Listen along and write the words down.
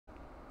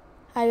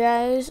Hi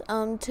guys,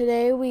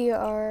 today we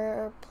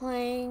are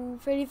playing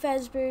Freddy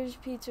Fazbear's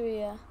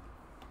Pizzeria.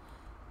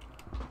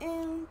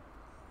 And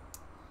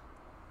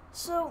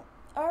so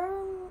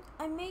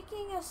I'm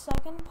making a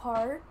second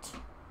part,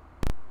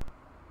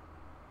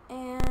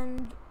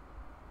 and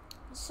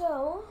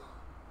so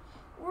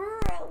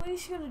we're at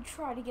least gonna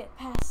try to get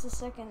past the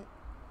second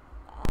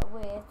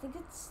wait, I think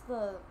it's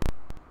the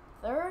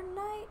third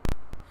night?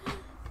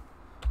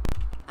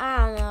 I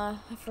don't know,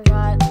 I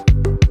forgot.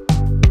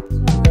 It's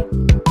been like,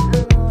 I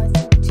don't know, I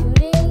think 2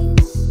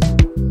 days.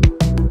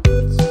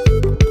 Let's do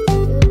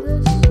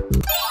this.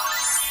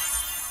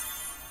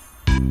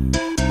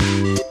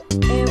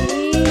 And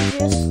we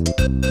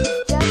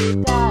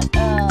just got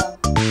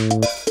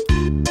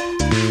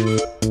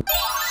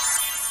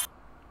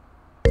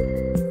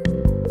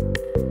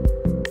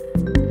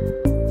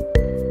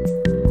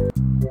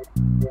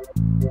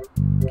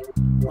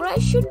what I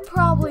should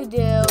probably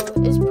do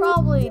is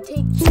probably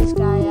take this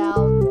guy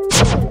out and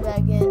put him back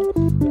in.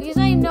 Because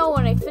I know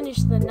when I finish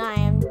the night,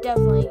 I'm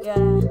definitely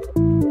gonna,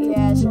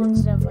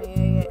 someone's definitely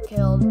gonna get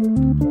killed.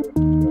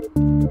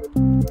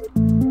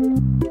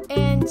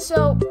 And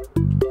so,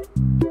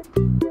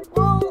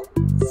 well,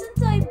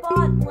 since I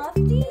bought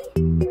Lefty,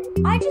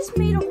 I just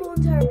made a whole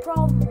entire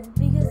problem.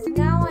 Because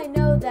now I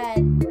know that,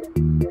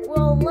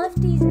 well,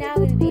 Lefty's now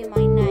gonna be in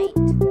my night.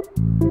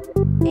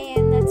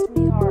 And that's gonna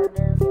be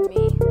harder for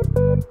me.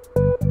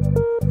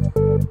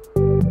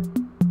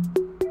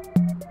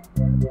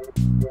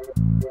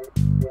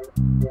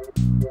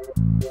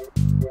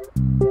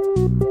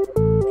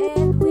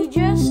 And we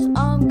just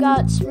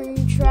got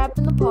Springtrap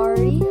in the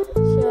party,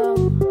 so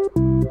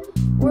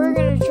we're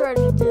gonna try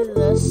to do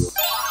this.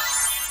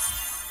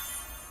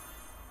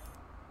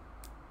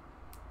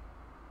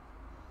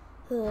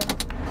 I hope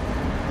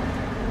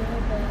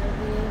I'll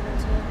be able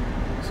to.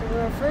 So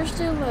we're first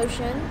to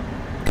motion.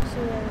 See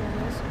what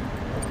everyone is.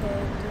 Okay,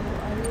 do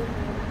audio.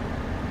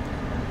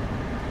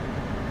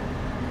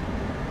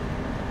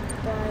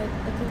 Died.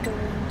 I think they're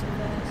moving too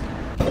fast.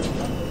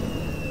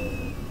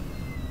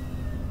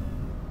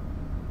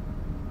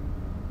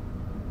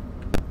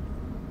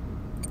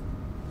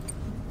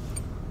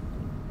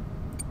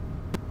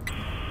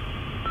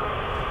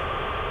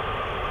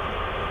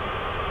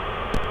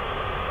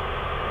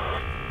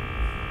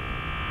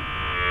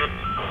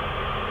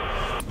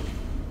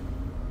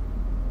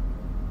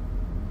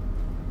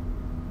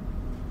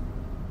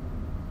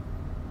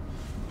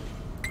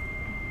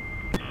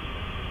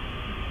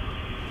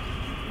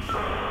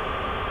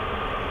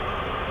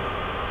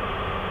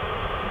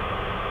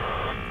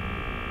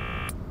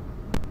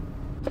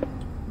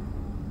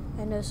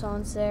 I know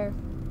someone's there.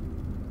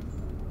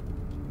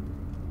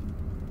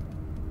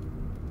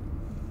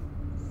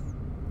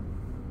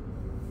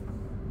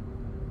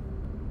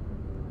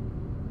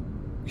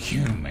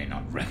 You may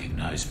not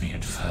recognize me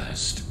at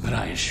first, but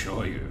I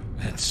assure you,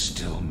 it's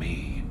still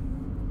me.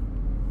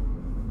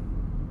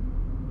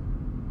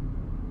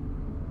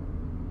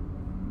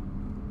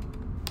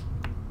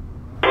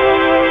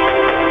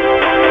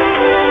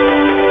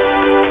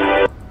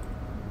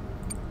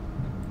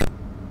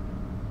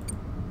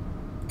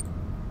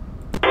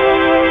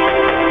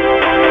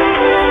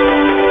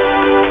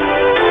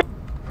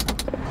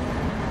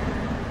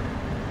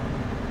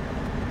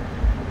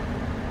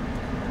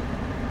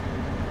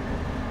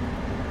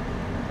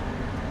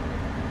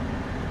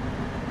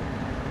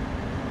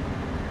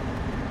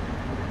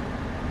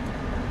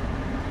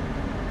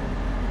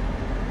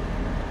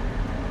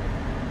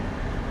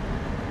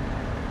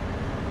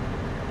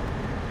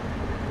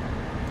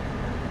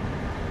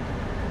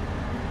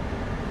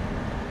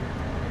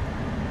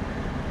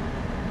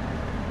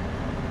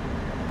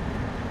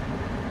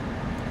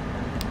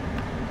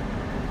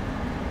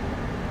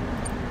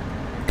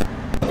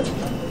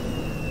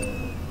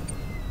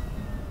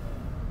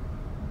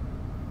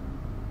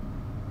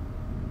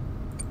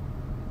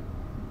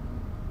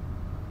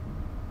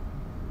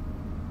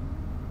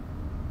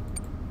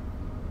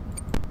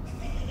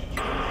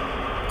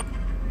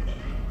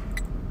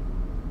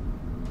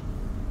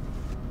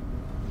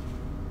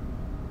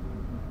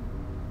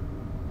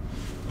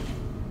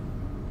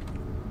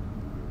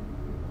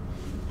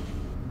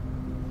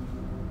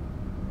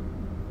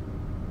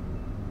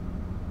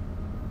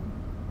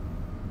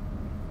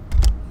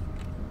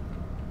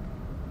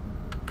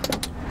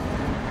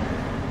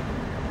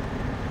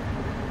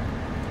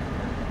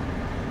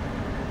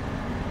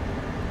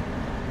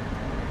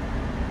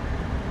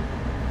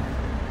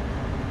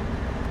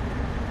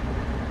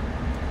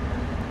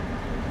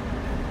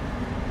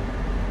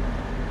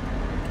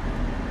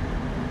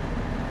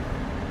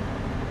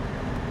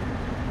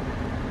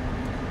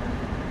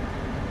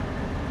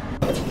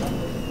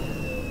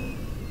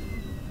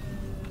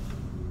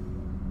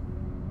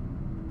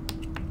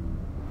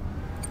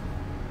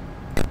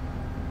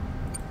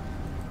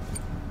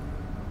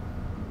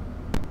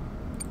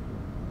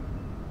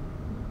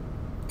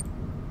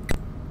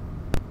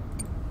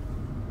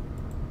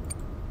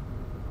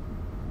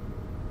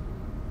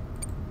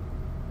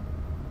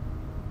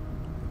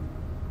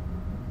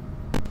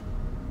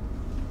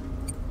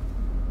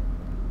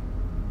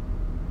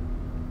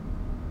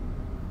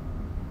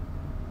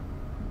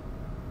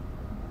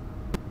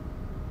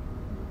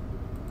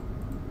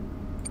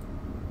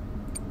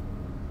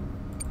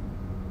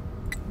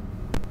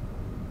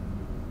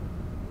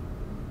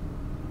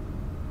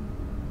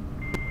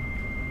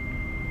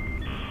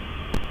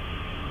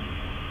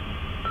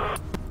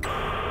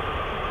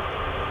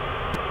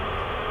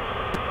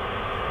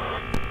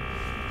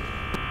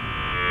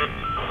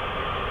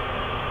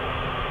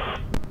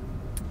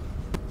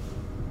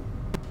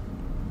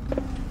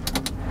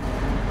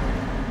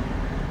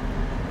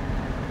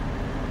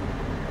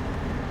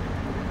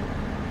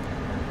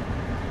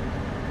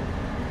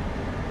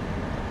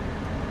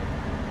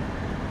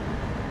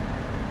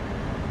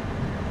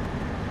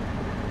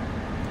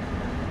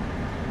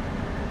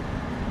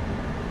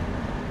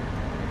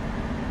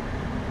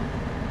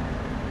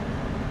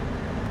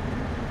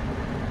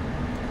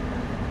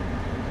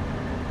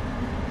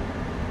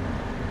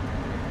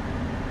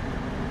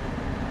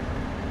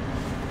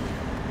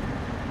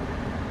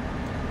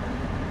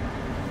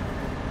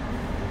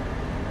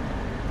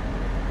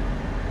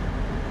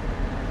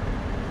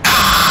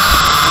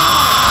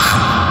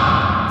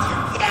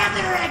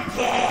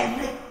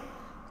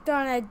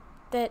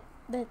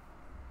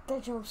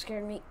 That jump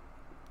scared me.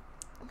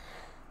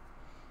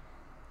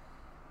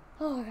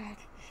 Oh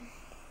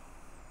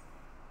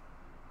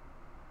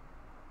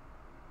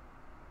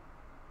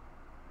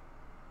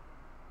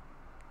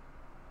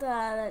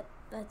god.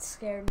 That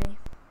scared me.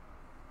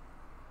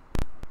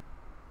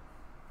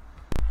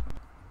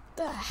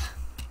 I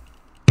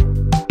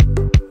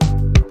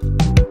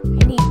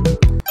need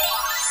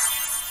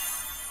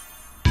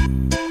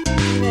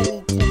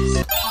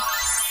tips.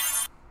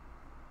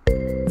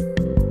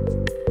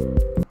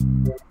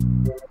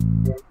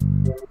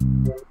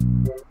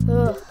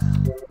 Ugh.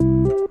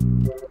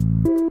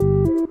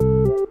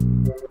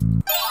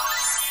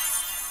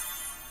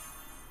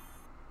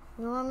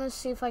 Now I'm gonna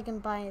see if I can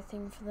buy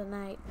anything for the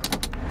night.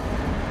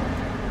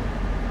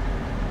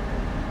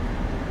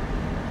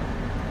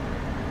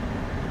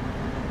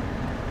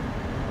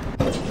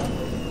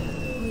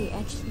 Wait,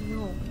 actually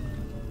no.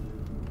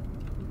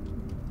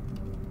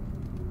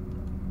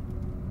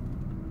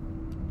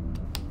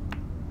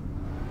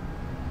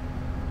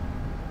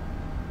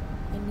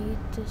 I need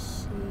to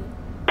see.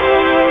 Oh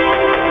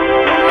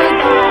my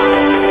god, I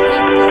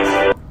hate this.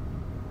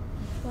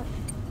 What?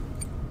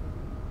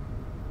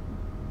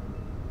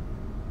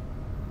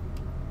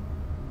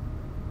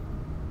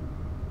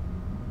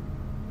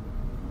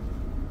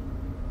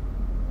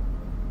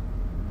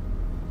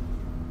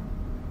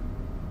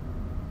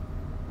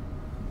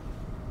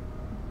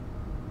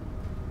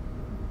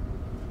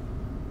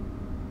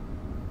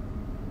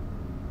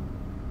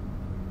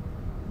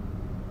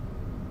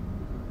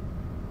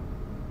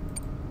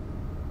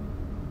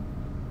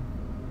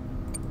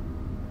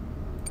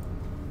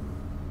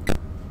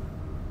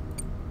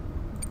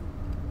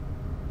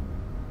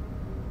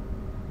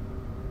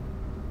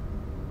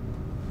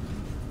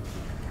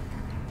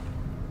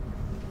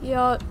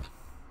 Yo,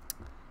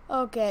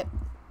 okay,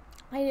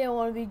 I didn't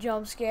want to be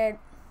jump scared.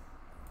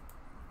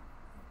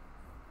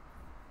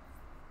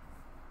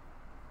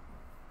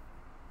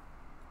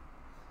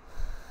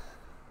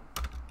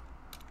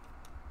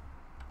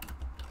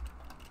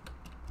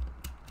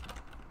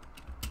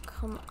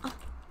 Come on.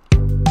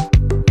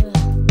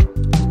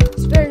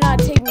 This better not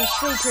take me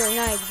straight to the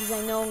night because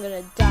I know I'm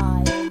gonna die.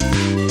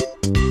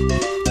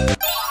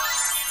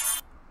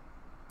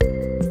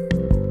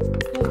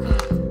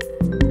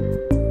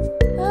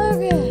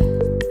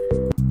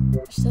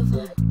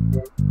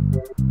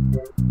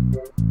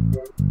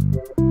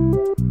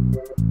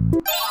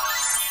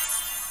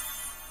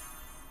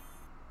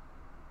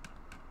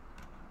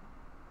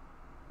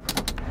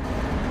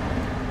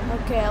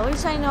 Okay, at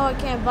least I know I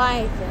can't buy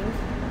anything.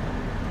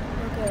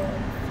 Okay,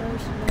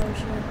 first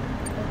motion.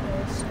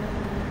 Okay, so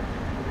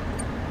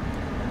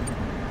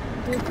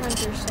do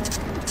puncher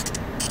second.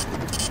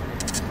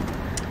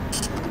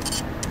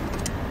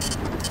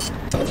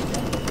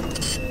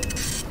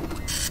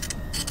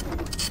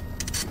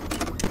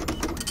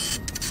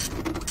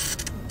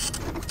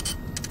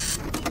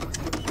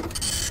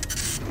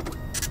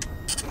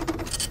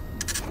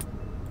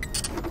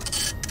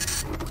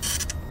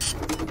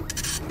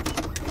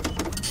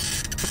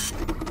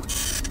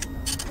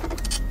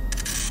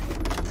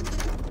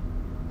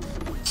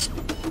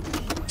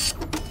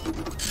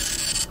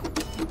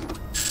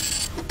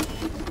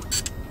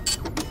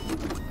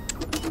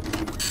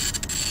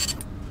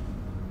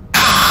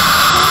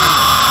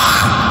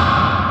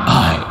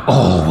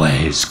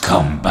 Always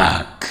come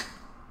back.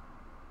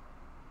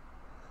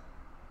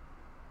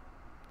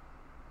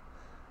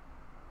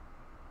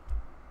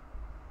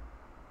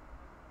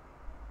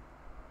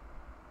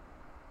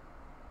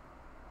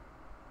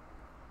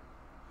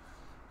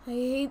 I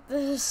hate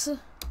this.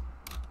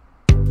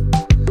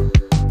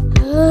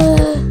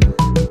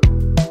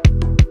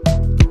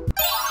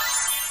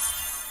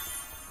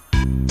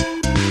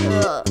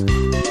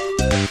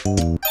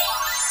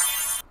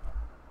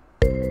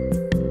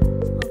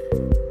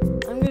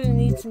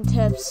 Some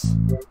tips.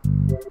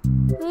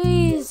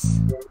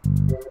 Please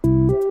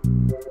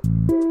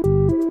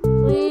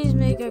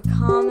make a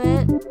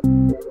comment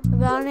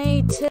about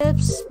any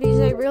tips because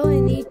I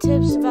really need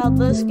tips about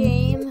this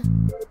game.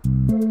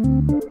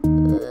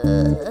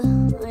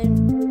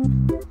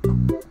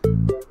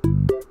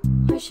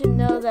 I should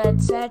know that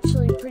it's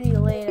actually pretty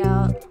late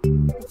out.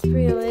 It's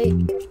pretty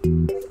late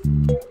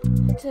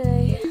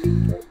today.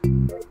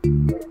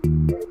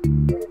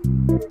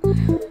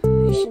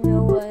 I should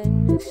know what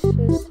I'm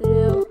supposed to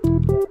do.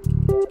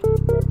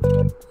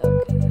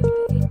 Okay,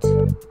 wait.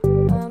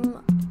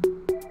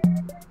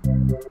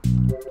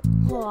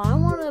 Hold on, I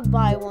want to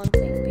buy one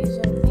thing because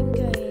I think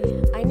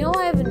I know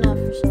I have enough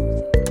for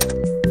something.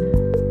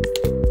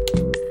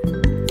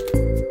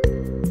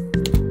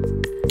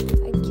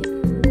 I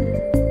can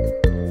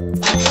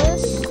buy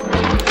this.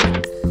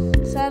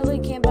 Sadly,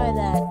 can't buy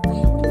that. I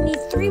only need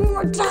 $3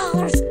 more.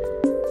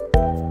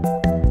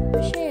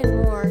 Wish I had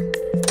more.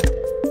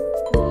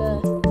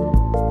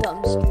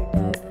 Dumpster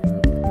diver.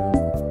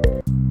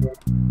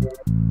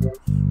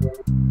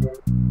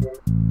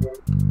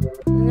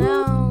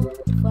 Now,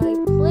 if I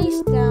place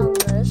down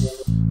this,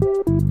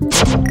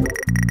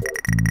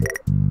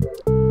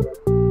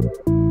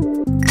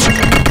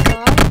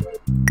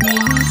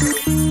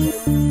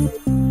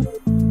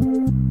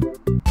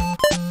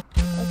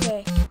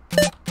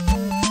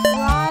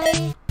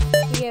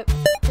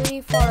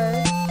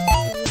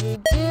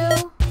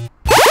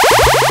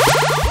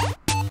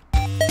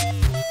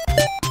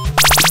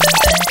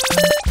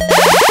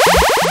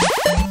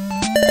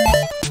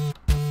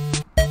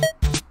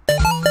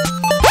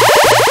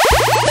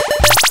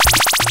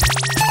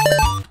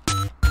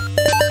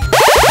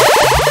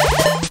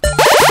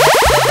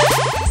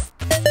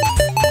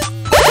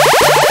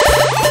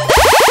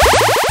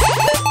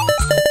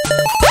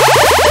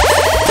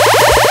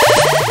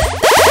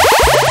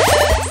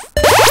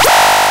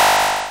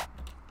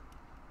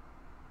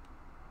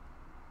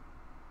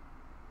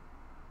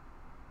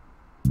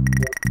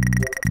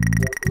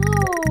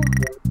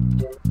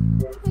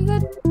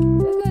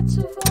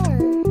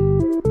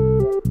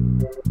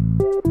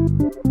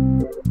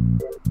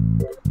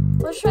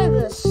 let's try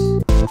this.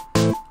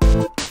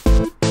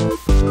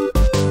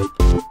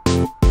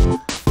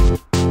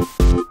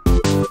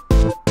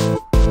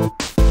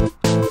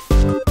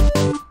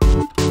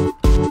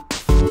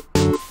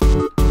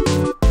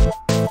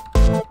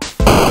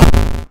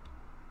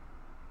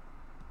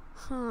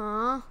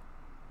 Huh.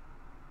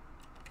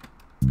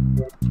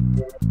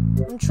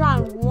 I'm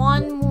trying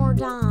one more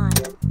time.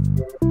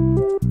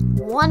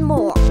 One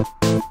more.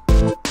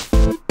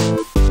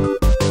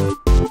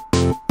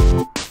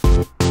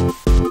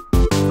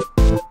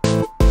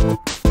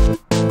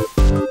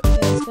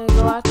 It's gonna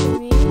go after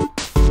me.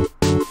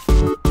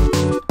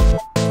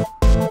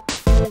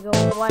 It's gonna go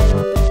wide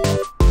open.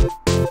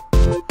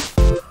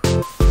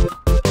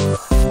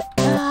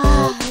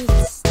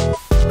 It's too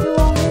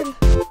hard.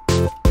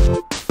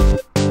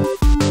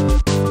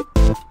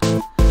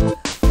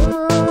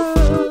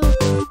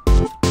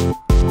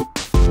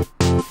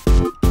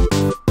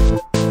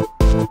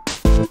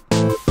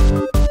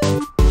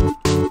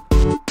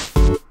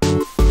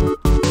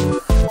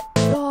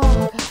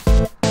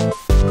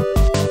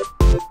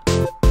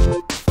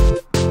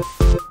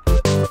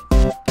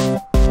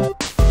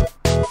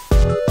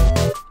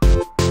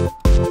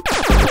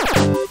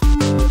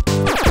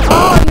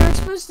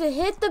 To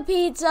hit the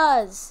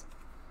pizzas.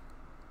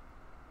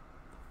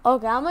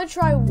 Okay, I'm gonna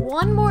try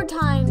one more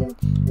time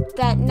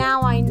that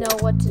now I know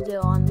what to do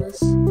on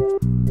this.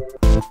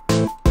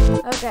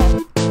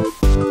 Okay.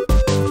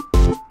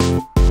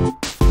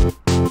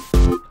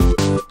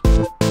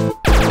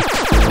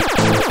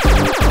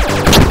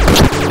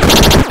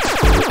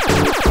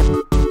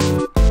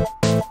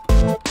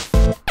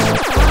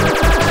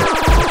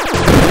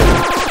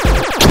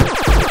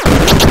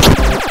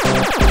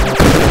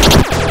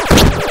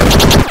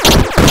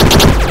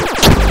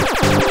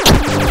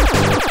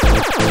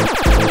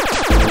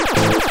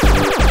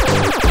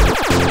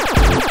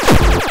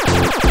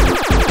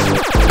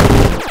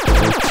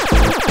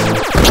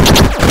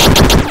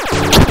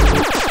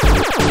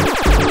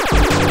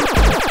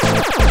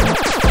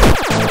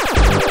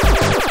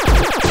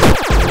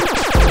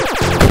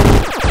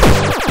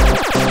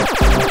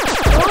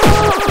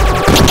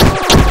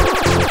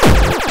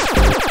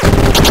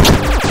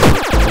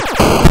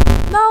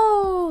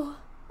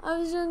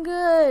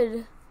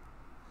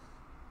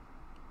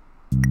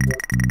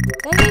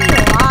 That gave me a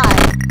lot.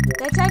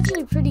 That's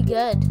actually pretty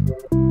good.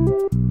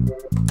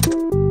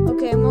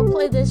 Okay, I'm gonna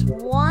play this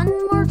one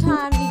more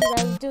time because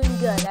I was doing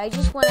good. I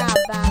just went out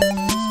of bounds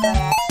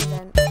by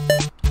accident.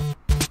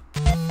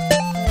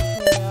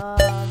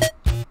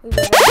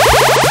 Okay,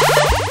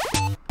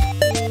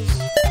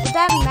 with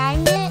that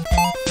magnet,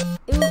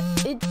 we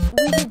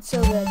did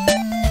so good.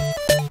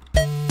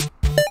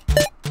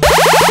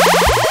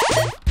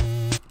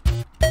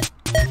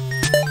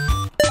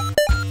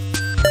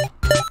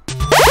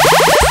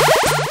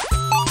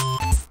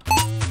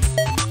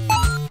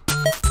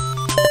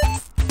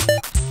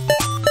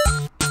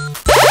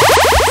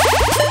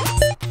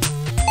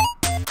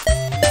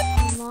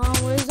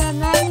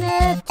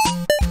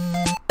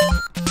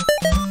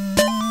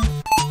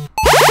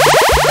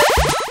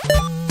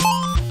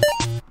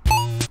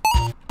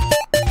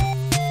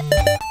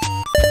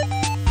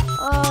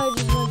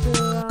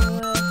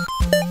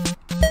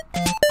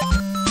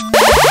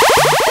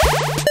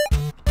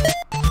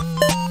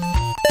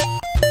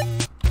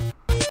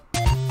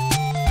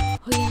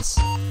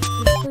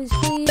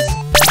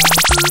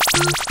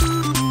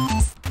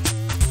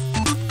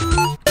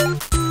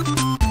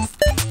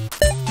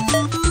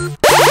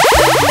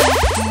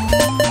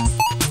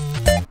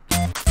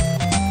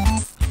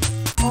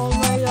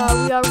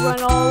 We gotta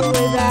run all the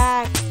way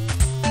back.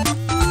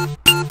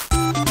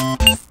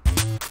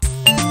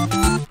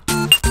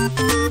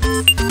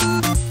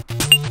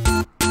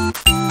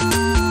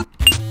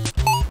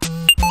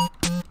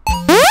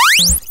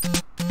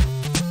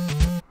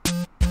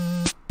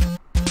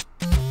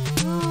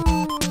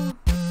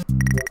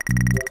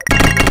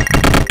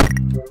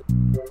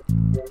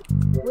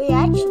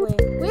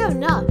 We have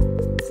enough.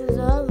 This is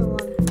the other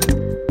one.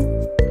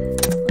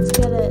 Let's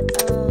get it.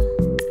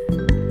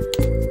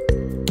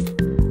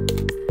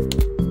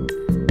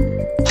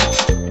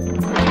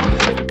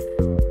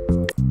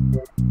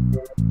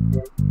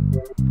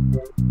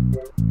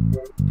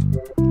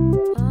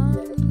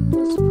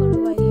 Let's put it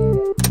right here.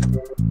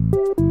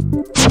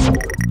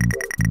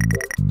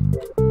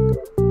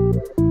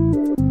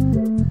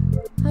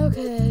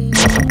 Okay.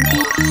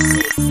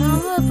 Now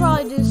I'm gonna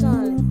probably do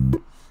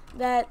something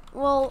that,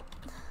 well,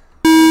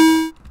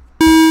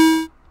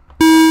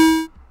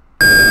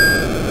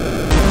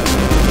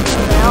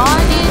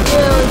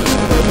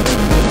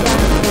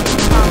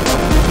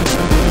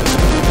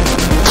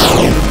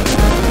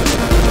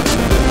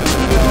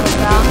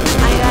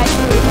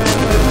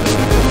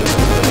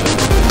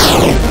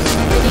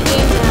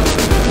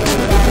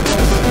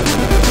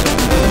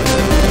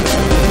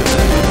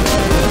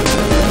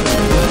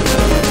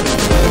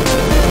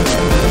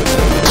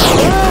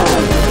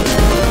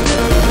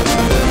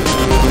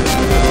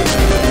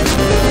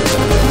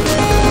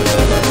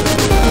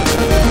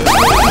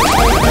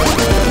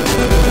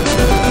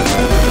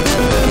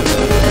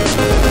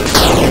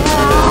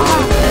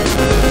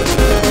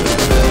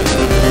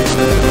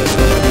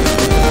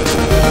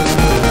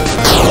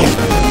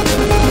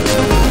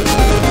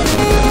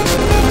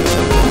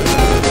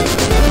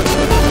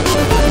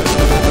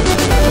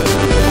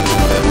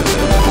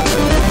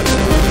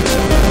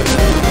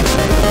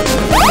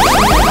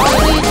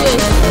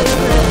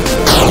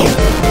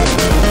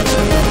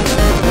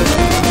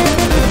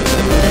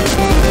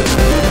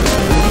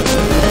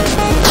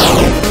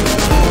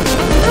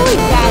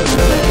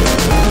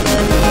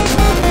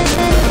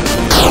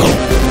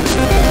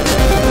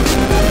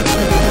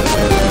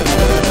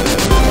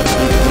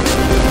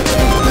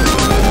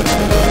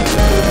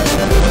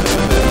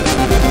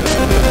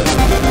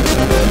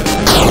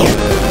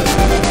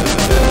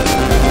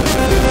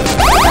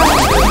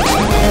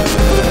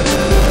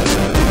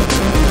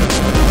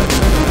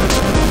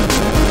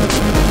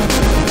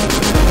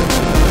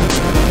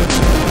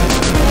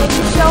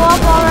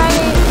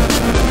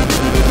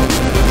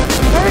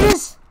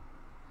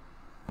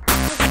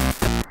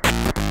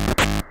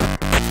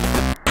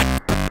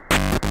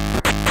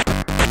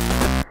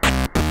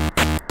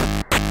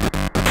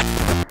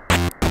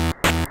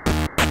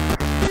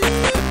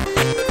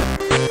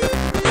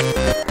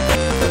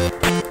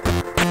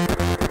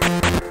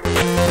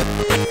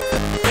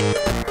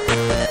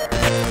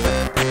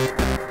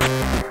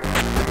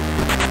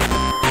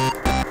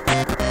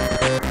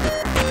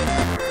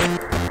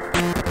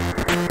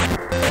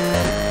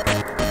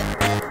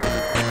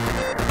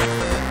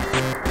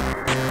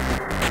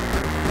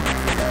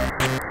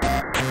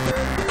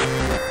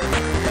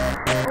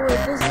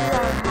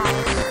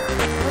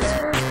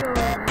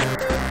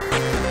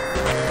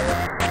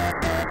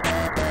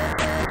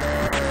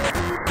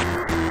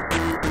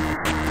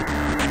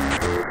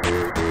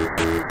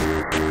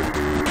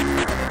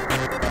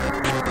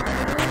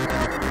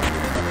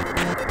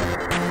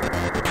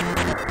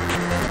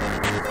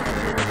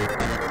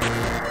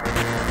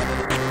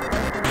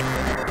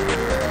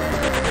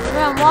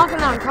 I'm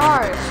walking on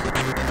cars.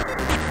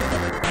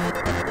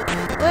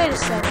 Wait a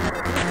second.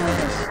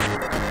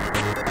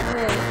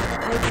 Wait,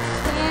 I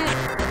can't.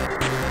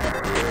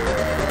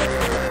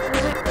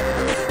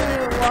 I'm just trying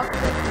to walk to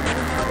the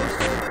house.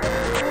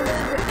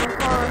 Get my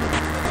car.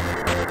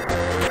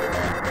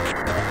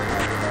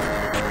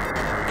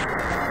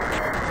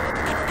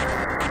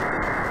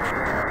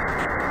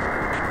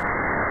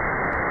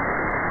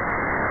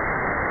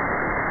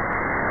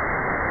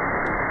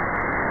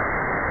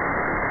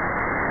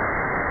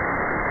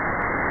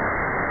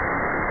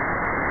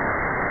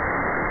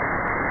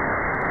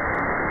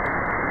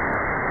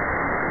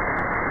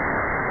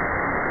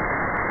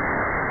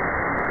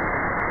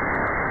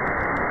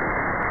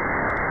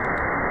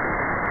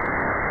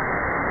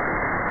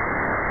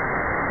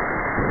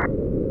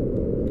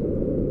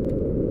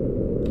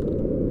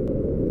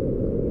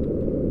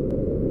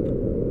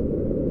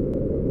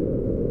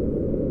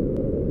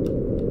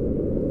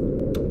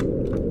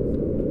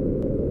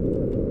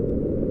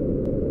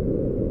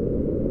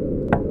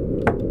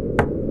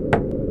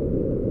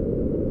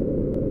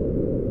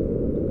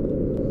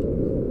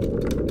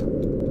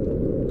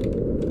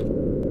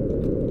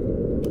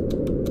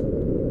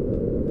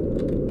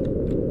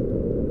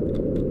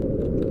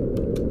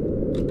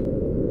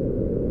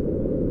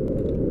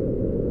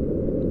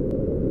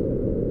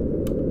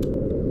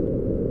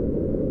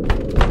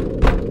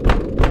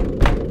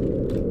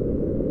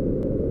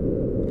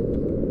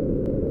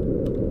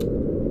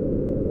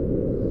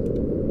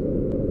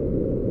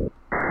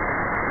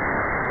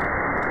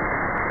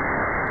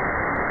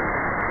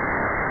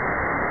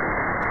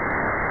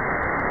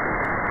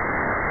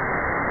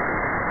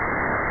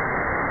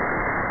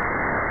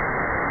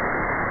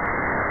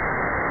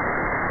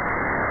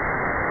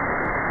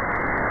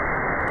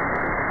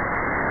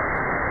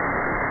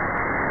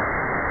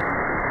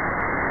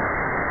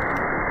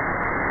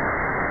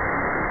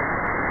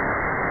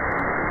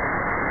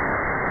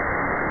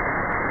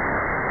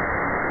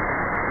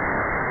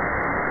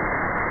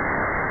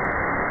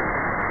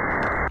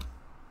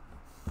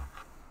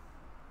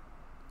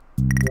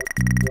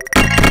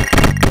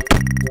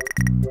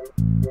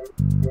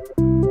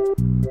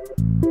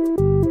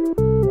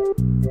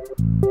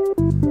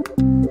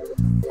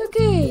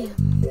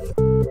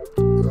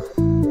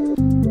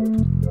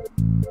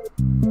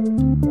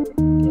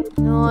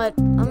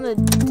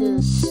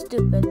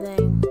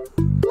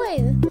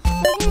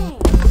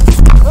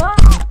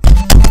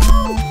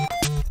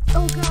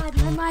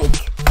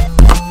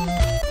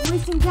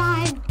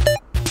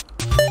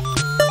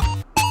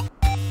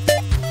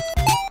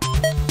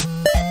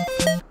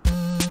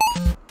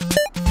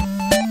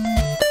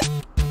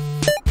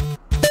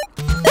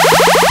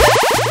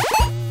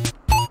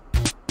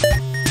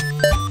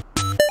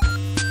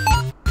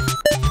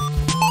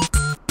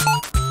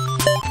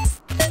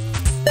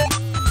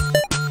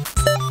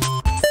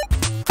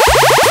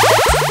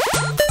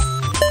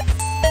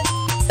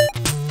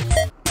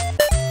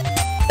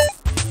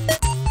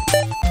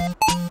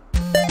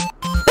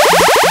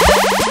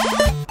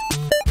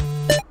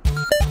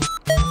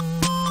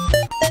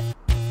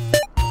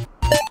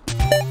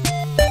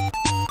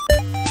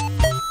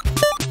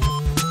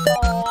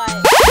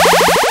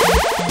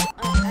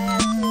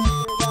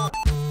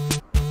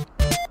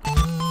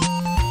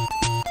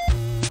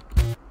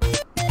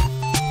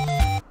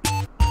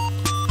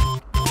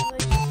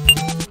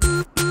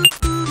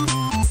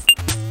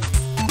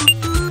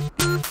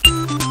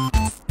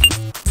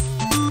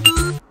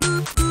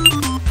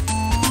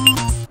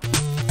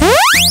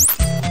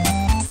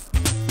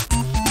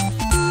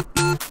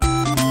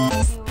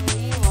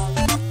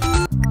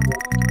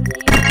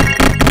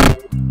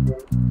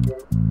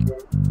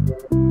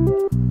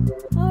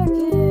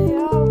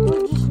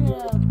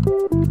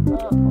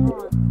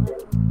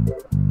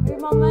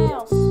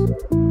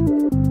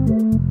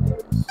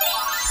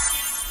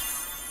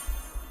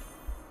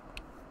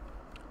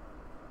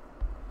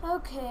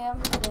 Okay, I'm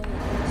gonna do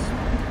this.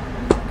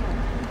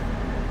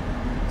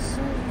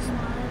 So he's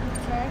not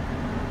check.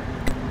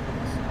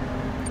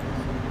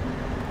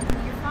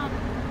 You're fine.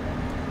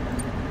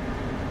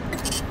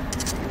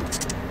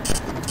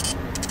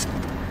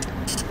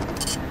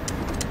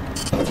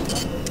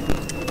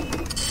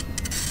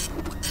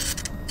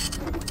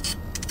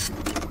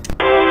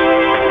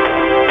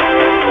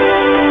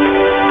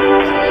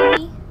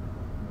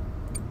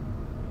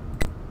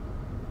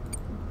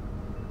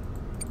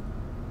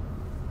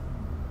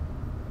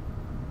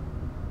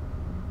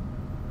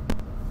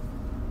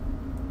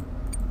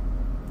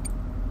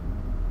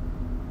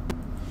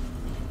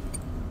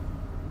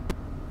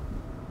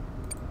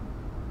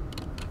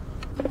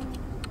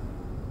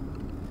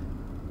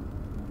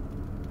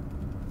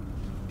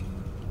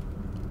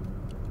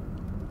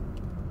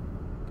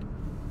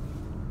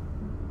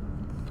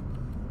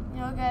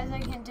 No, guys, I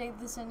can't take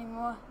this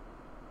anymore.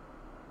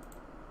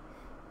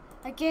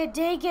 I can't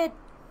take it.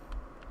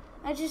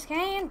 I just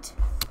can't.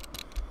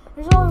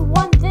 There's only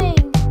one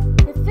thing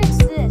that fixes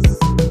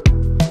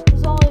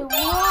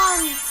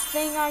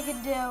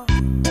do.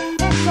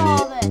 Fix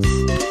all this.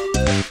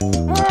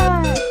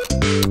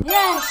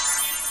 Yes!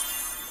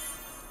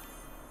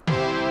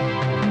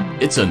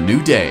 It's a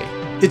new day.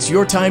 It's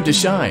your time to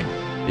shine.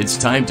 It's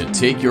time to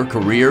take your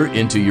career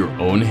into your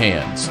own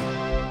hands.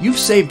 You've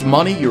saved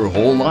money your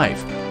whole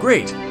life.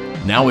 Great.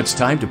 Now it's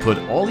time to put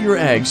all your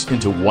eggs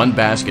into one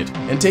basket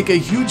and take a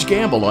huge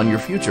gamble on your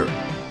future.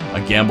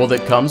 A gamble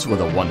that comes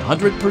with a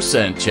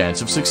 100%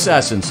 chance of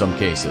success in some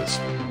cases.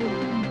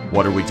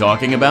 What are we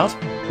talking about?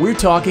 We're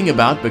talking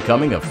about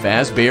becoming a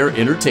Fazbear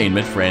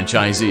Entertainment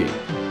franchisee.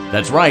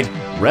 That's right,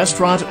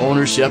 restaurant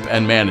ownership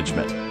and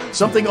management.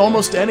 Something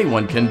almost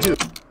anyone can do.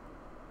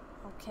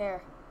 Don't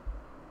care.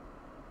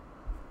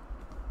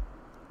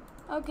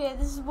 Okay,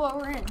 this is what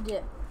we're gonna do.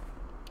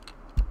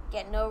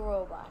 Get no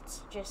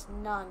robots. Just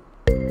none.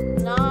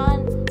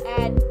 None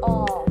at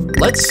all.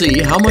 Let's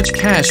see how much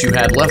cash you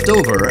had left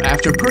over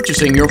after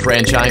purchasing your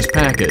franchise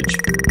package.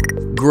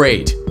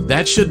 Great,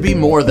 that should be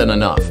more than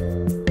enough.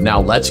 Now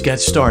let's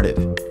get started.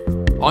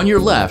 On your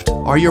left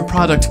are your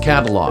product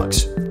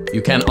catalogs.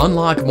 You can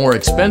unlock more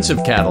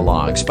expensive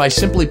catalogs by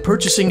simply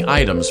purchasing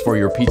items for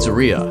your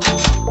pizzeria.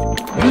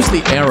 Use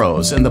the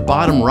arrows in the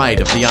bottom right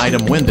of the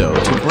item window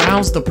to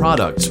browse the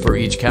products for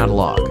each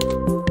catalog.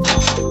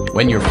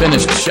 When you're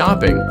finished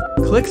shopping,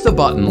 click the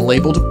button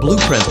labeled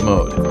Blueprint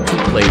Mode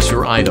to place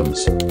your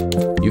items.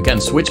 You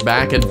can switch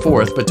back and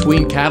forth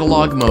between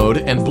Catalog Mode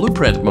and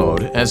Blueprint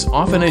Mode as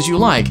often as you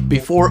like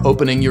before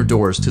opening your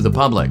doors to the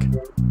public.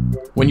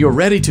 When you're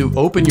ready to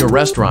open your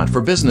restaurant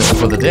for business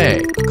for the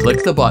day,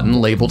 click the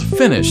button labeled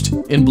Finished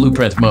in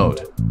Blueprint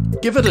Mode.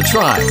 Give it a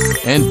try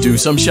and do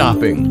some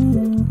shopping.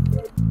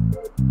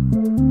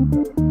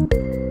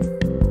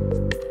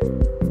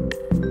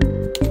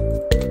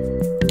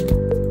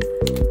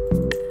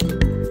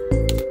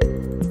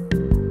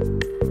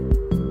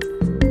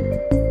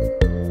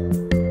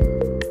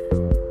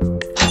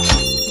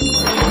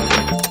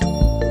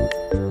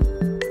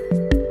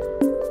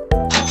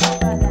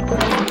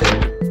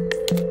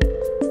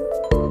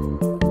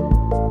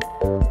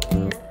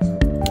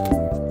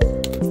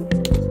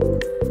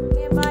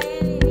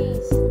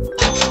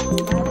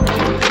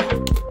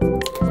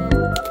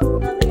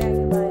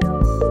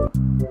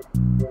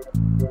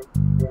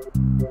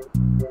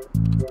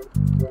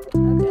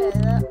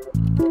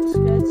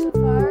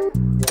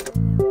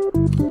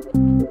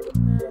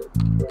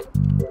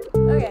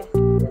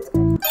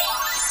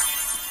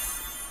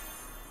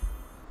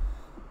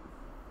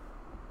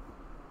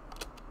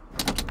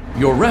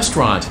 Your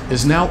restaurant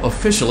is now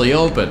officially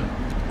open.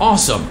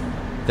 Awesome!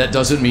 That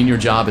doesn't mean your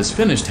job is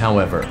finished,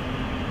 however.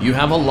 You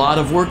have a lot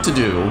of work to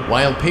do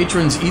while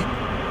patrons eat.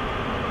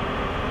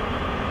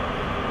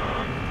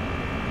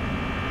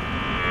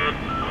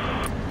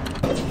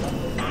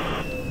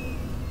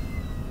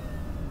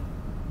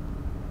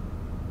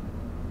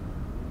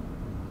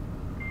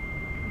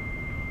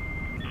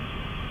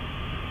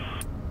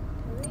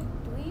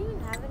 Do we even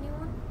have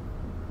anyone?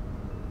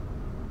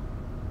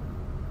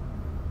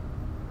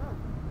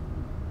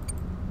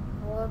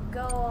 It'll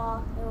go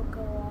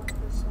off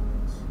the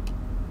songs.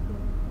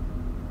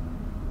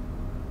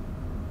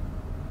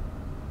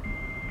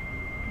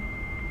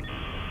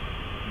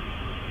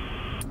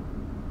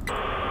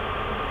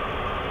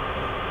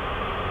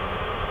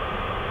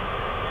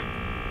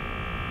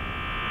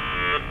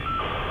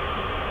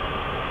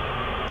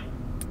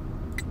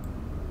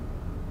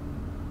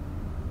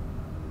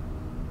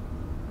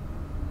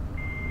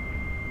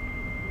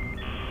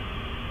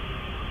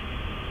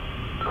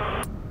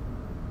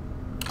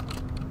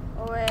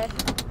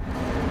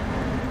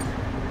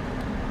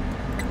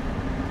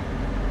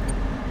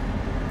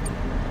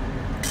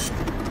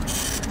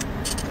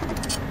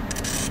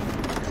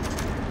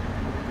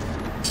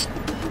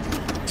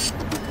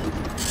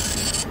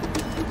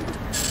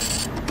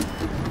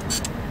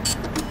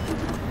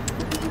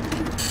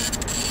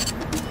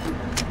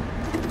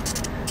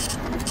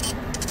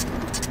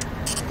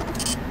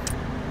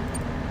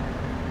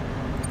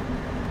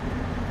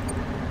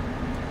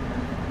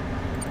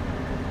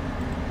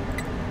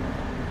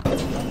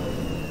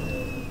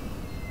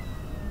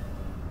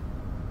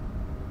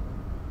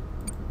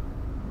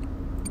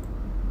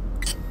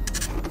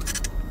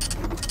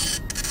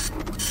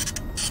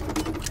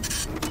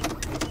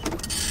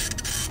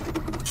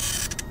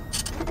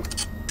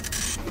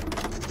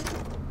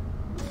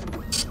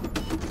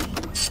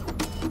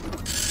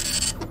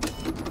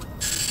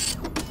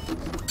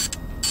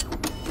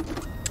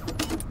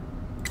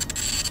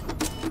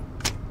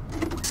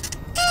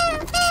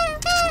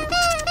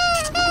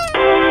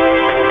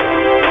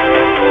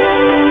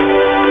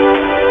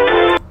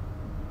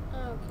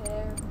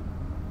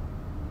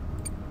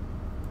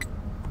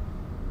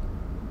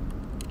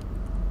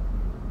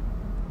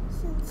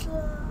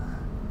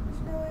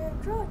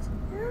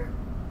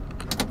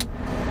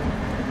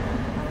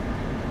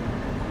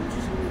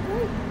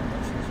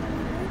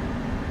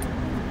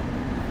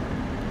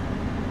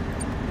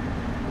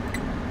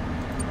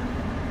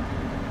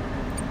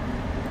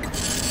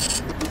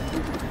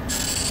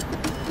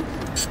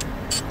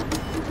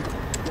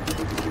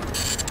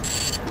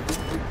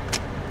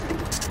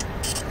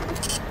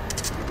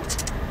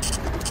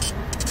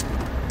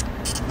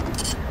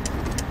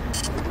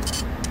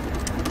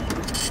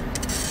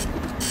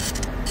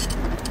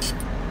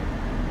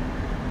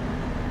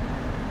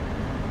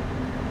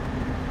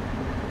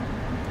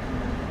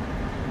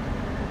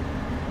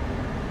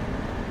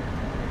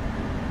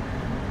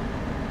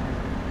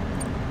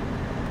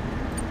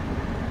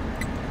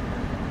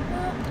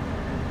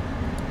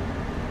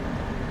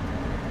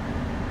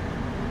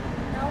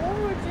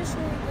 just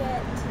gonna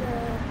get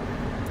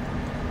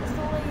it's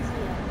the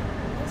lazy end.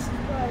 This is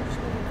where I'm just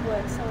gonna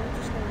quit, so I'm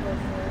just gonna go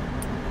for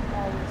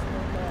all this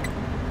real quick.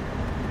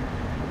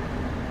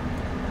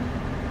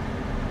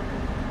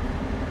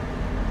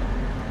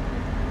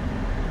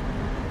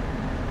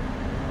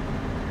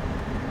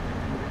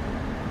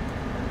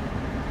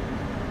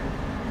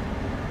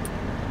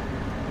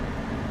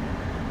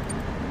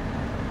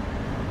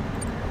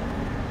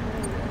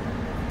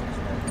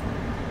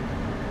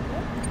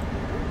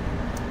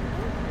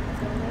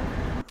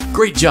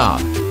 Great job!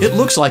 It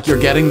looks like you're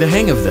getting the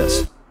hang of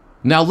this.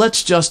 Now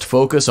let's just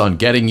focus on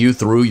getting you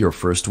through your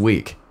first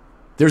week.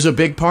 There's a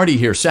big party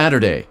here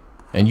Saturday,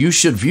 and you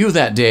should view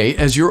that day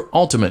as your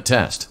ultimate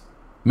test.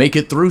 Make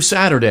it through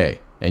Saturday,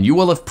 and you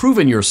will have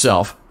proven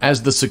yourself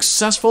as the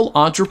successful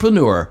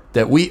entrepreneur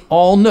that we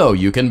all know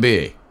you can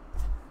be.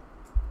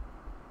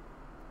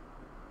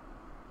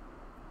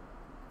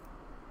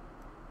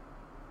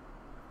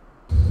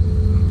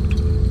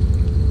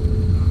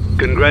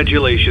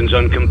 Congratulations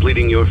on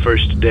completing your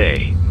first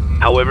day.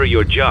 However,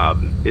 your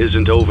job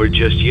isn't over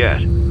just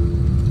yet.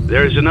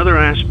 There is another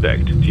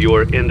aspect to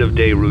your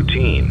end-of-day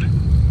routine,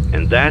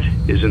 and that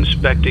is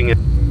inspecting it.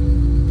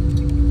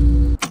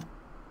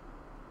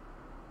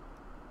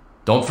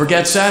 Don't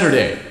forget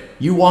Saturday.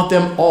 You want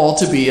them all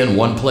to be in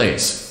one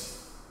place.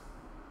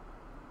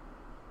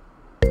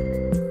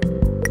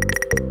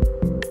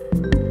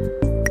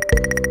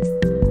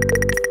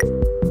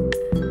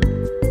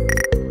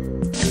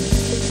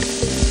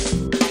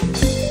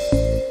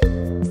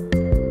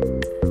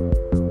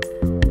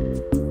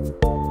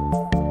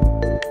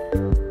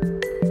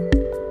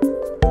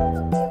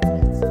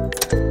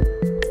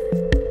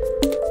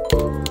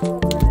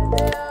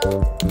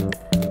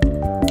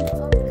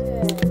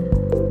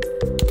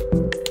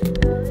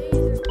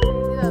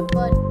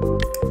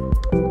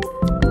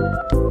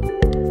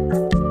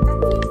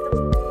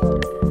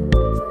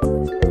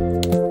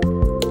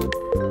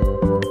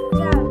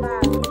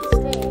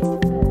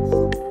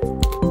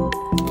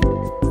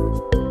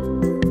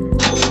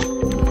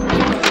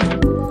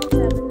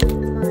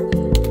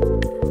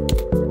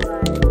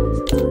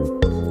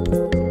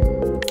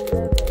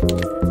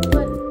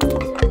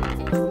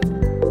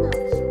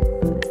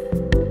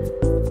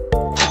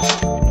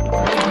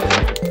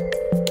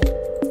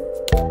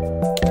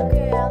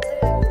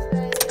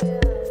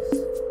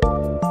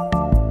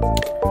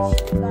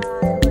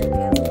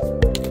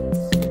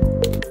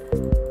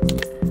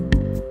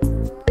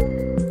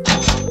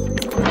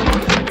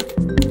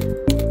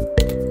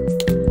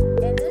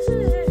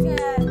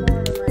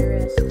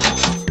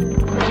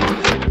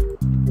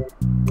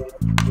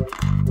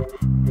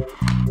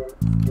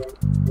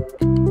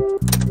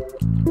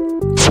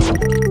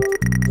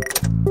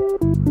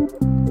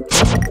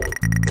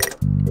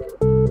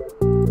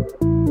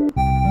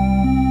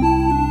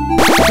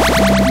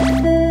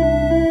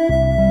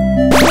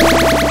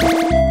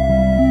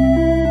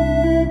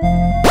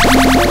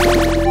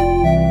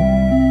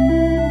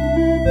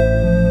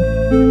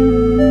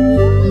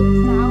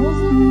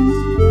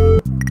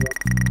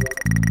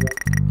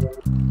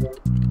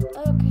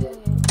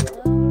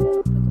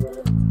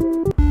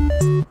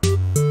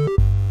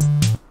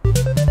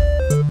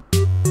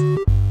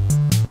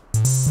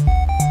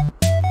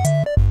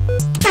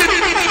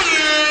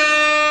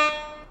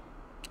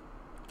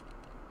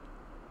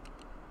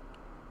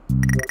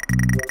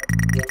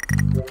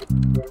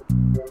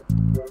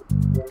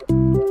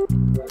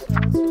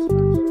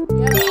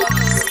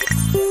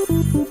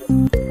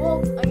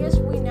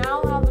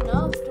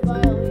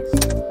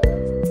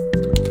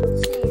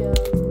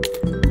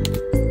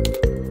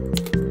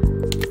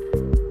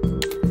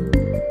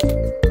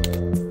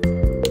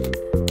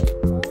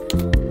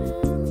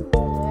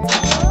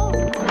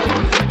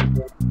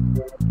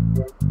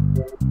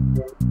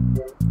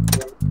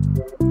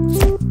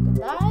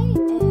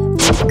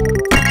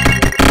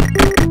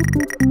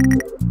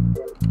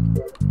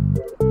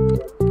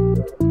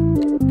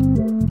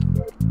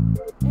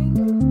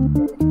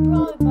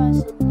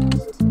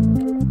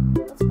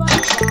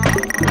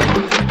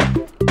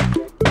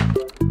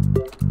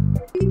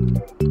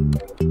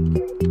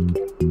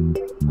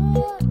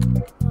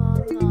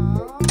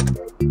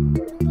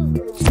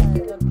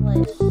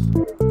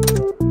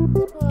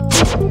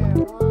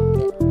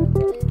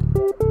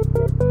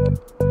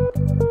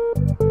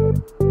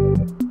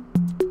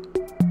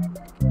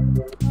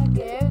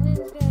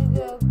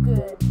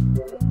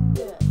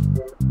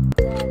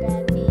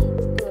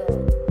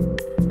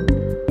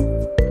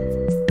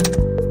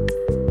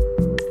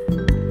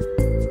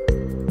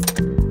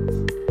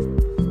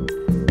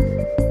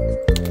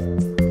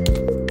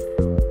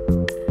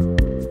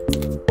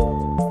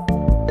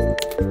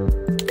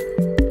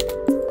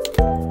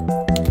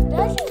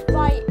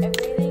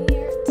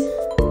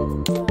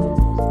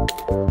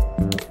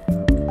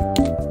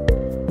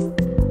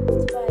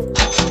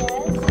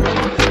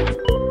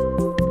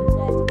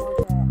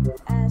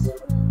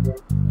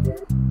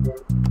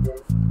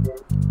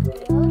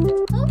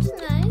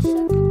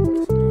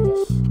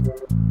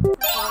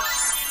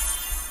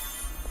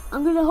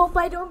 I'm gonna hope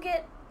I don't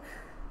get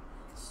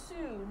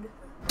sued.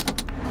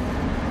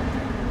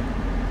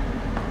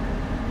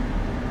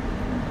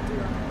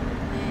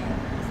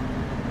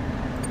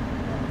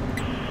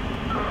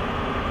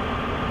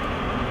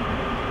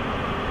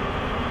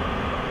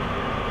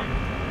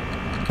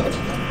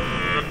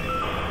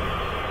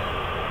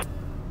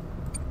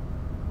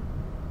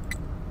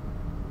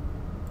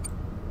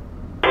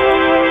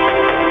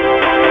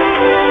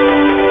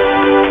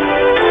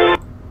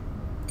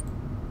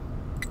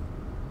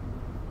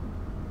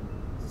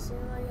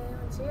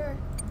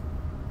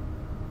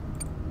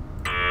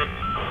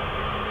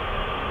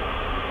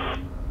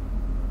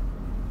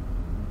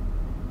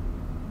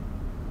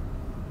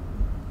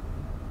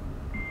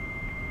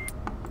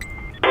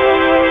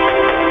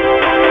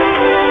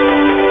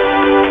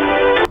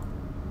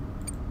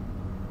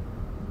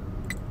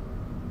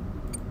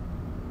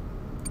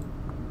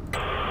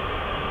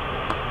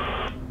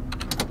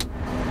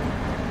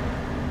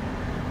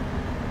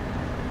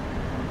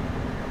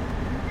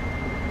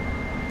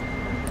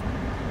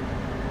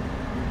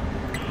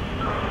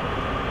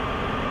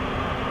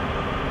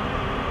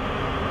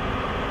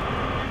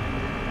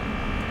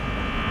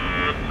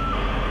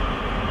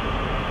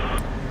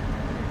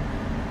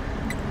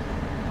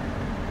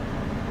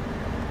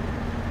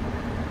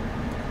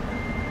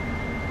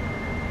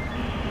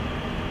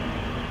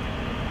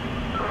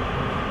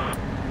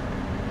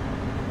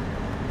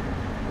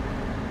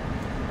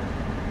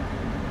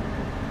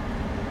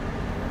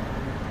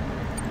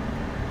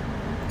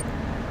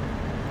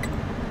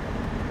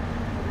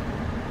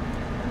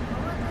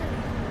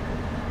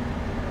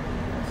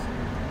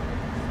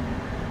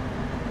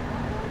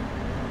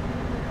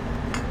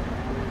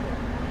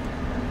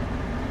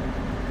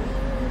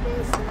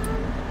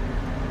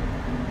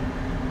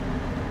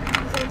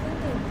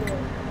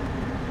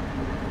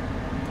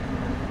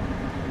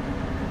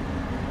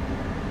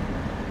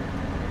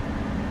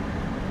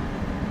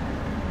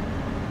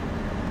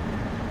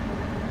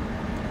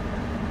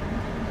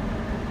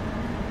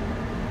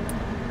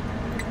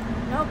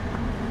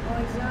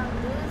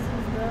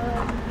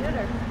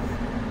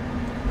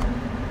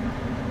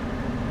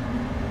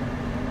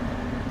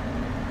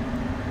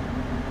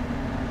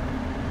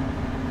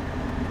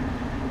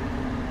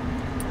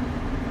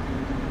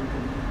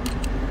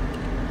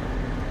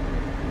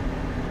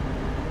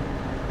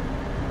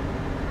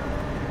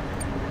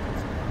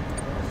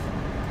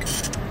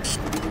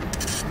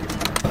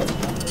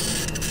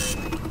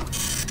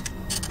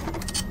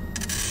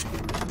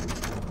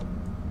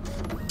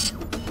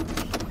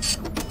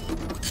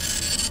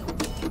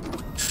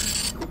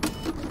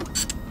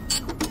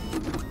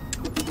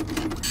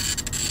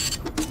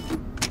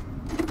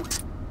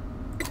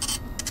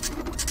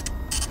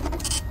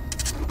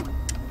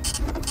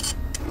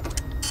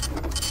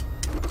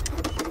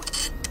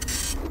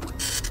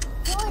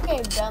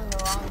 done the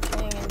wrong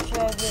thing and should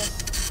have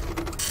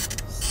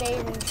just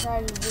stayed and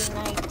tried to do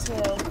night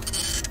too.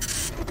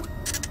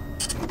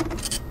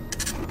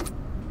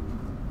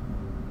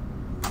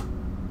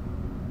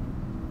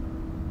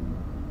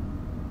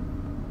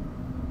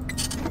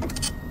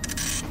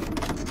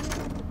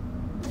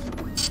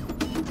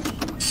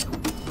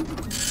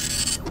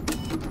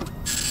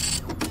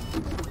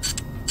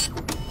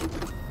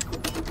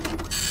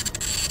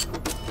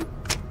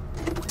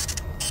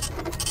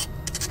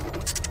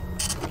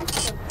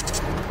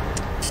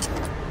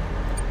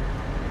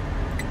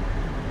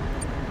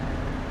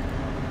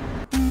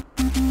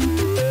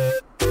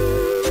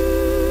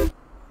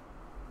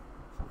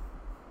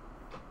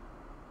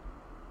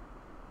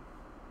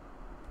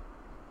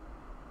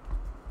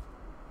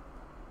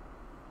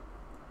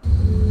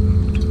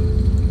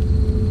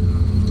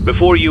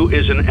 Before you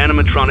is an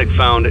animatronic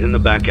found in the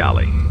back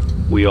alley.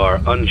 We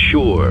are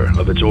unsure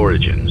of its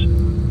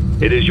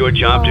origins. It is your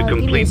job to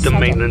complete the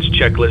maintenance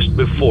checklist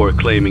before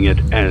claiming it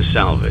as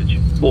salvage.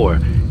 Or,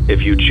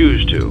 if you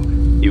choose to,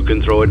 you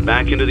can throw it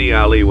back into the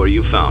alley where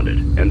you found it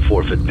and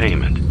forfeit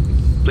payment.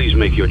 Please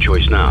make your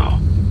choice now.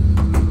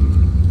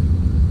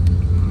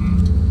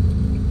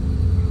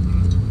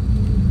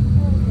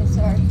 Okay,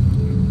 sorry.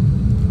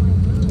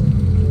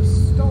 You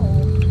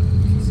stole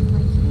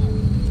my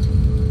candy.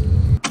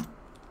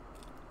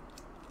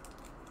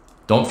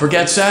 Don't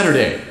forget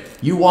Saturday.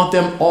 You want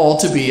them all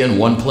to be in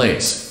one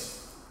place.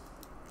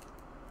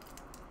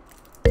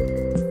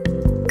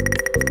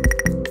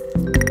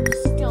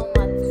 Still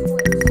my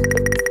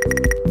twist.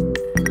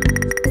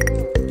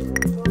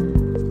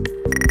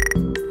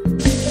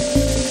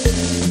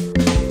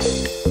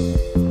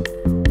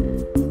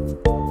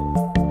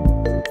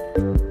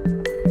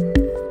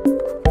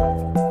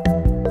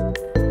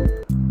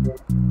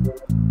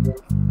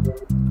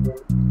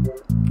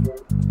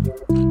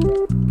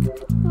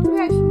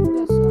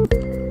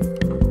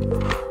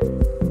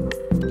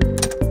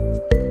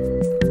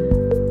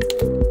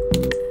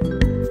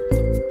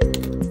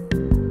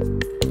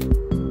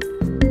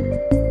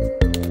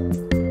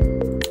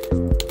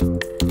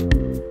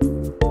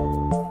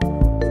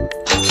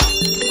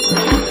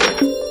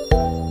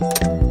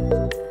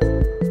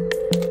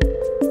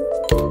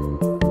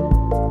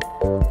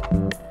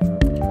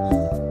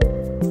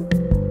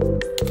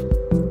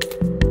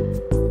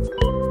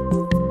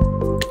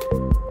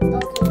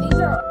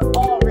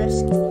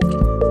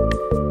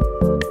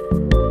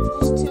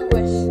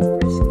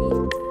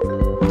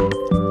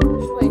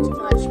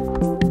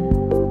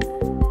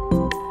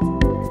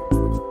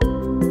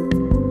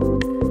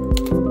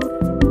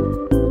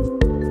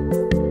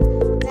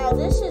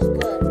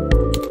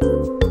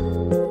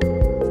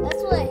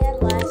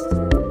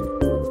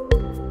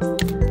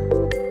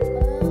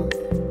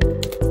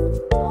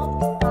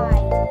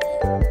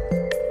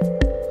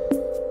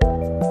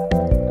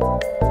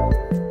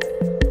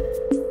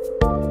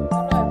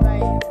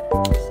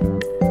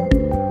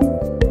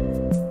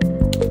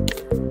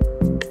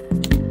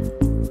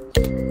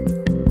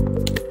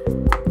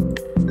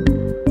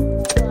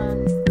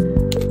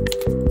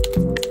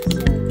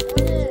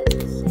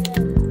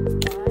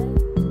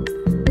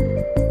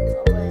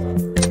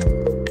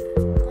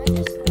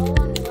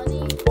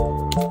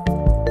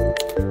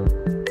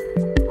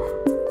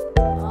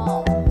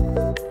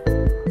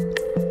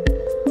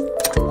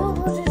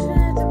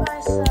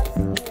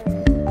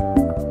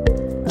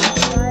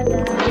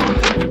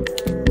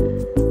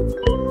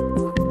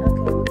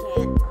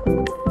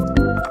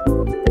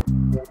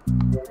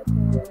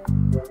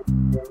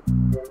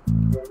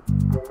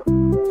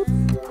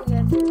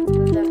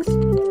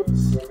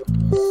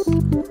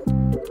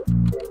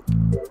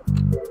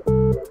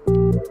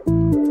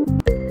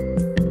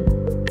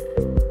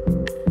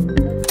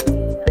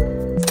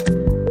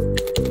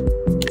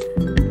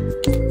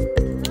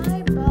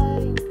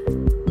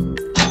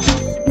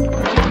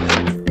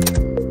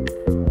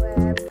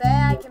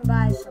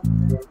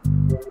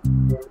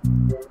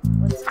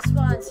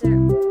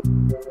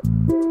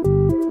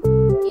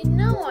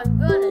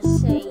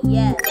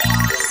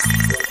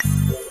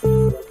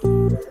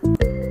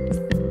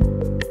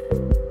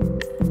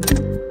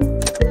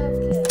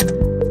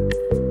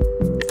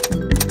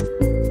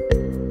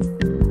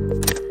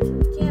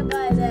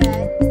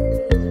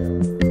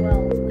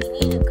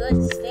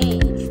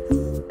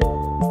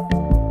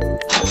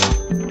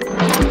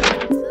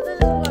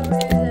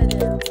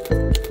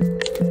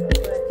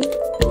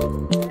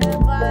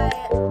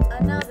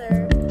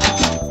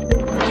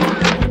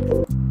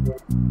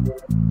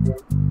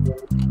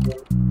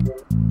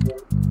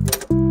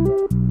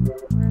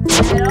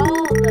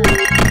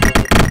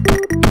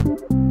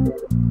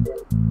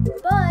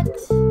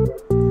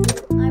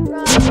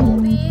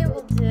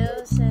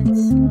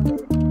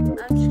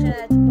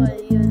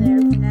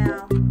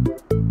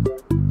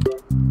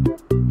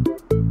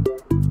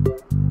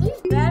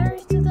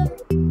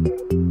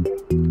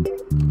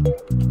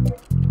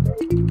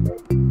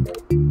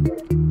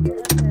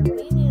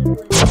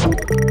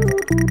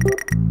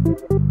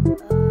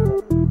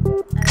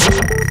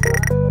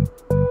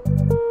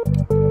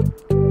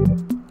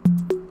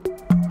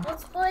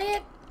 Let's play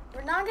it.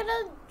 We're not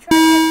gonna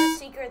try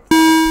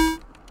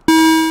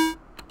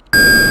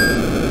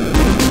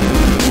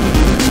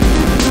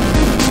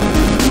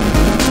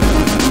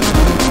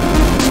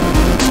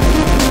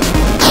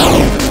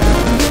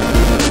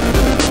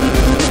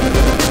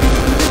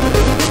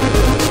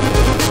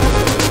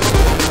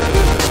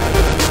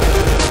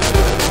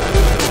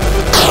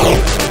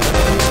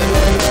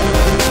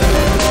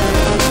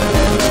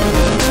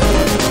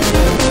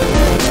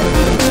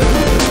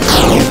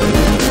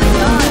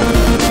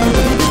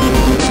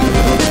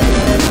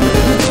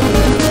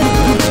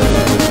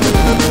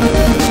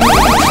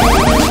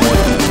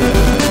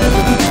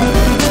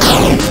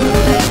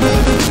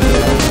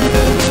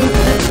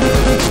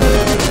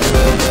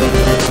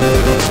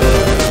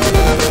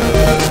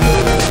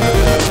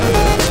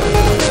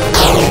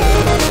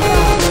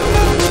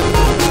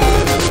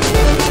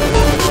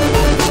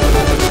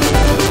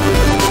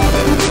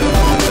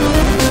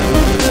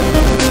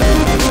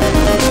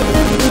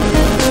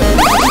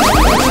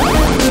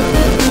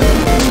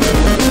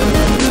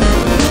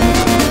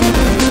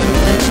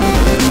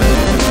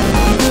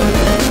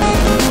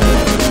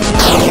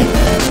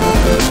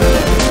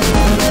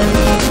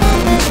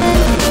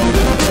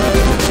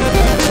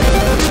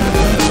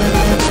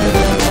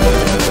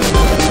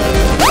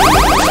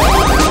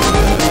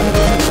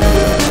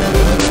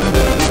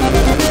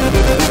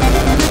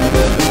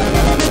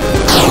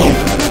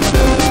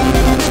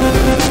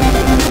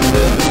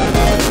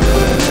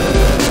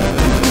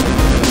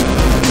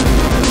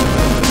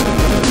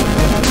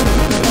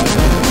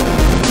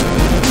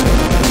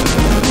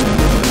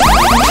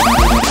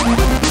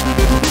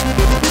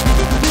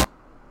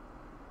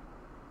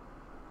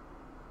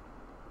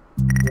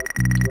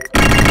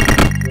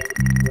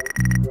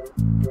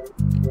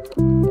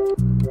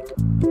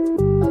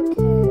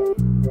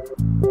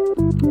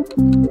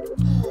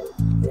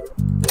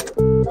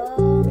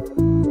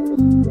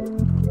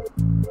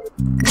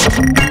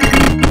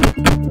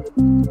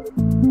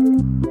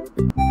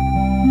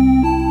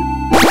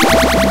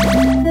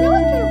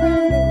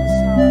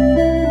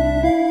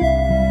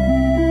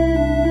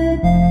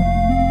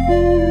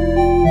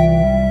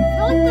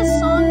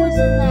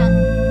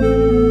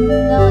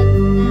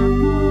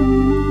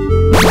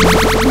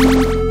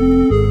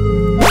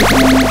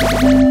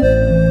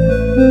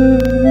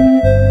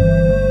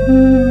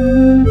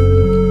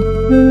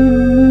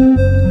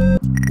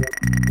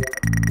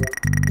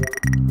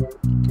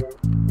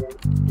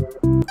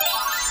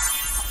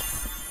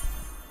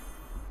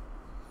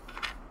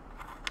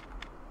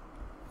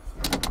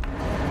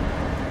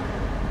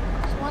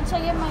Once I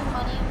get my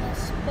money, I'm gonna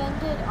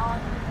spend it on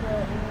the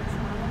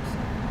animatronics.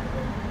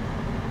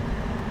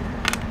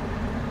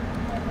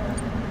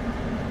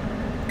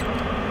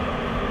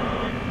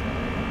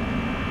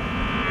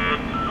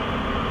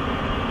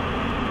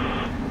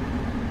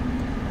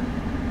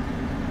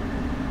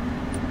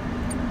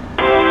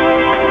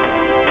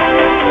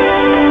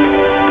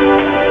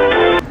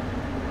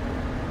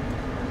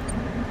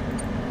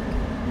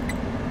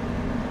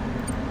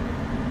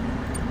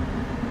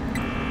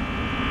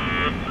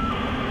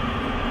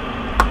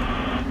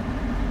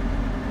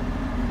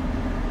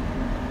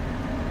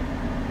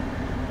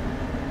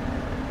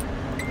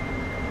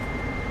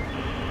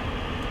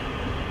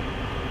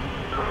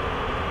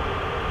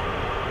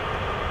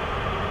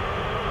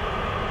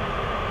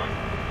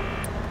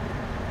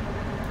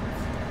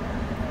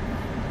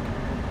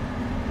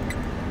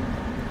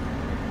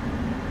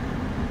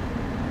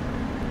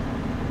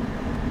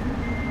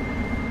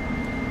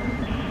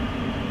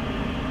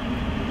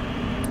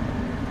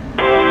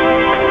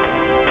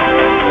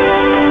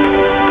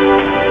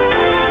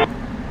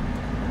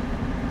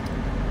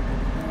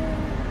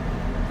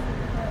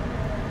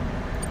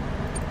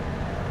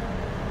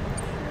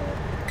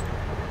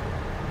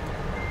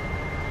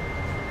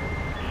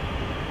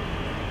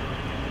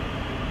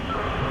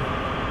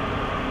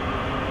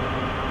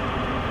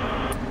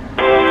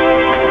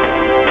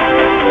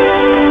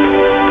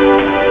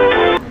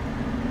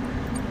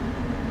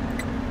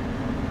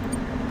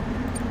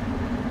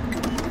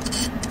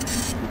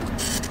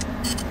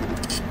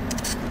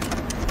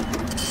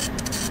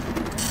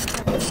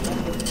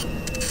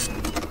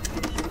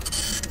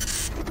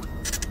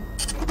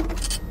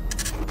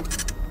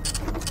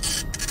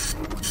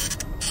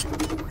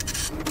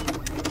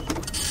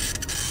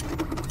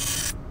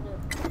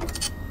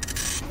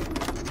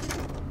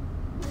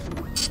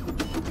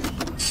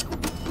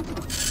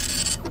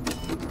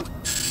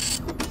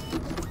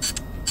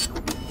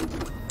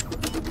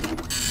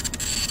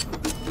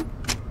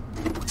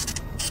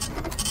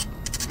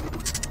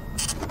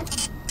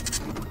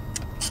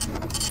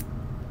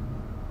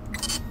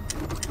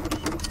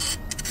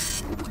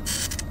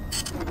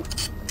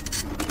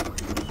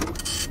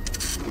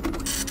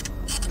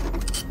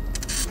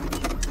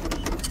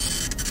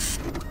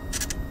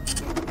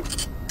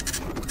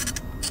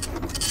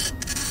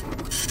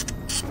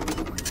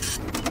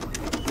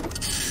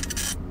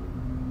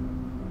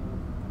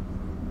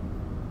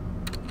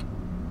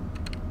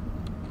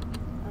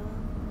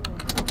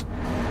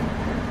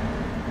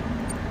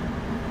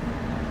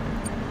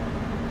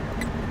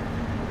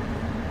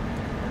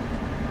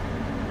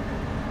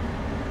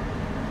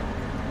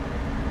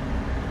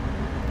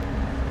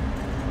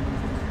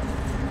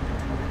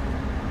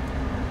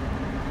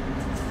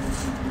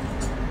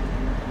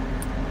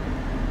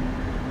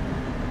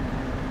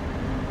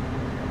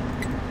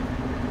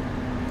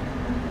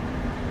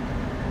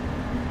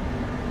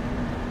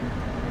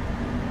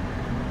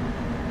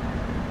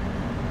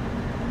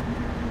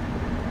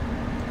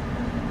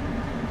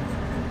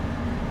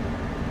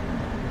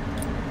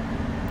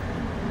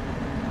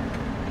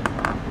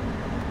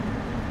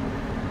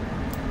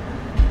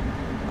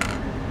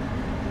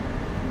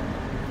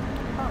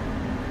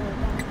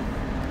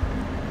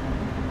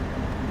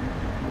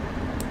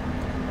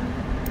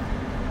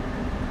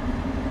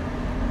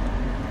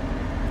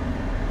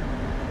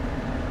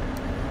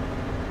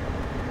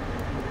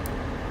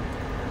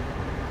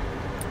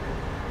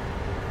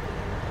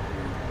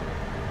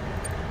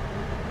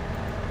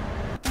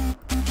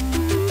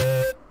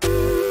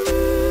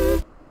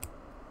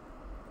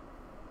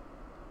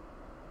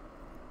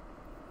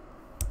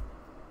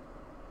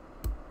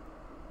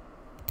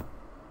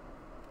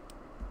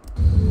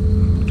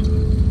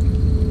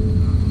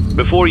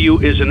 Before you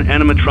is an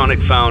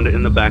animatronic found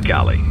in the back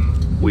alley.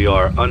 We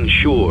are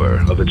unsure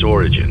of its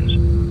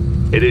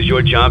origins. It is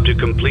your job to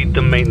complete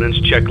the maintenance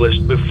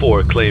checklist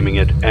before claiming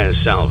it as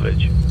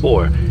salvage.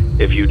 Or,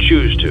 if you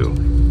choose to,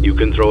 you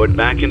can throw it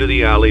back into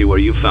the alley where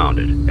you found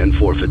it and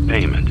forfeit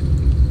payment.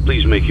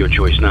 Please make your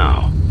choice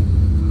now.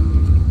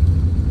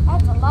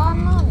 That's a lot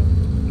of money,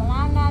 but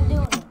I'm not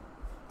doing it.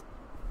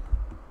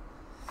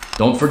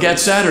 Don't forget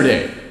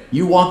Saturday.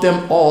 You want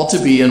them all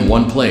to be in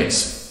one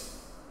place.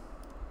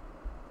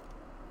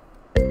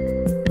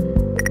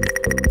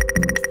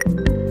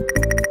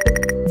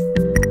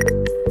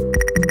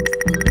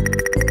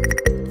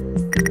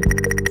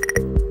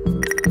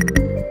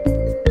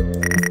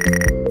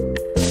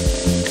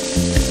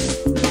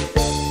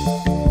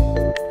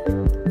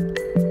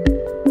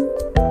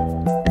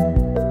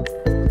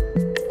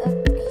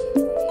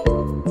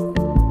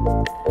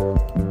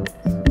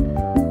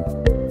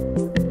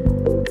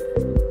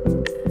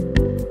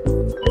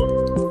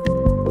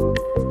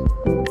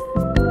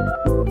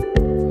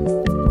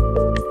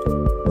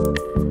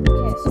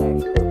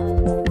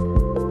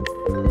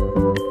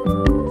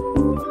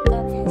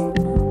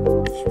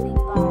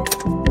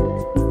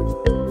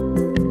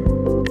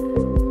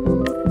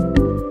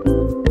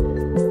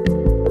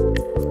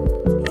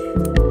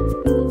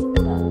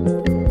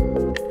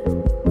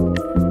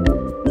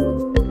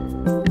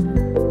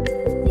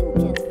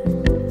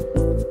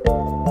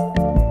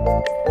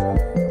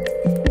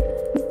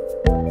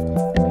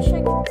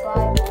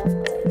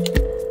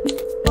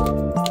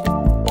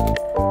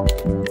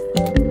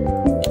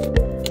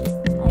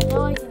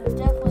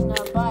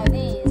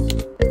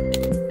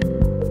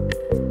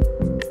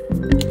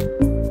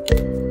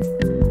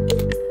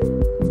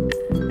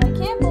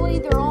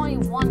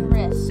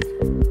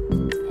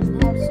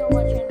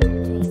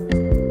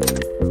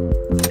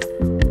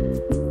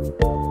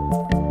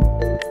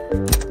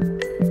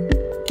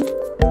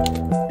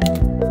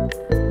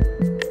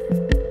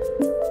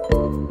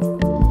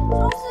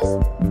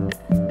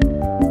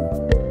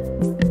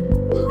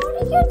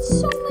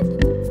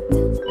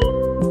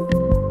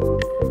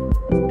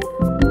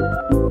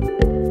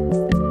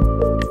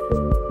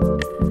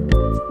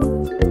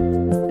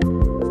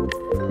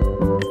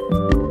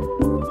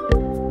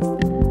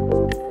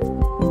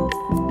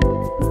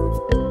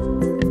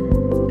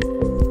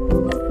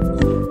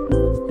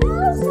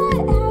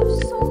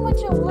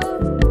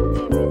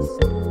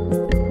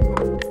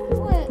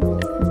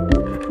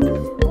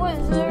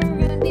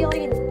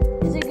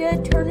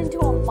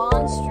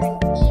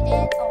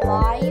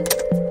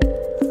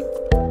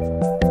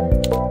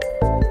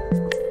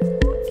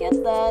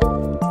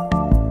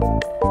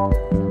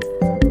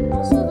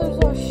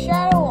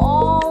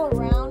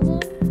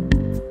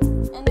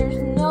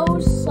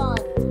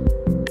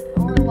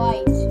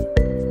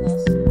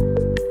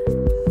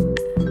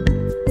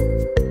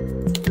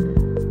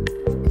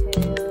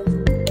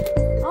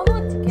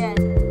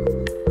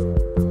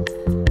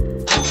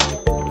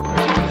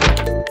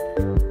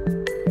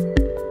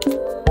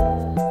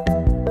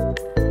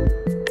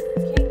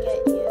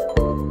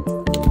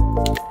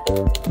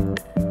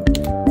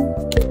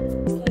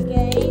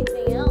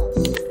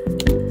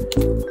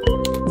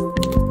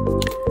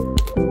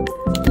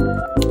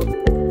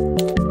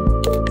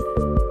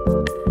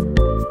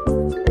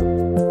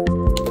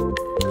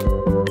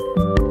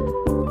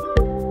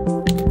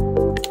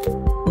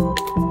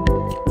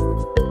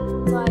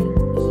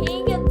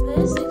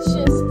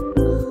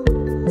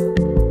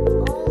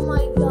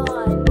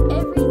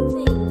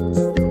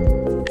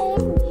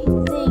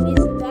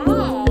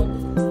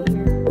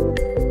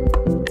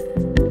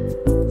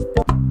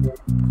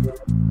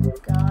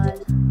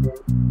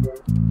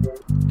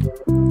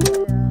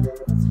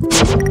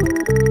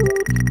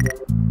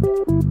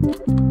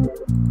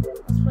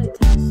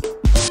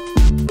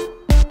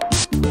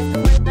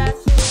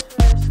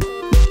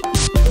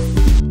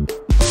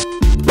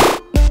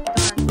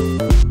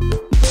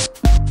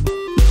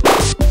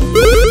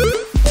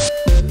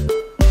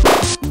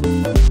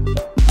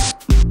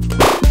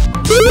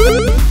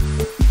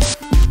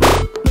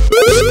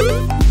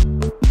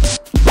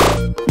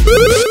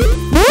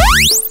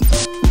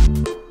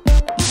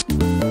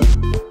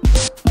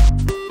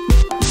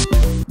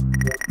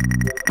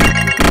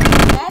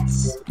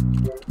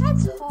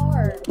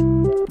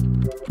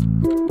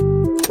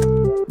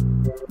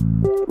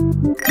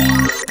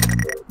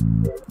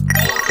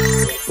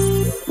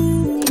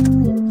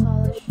 Nail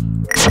polish.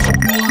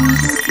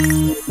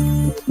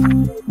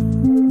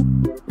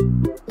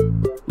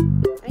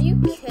 Are you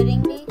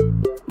kidding me?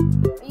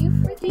 Are you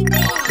freaking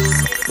kidding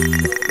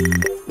me?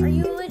 Are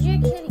you legit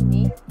kidding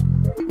me?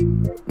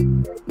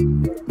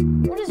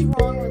 What is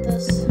wrong with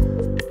this?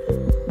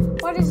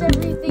 Why does the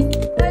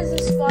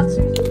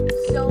sponsor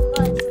so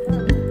much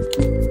money?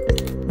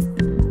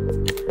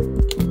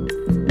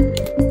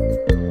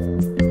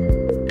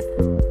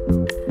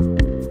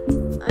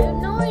 I have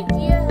no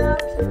idea how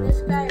can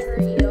this guy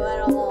hurt you at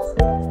all.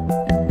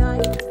 He's not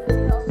even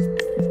real.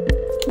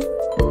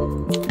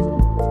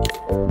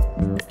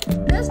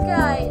 This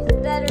guy is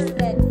better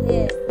than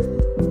him.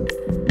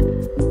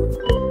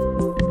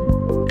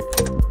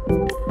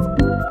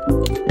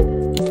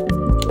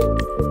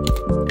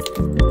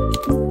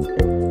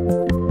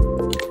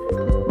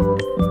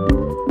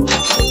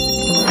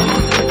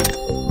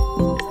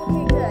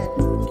 Okay, good.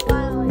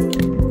 Finally.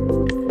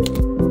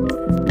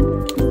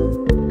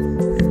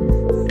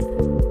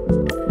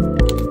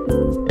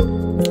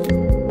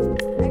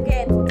 I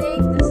can't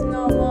take this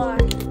no more.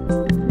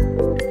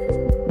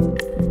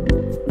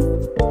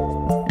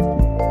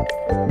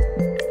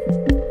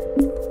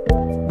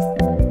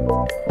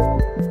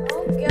 I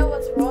don't get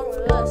what's wrong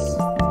with this.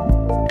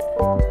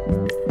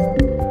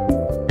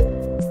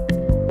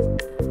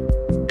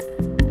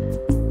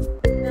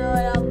 No, I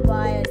don't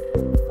buy it.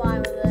 I'm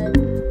fine with it.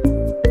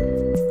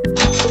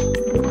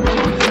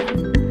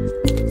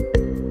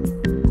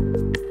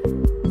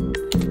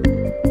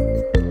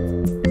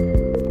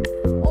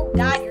 Oh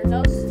God, your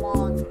nose is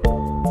long. I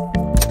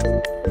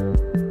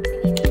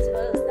think he needs to go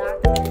to the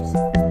doctor's.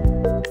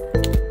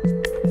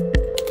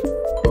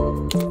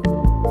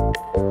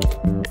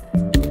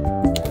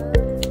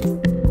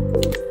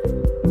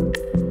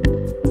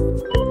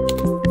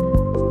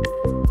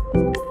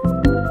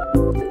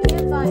 I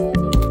can't buy any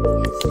of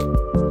these.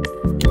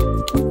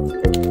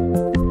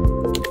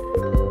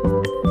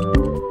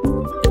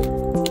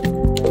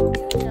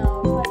 No,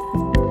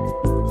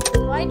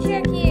 if I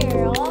check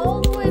here,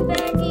 all the way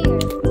back here,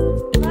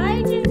 if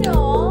I just go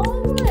all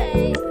the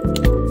way,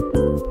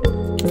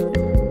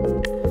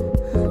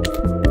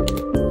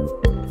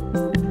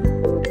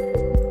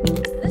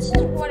 this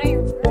is what I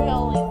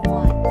really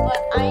want, but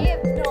I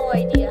have no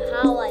idea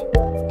how I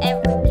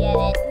ever get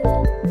it.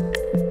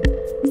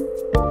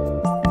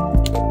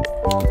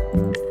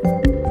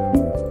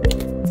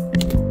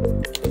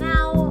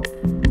 Now,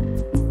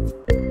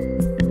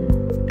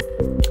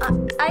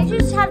 I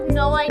just have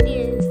no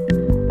idea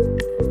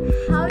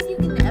how you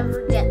can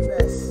ever get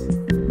this.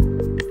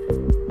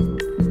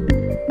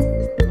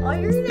 All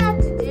you're gonna have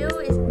to do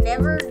is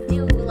never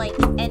do like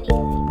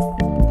anything.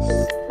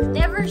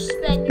 Never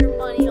spend your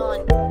money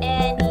on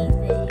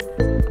anything.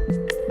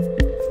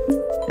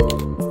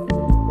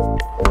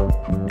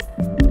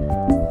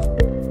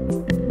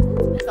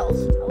 Ooh, pickles.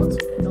 I want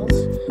some pickles.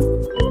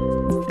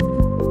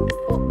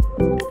 Oh,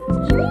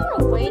 is there even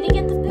a way to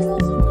get the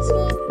pickles in this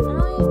game? I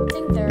don't even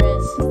think there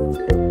is.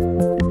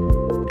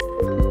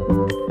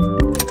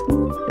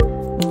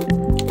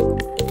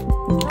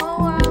 You know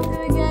what I'm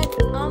gonna get?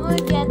 I'm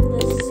gonna get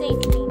the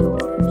safety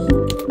doors.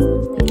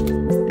 Maybe.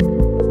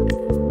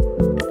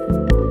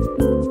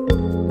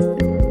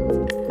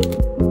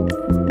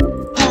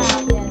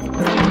 I'll get it.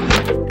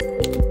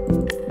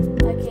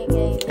 I can't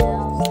get anything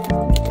else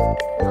now.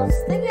 I was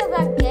thinking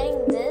about getting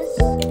this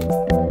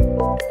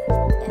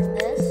and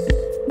this,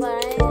 but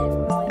I didn't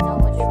really know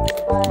which one to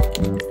buy.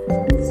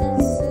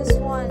 Since this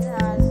one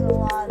has a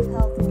lot of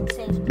health and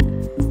safety,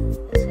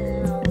 it's gonna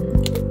help.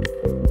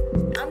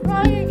 I'm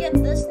probably gonna get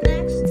this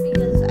next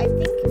because I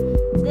think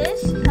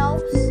this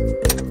helps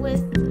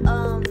with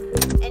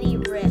any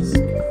risk.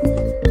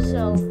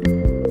 So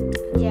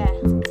yeah.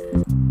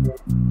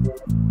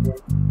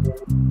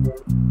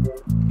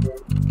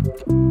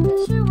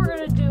 I'm sure we're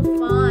gonna do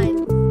fine.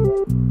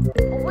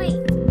 Oh wait,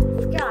 I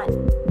forgot.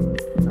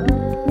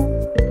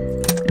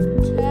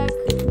 Check.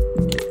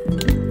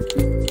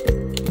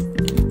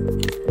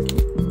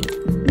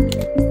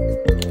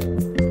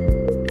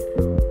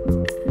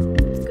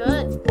 It's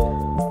good.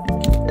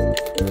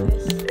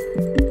 Nice.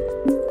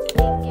 I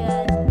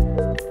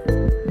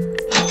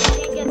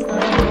can't get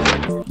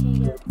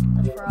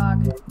the frog.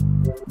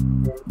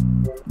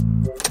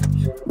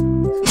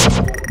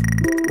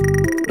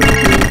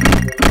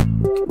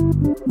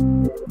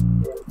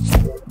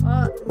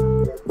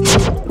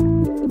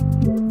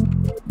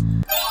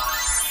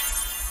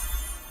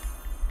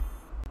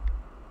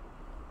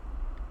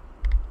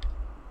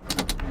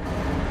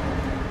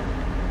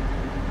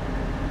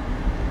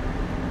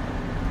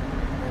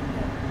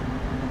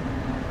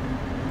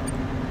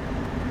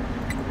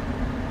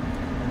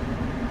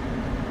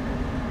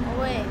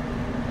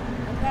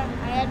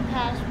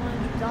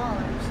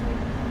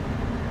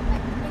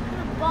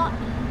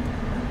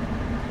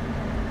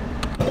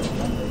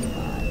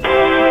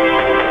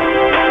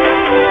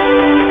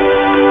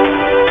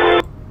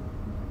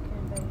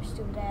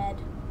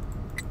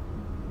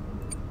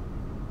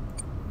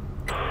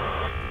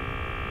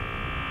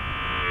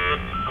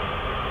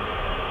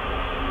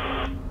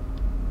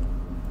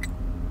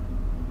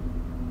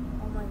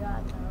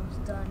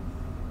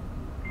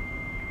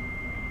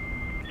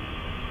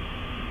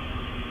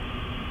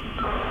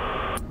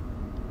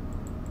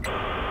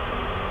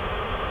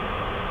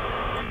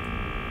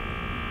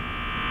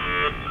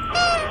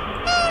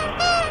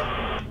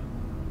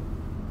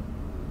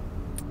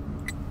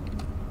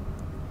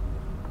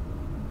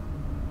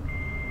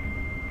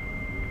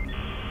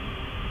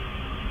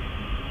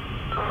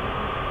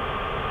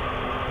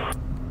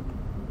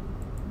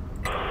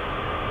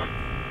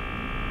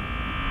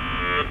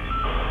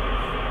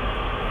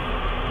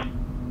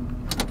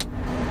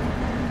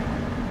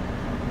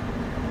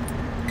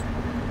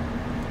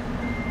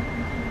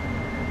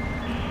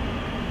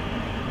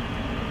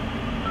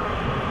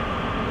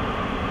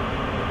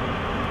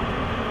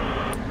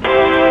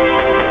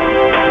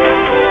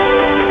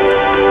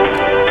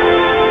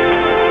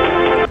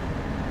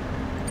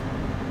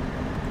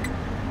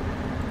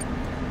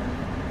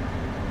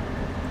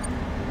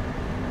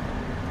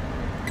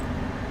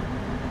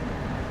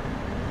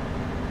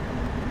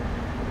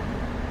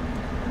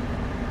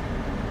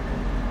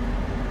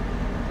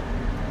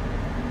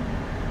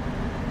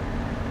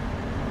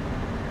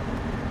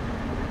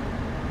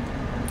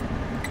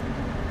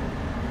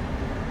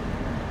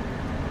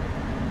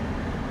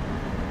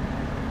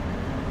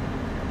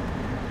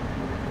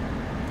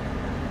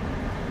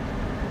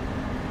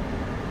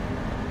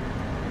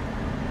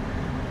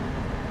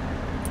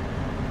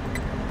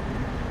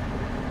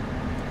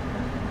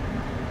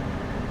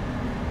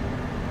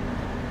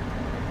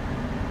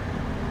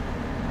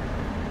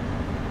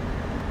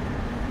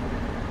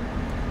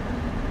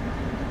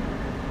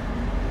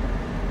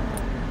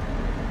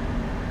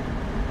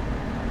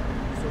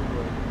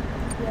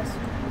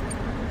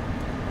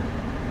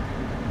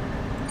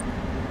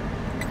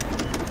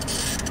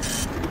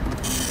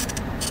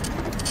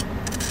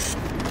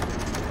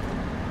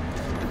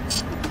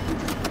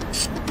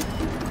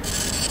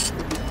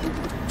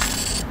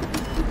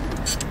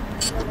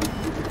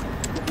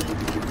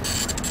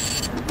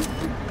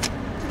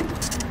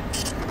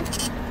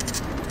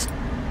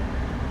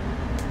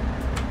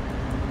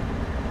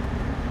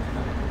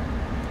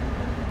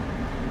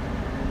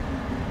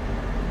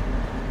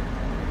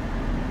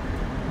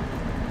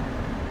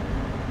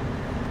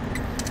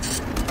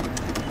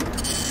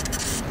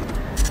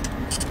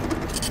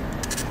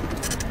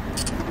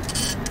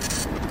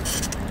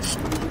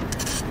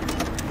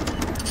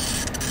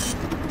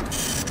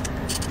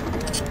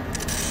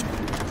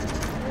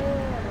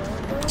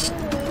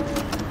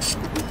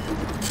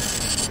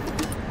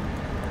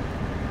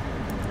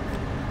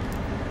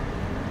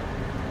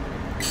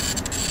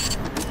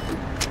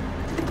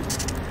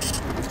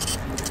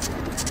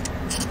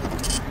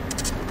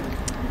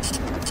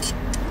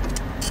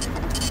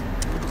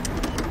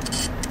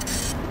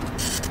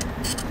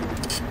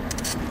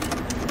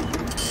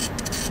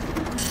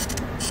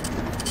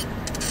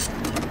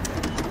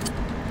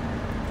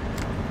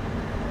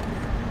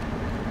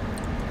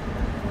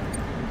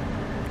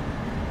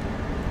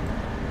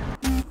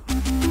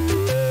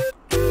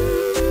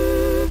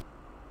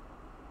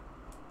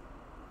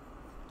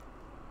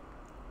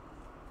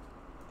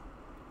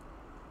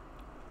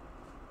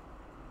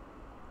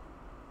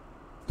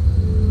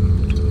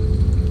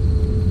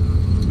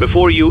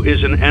 Before you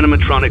is an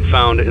animatronic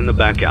found in the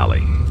back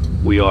alley.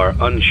 We are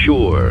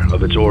unsure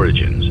of its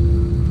origins.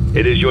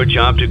 It is your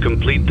job to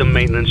complete the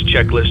maintenance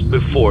checklist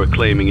before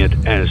claiming it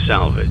as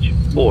salvage.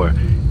 Or,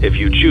 if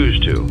you choose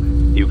to,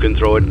 you can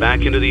throw it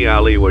back into the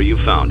alley where you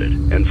found it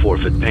and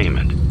forfeit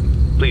payment.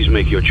 Please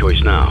make your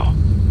choice now.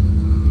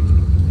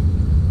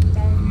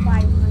 Then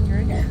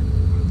 500.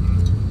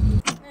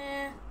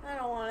 I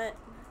don't want it.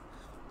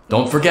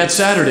 Don't forget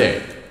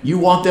Saturday. You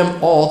want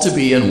them all to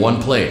be in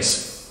one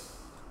place.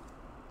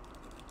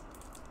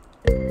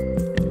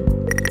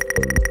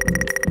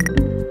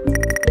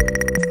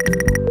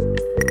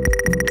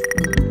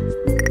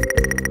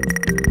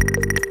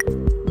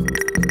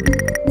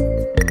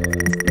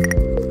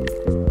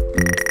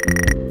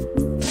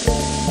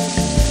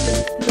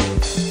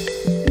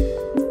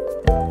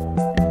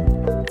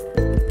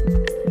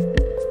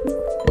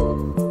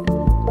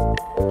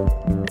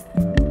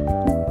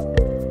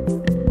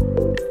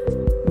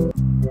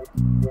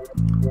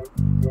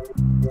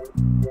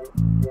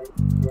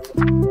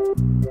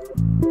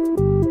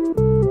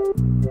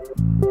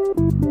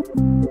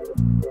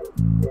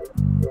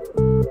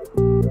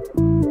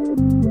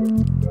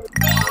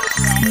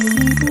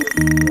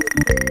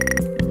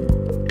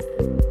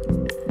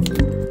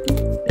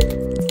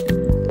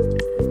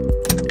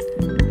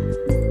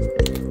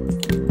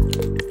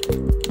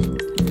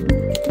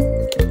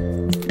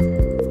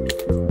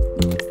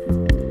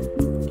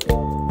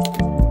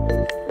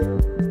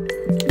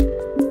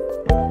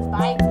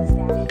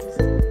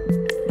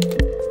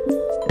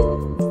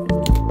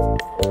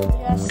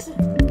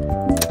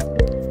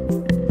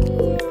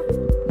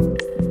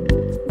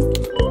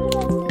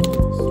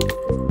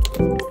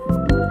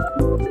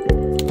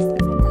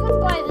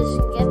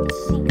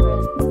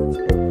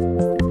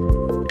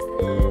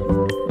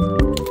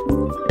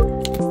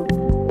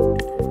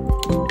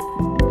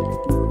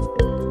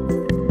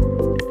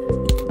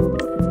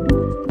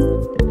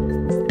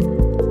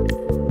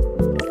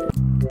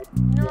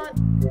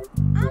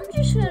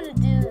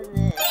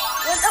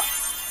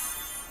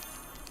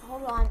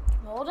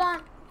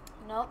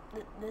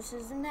 This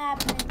isn't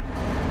happening.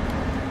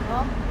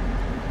 Nope.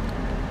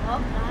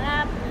 Nope, not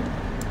happening.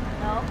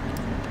 Nope.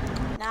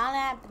 Not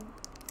happening.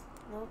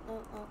 Nope,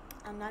 nope, nope.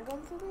 I'm not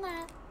going through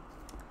that.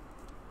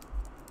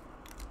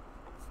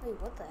 Wait,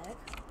 what the heck?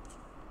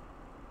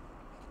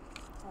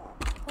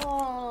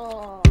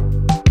 Oh.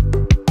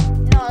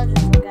 You know, I'll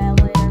just look at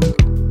it later.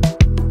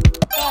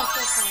 Oh, it's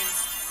so funny.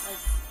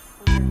 Like,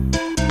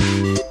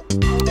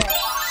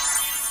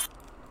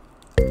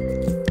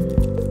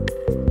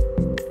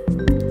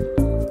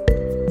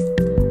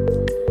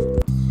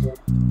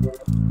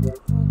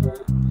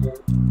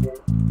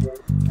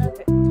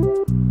 okay.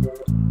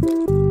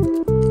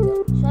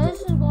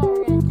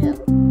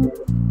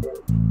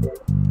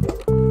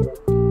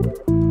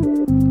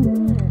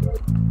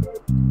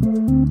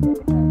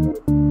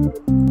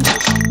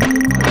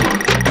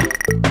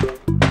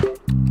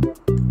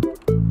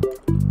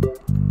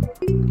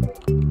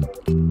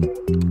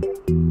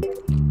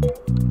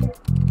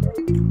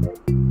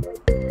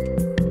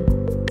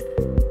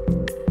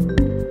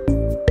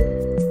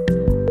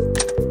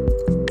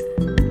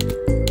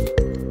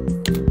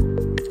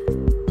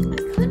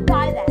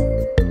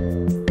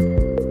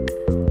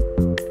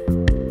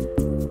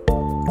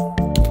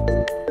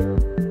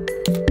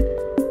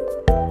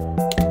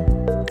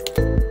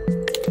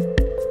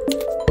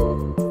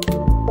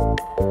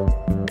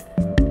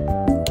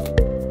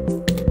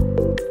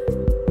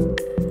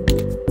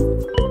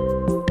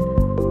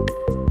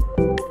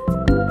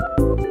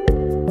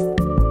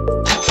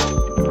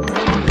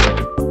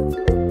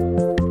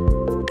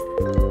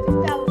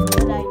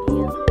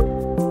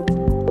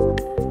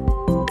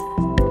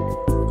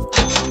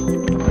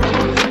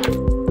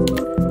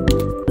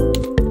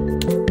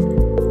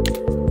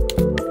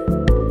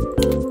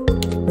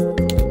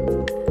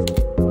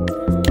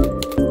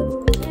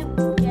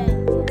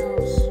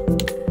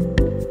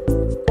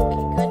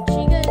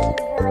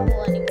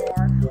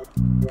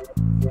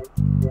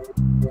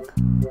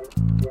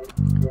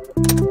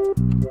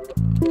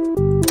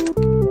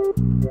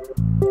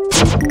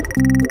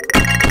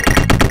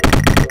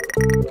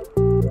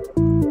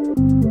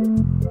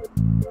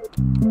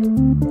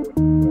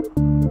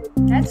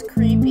 That's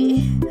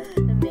creepy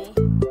to me.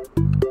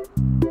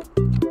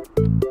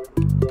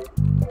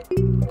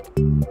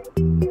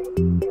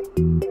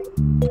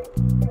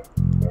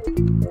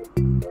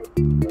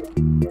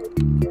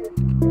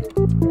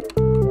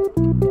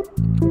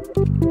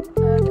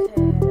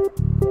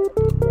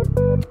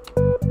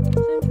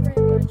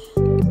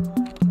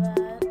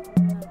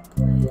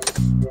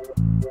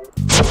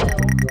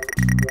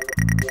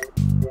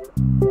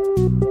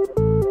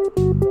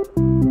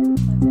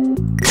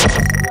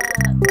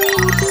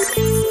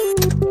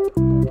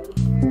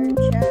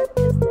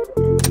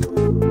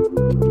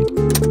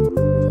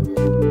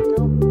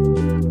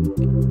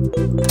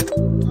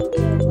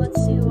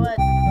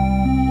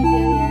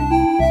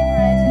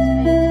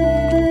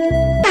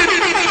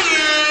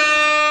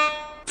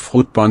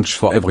 Fruit punch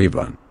for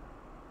everyone.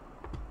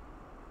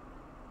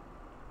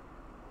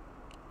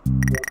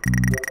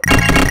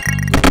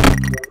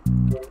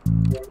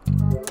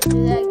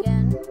 do that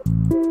again.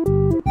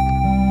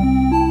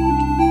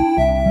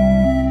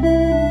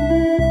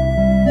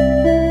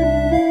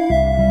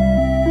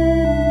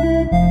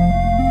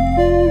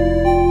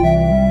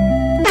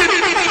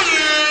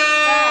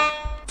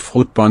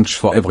 Fruit punch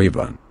for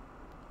everyone.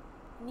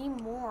 Need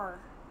more.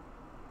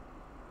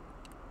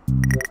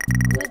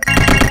 Let's do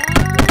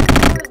one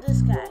more of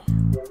this guy.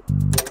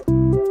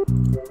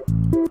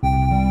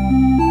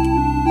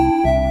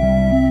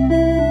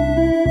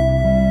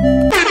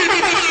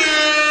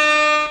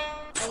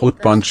 Fruit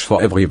punch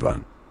for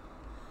everyone.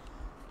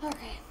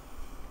 Okay.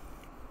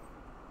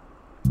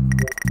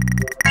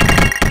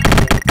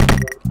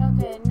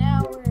 Okay,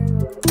 now we're gonna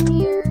go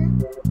here.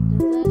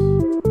 Do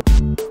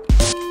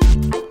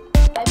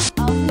this.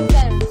 I'll do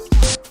better this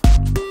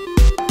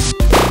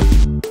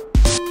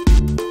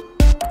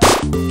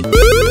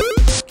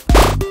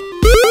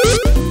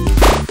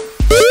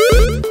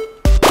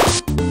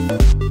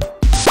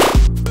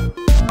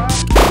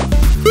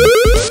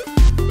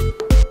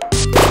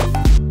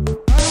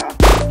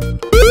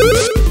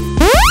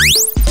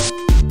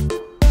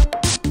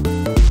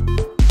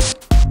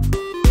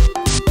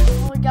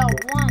only got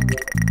one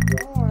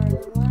more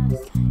than last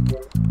time.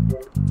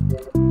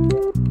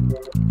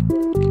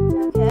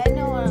 Okay, I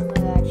know what I'm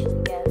gonna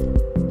actually get.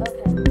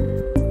 Okay.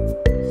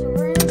 So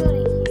we're gonna go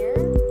to here.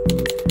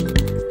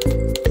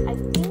 I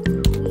think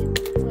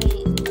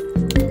wait,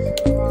 this is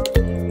the wrong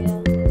area.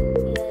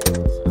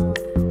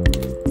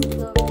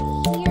 Go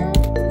over here.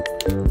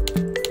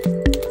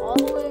 All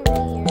the way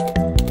over here.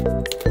 And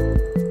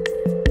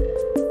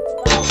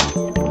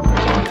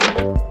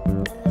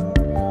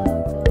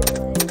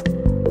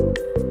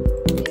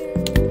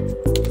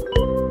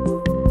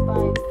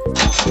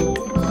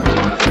then we're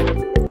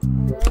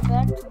gonna go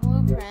back to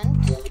blueprint.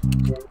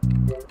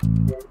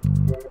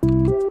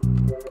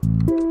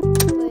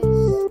 Place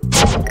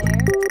that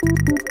there.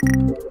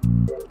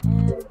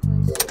 And place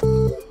this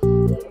here.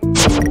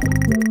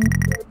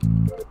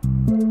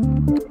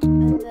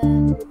 And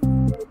then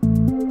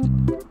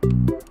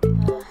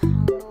I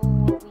don't know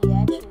what we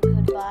actually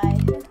could buy.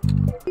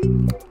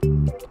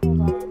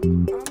 Hold on.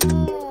 I'm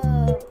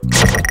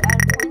gonna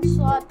add a point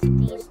slot to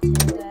these two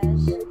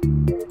guys.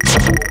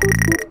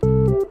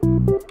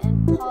 And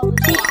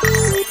polish it.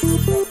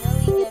 I know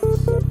he gets.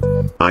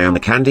 I am a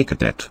candy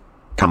cadet.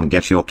 Come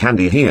get your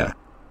candy here.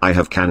 I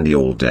have candy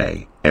all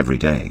day, every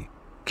day.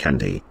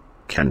 Candy,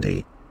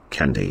 candy,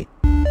 candy.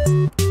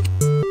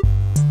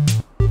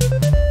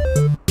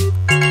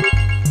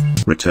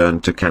 Return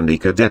to Candy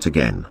Cadet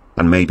again,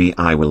 and maybe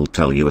I will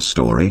tell you a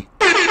story.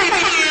 If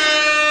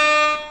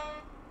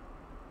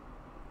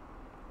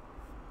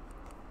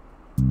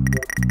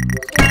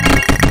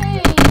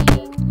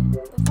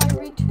I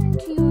return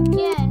to you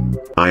again,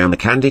 I am a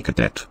candy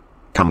cadet.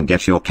 Come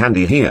get your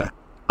candy here.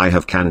 I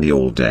have candy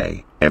all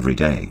day, every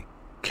day.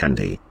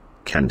 Candy,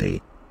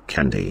 candy,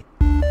 candy.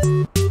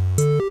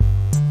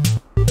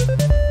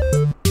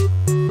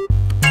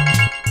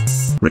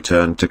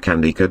 Return to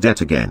Candy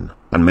Cadet again,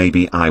 and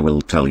maybe I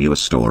will tell you a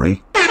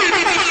story.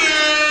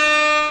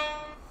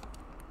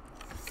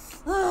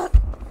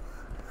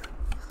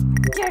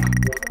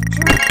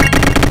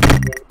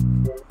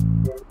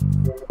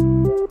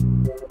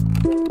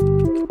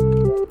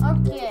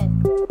 okay.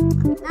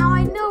 Now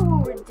I know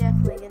what we're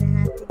definitely gonna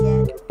have to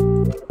get.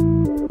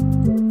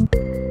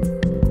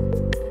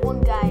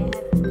 One guy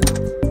ahead of me.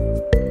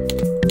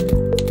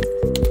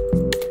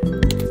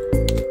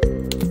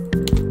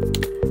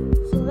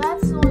 So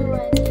that's the only one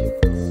I need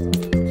for this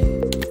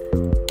stage.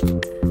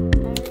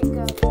 I already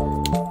got the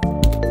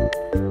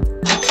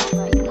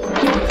right here.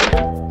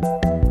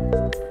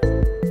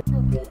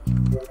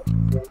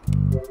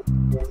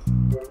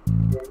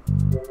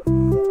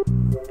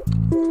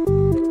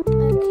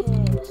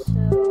 Okay,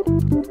 so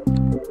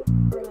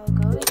we're gonna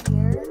go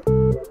here.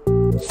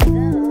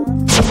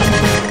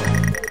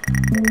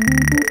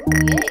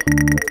 Yay.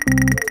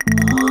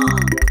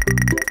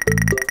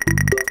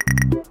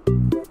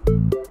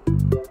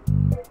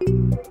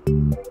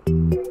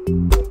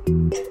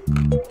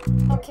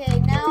 Okay,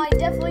 now I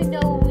definitely know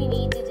what we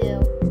need to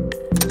do.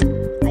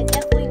 I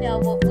definitely know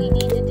what we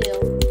need to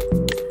do.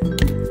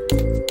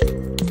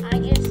 I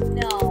just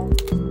know.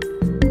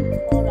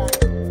 Hold on.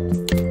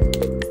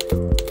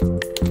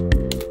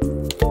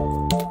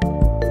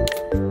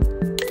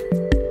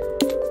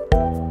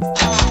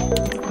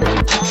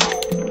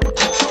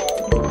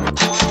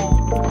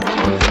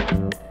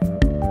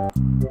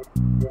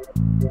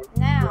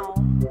 Now,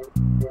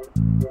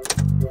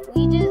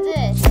 we do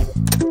this.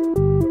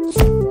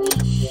 We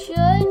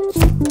should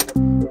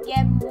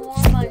get more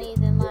money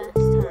than last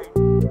time.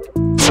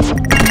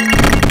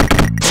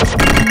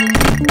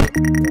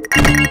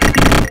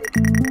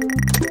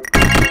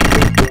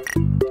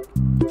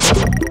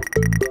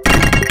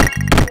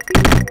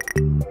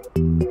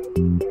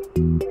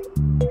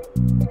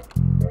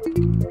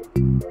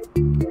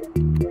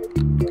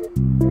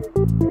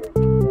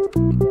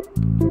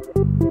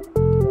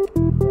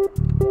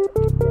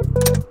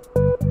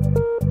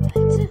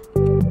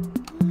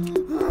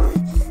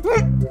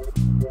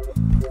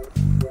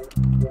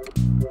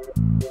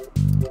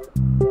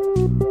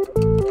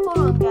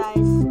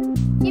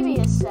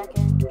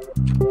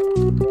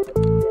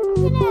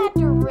 gonna have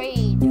to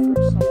rage for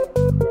a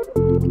second.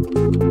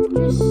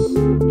 Just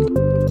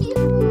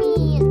give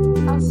me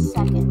a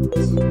second.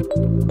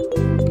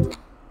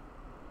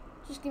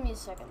 Just give me a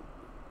second.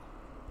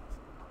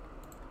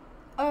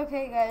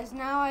 Okay, guys,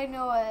 now I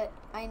know what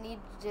I need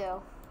to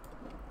do.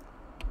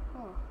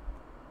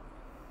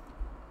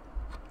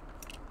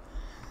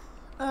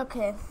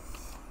 Okay.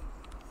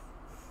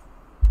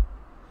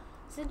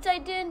 Since I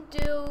didn't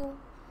do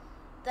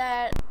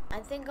that, I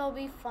think I'll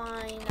be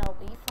fine. I'll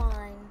be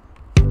fine.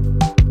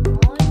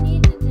 All I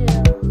need to do.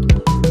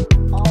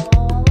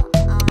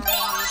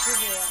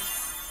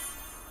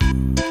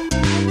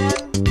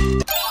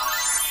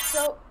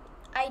 So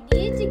I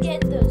need to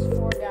get those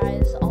 4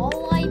 guys.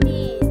 All I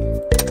need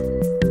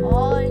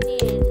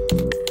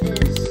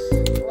is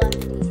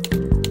Lefty.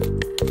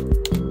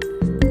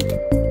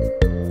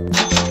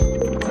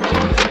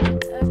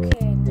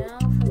 Okay, now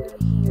for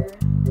here.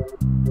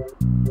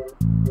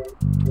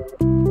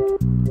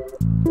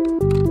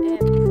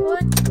 And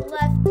put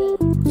Lefty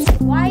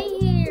right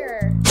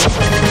here.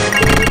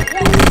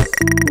 Yes.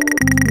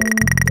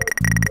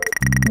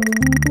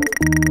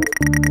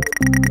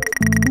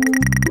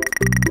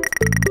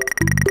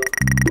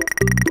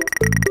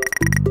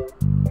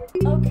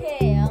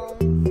 Okay,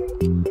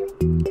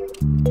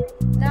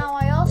 now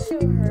I also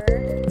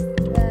heard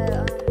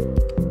that,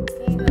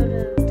 if you go to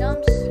the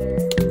dumpster,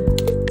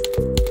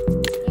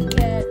 you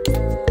get, a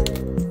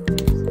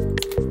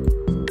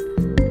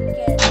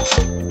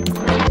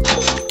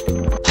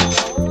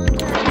whole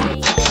entire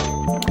bacon,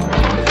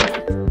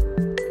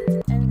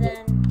 and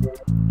then,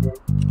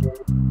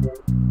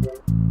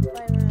 if I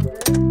remember,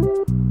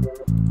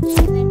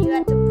 and then you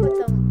have to put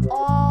them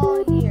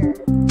all here,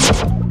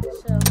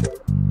 so,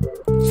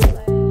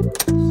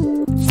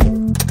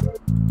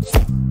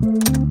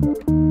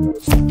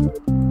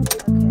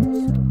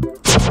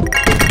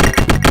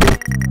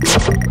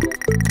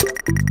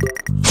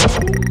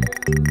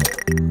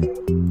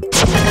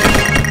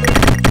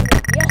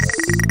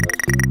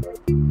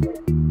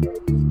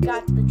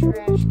 got the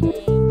trash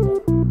can.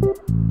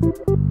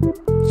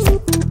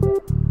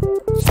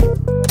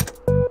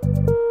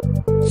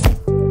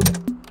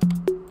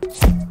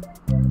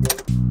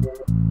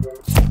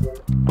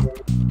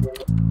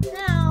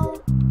 Now,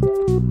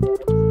 I'm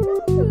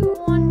probably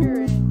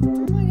wondering, what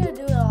am I gonna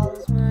do with all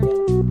this money?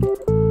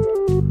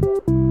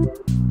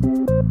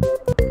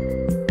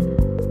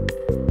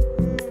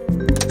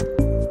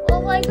 Well,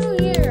 if I go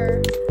here,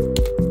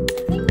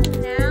 I think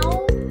now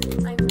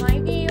I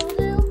might be able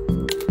to.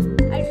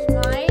 I just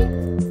might.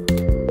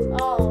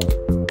 Oh,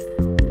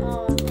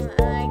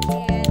 I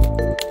can't.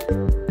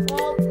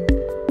 Well,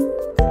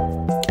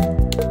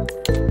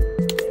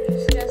 I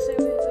just guess we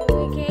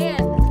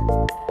can't.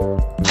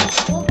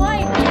 We'll buy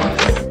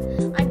this.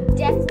 I'm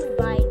definitely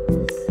buying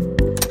this.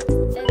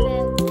 And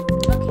then,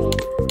 okay.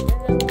 And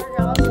then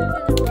we're also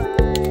gonna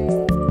buy,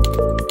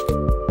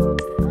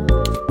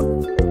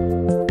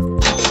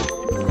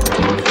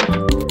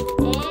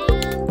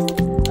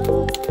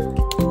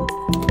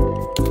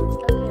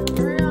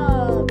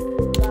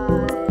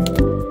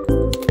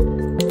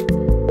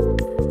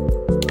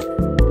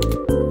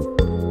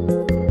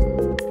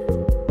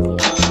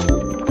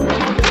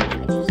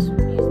 I just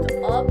used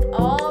up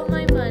all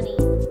my money.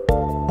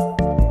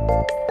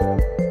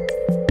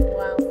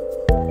 Wow.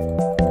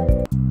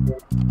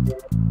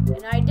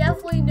 And I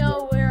definitely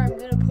know where I'm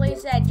gonna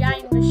place that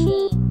giant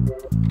machine.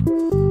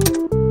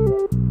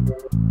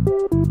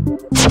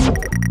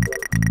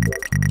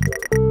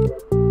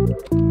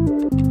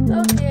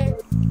 Okay.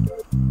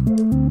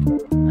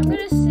 I'm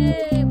gonna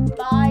say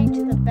bye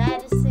to the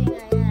baddest thing I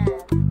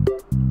have.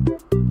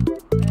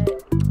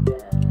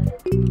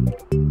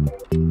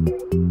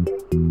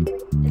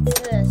 It's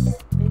this,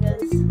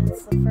 because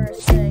it's the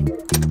first thing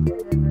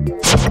I've ever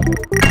had.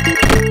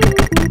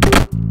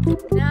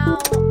 Now,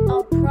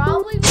 I'll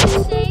probably be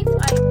safe. I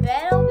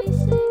bet I'll be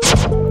safe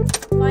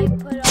if I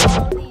put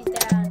all these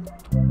down.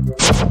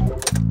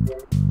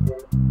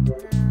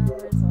 Now,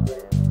 where's all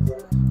that?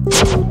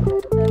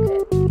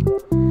 Okay.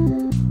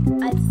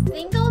 I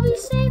think I'll be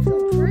safe. I'm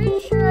pretty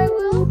sure I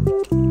will.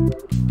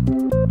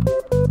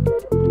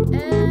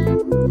 And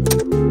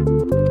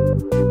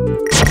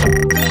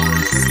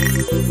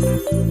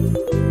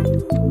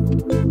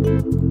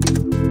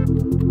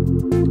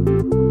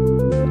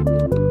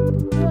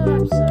oh,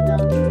 I'm so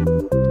dumb.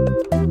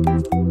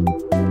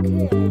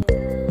 Okay.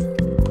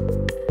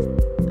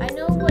 I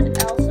know what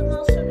else I'm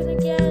also gonna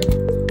get.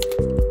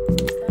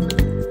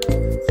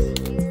 It's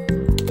here.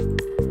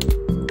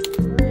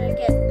 We're gonna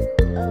get.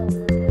 Oh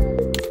my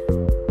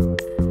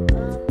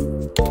god.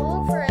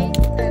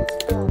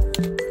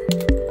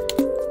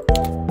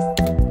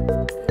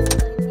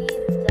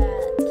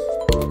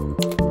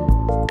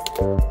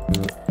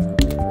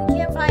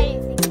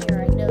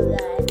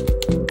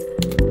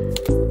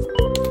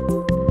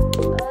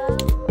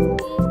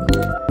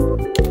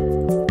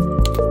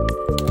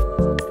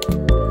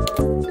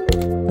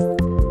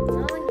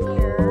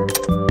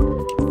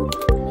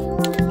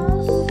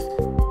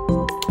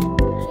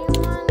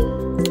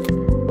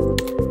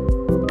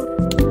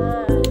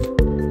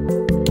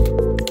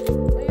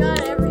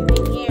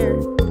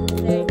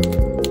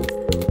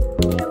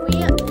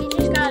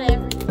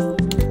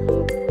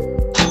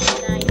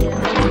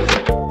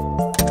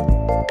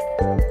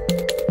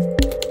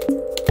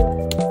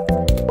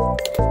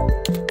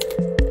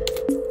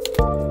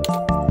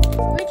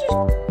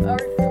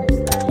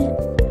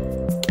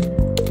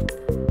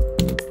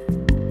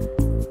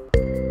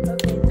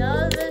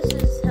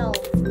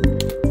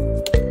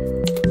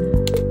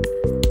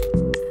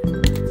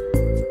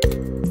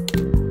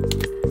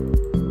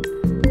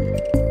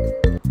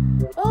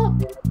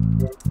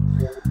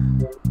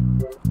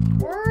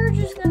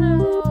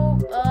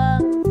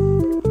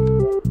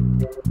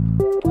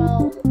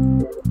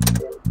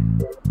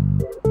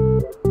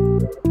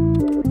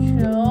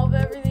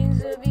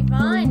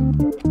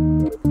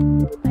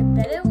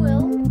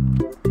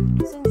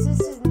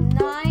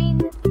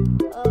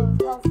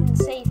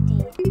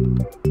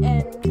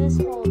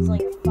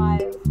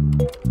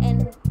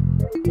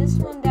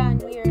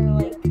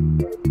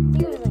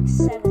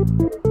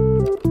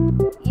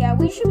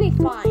 should be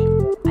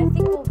fine. I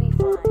think we'll be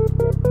fine.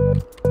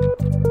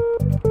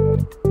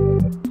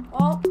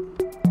 Well,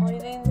 only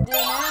thing to do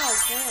now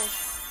is finish.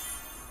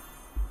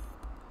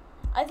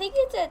 I think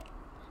it's at.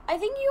 I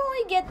think you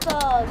only get the.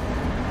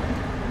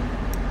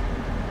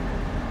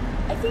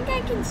 I think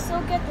I can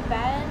still get the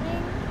bad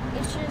ending.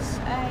 It's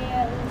just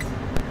I was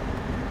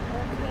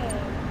okay.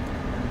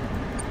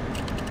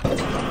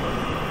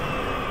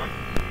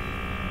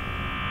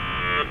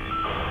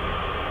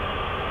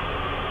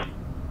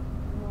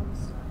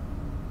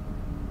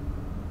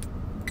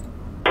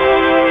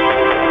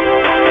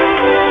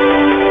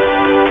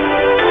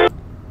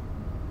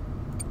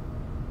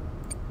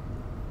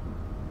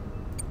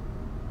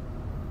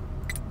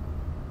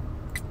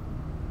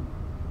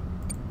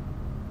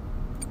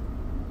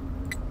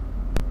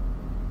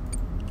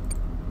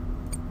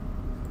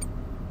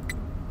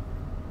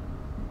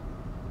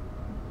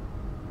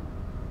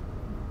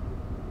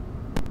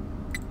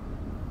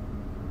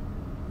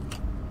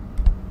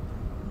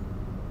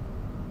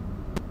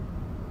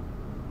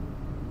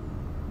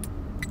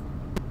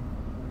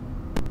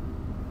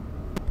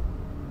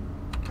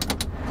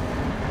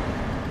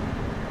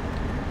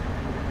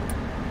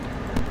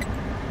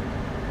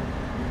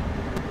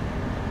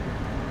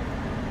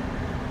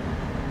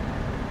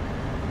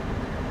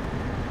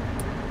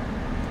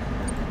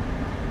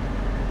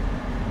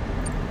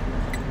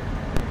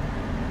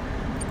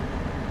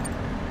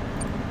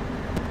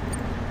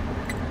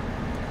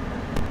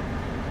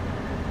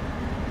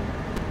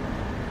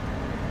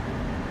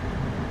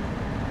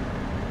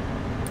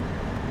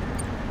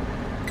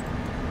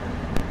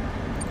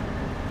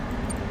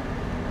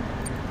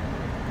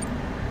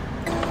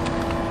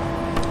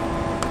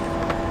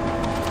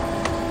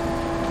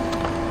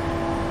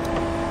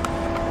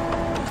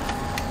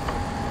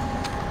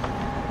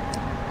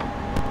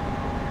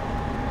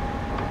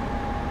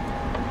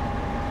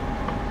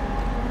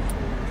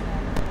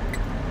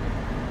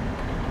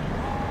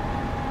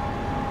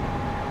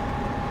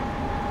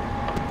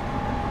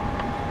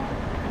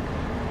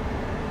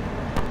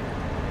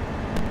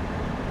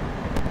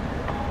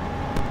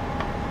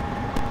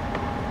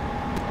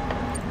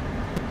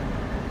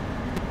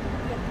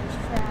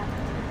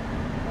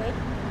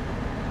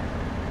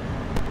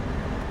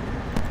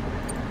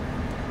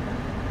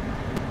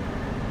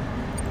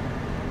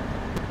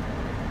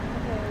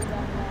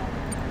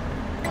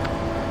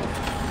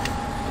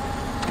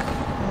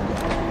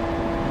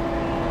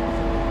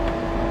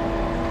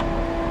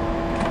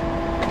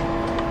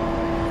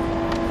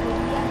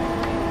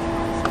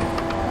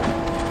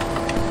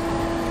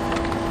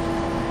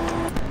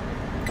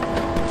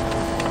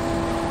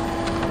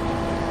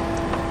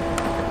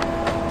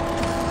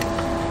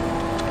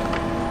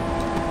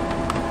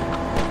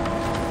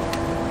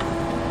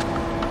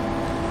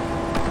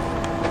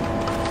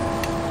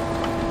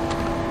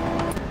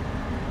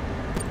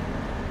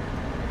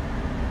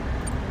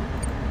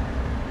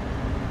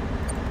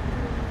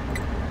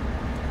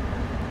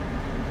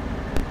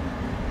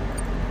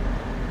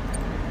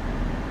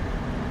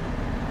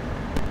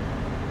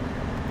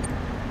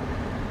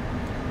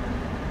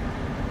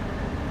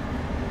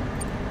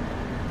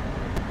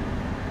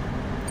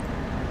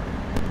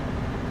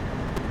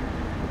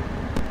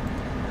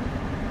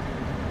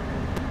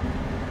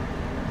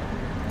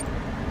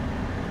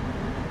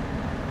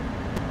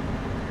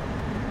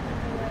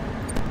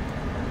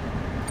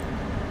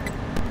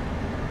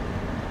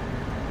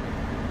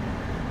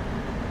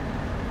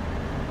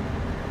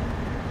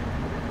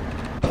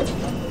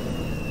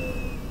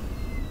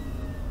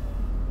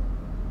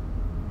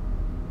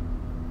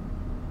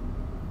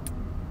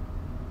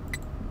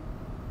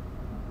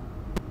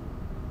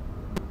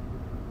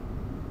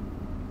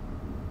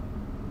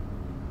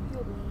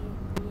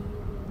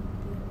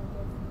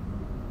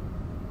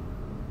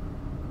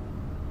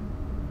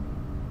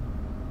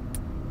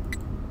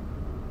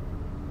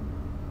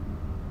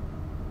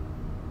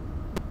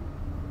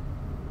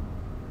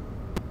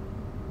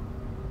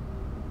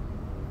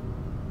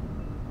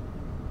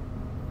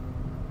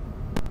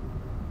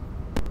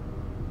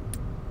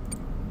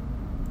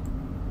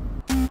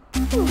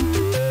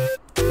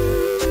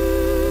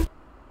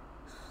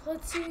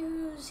 Let's see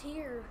who's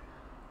here.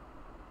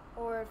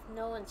 Or if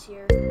no one's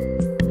here.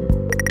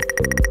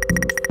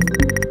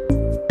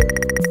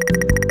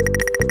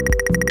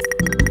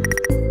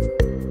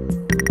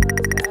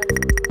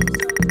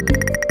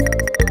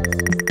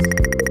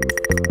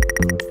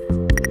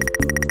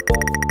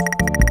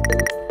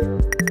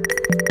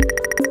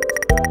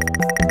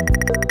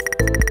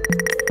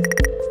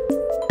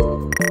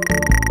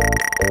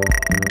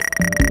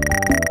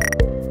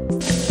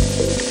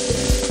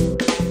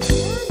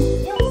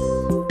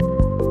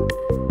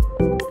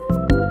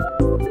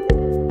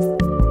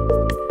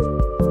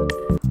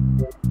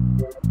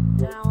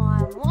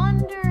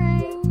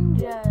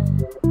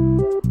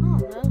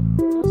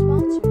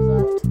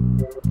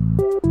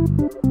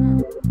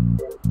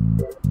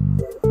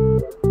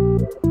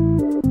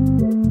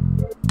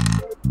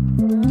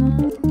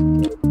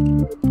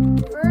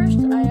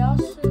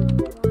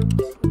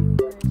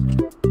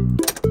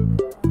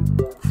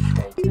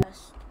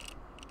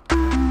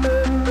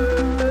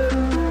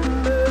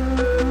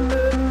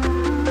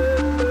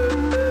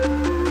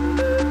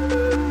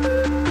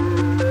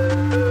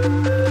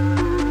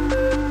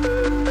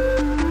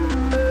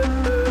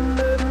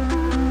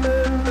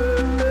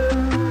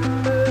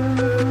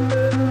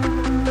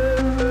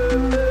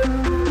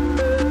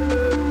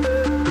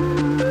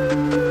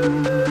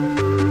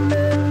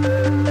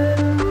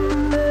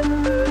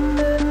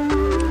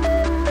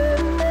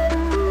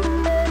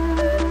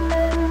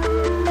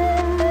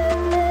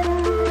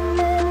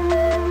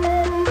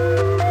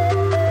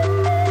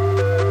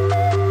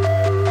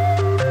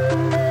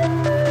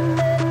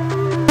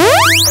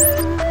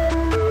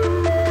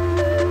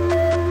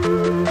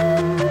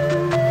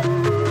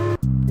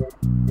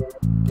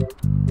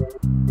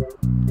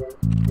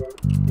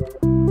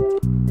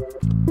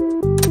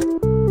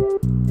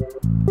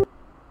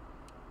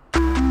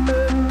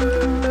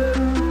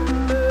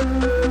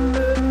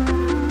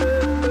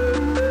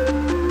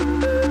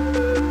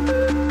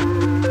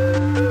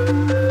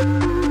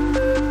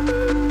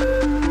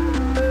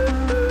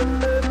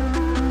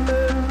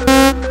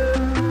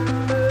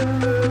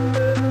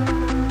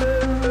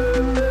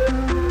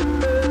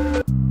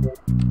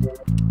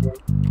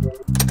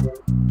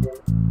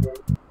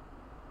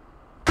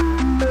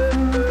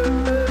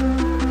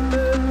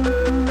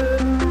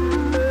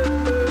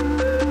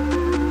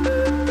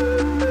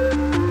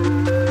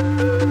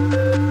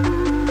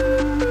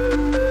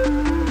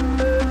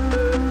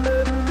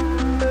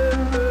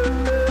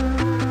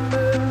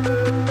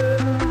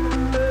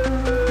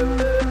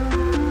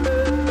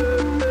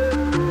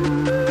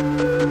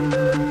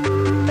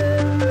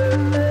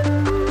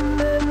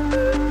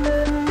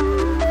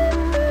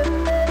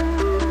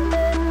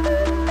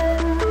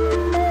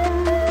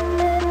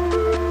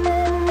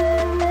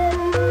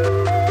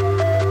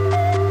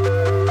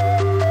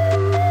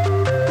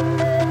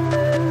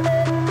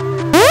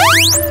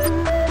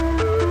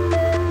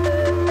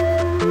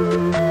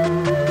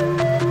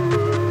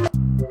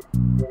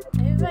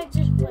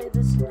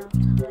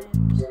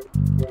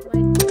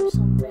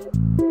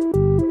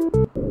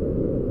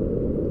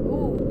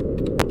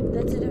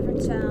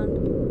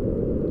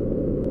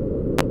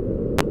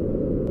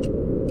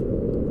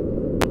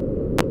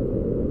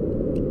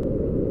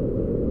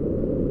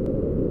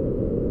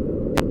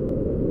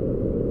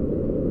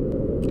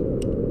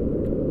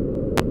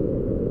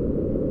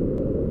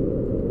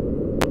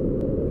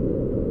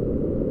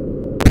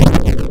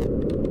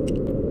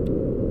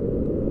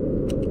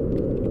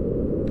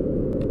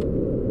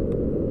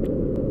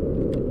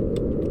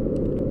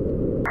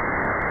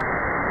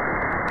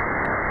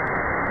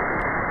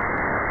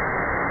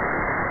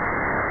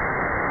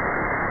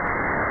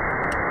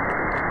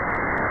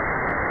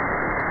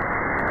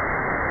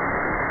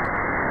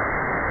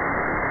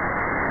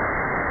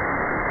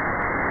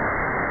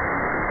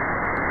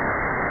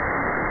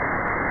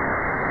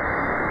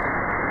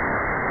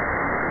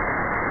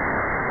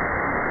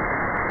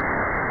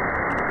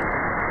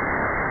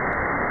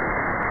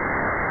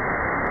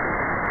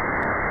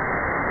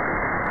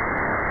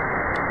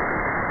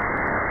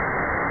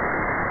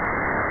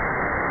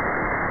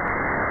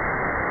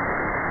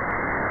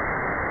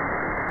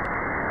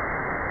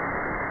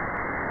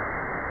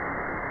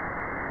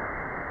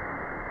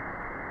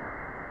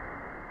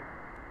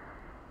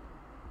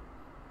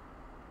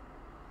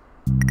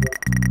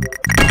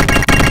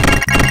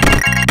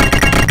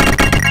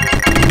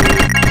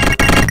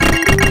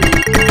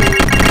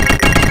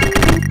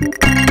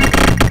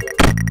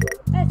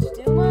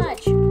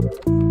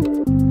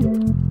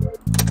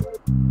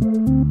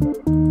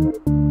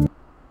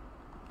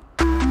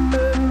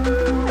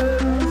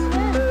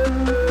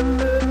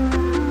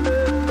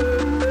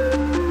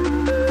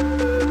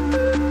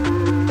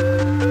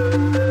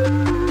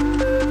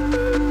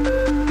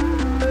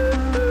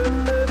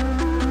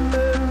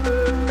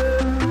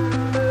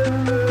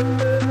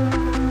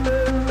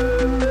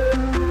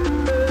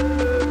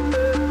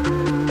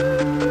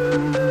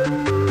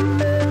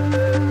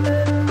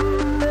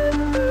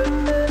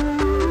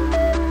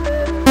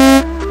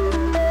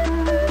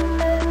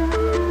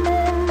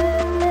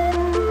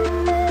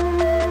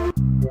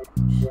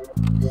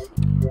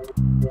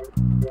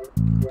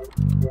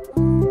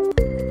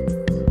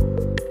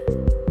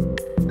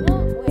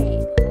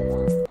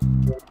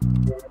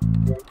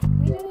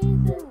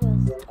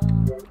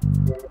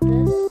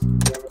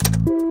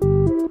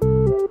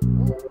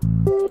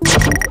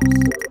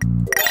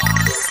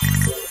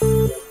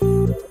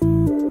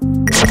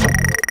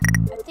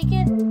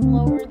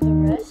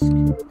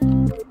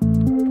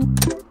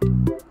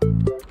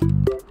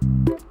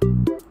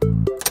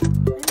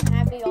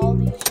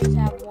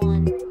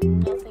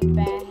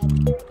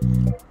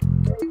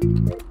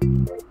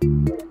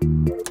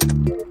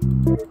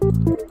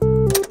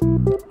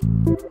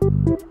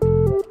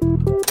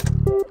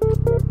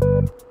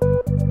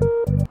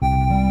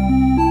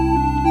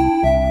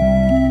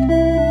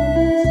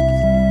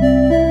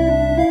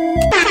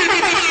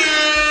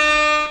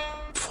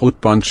 Fruit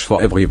punch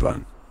for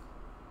everyone.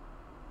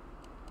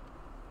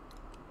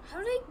 How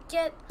did I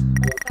get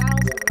 1,000?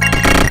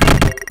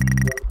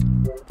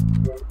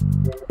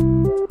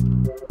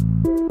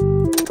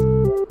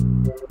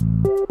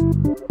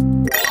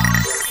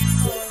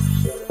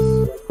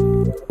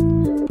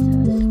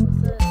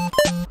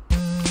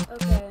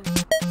 Okay.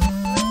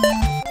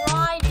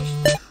 Try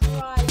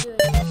doing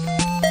this.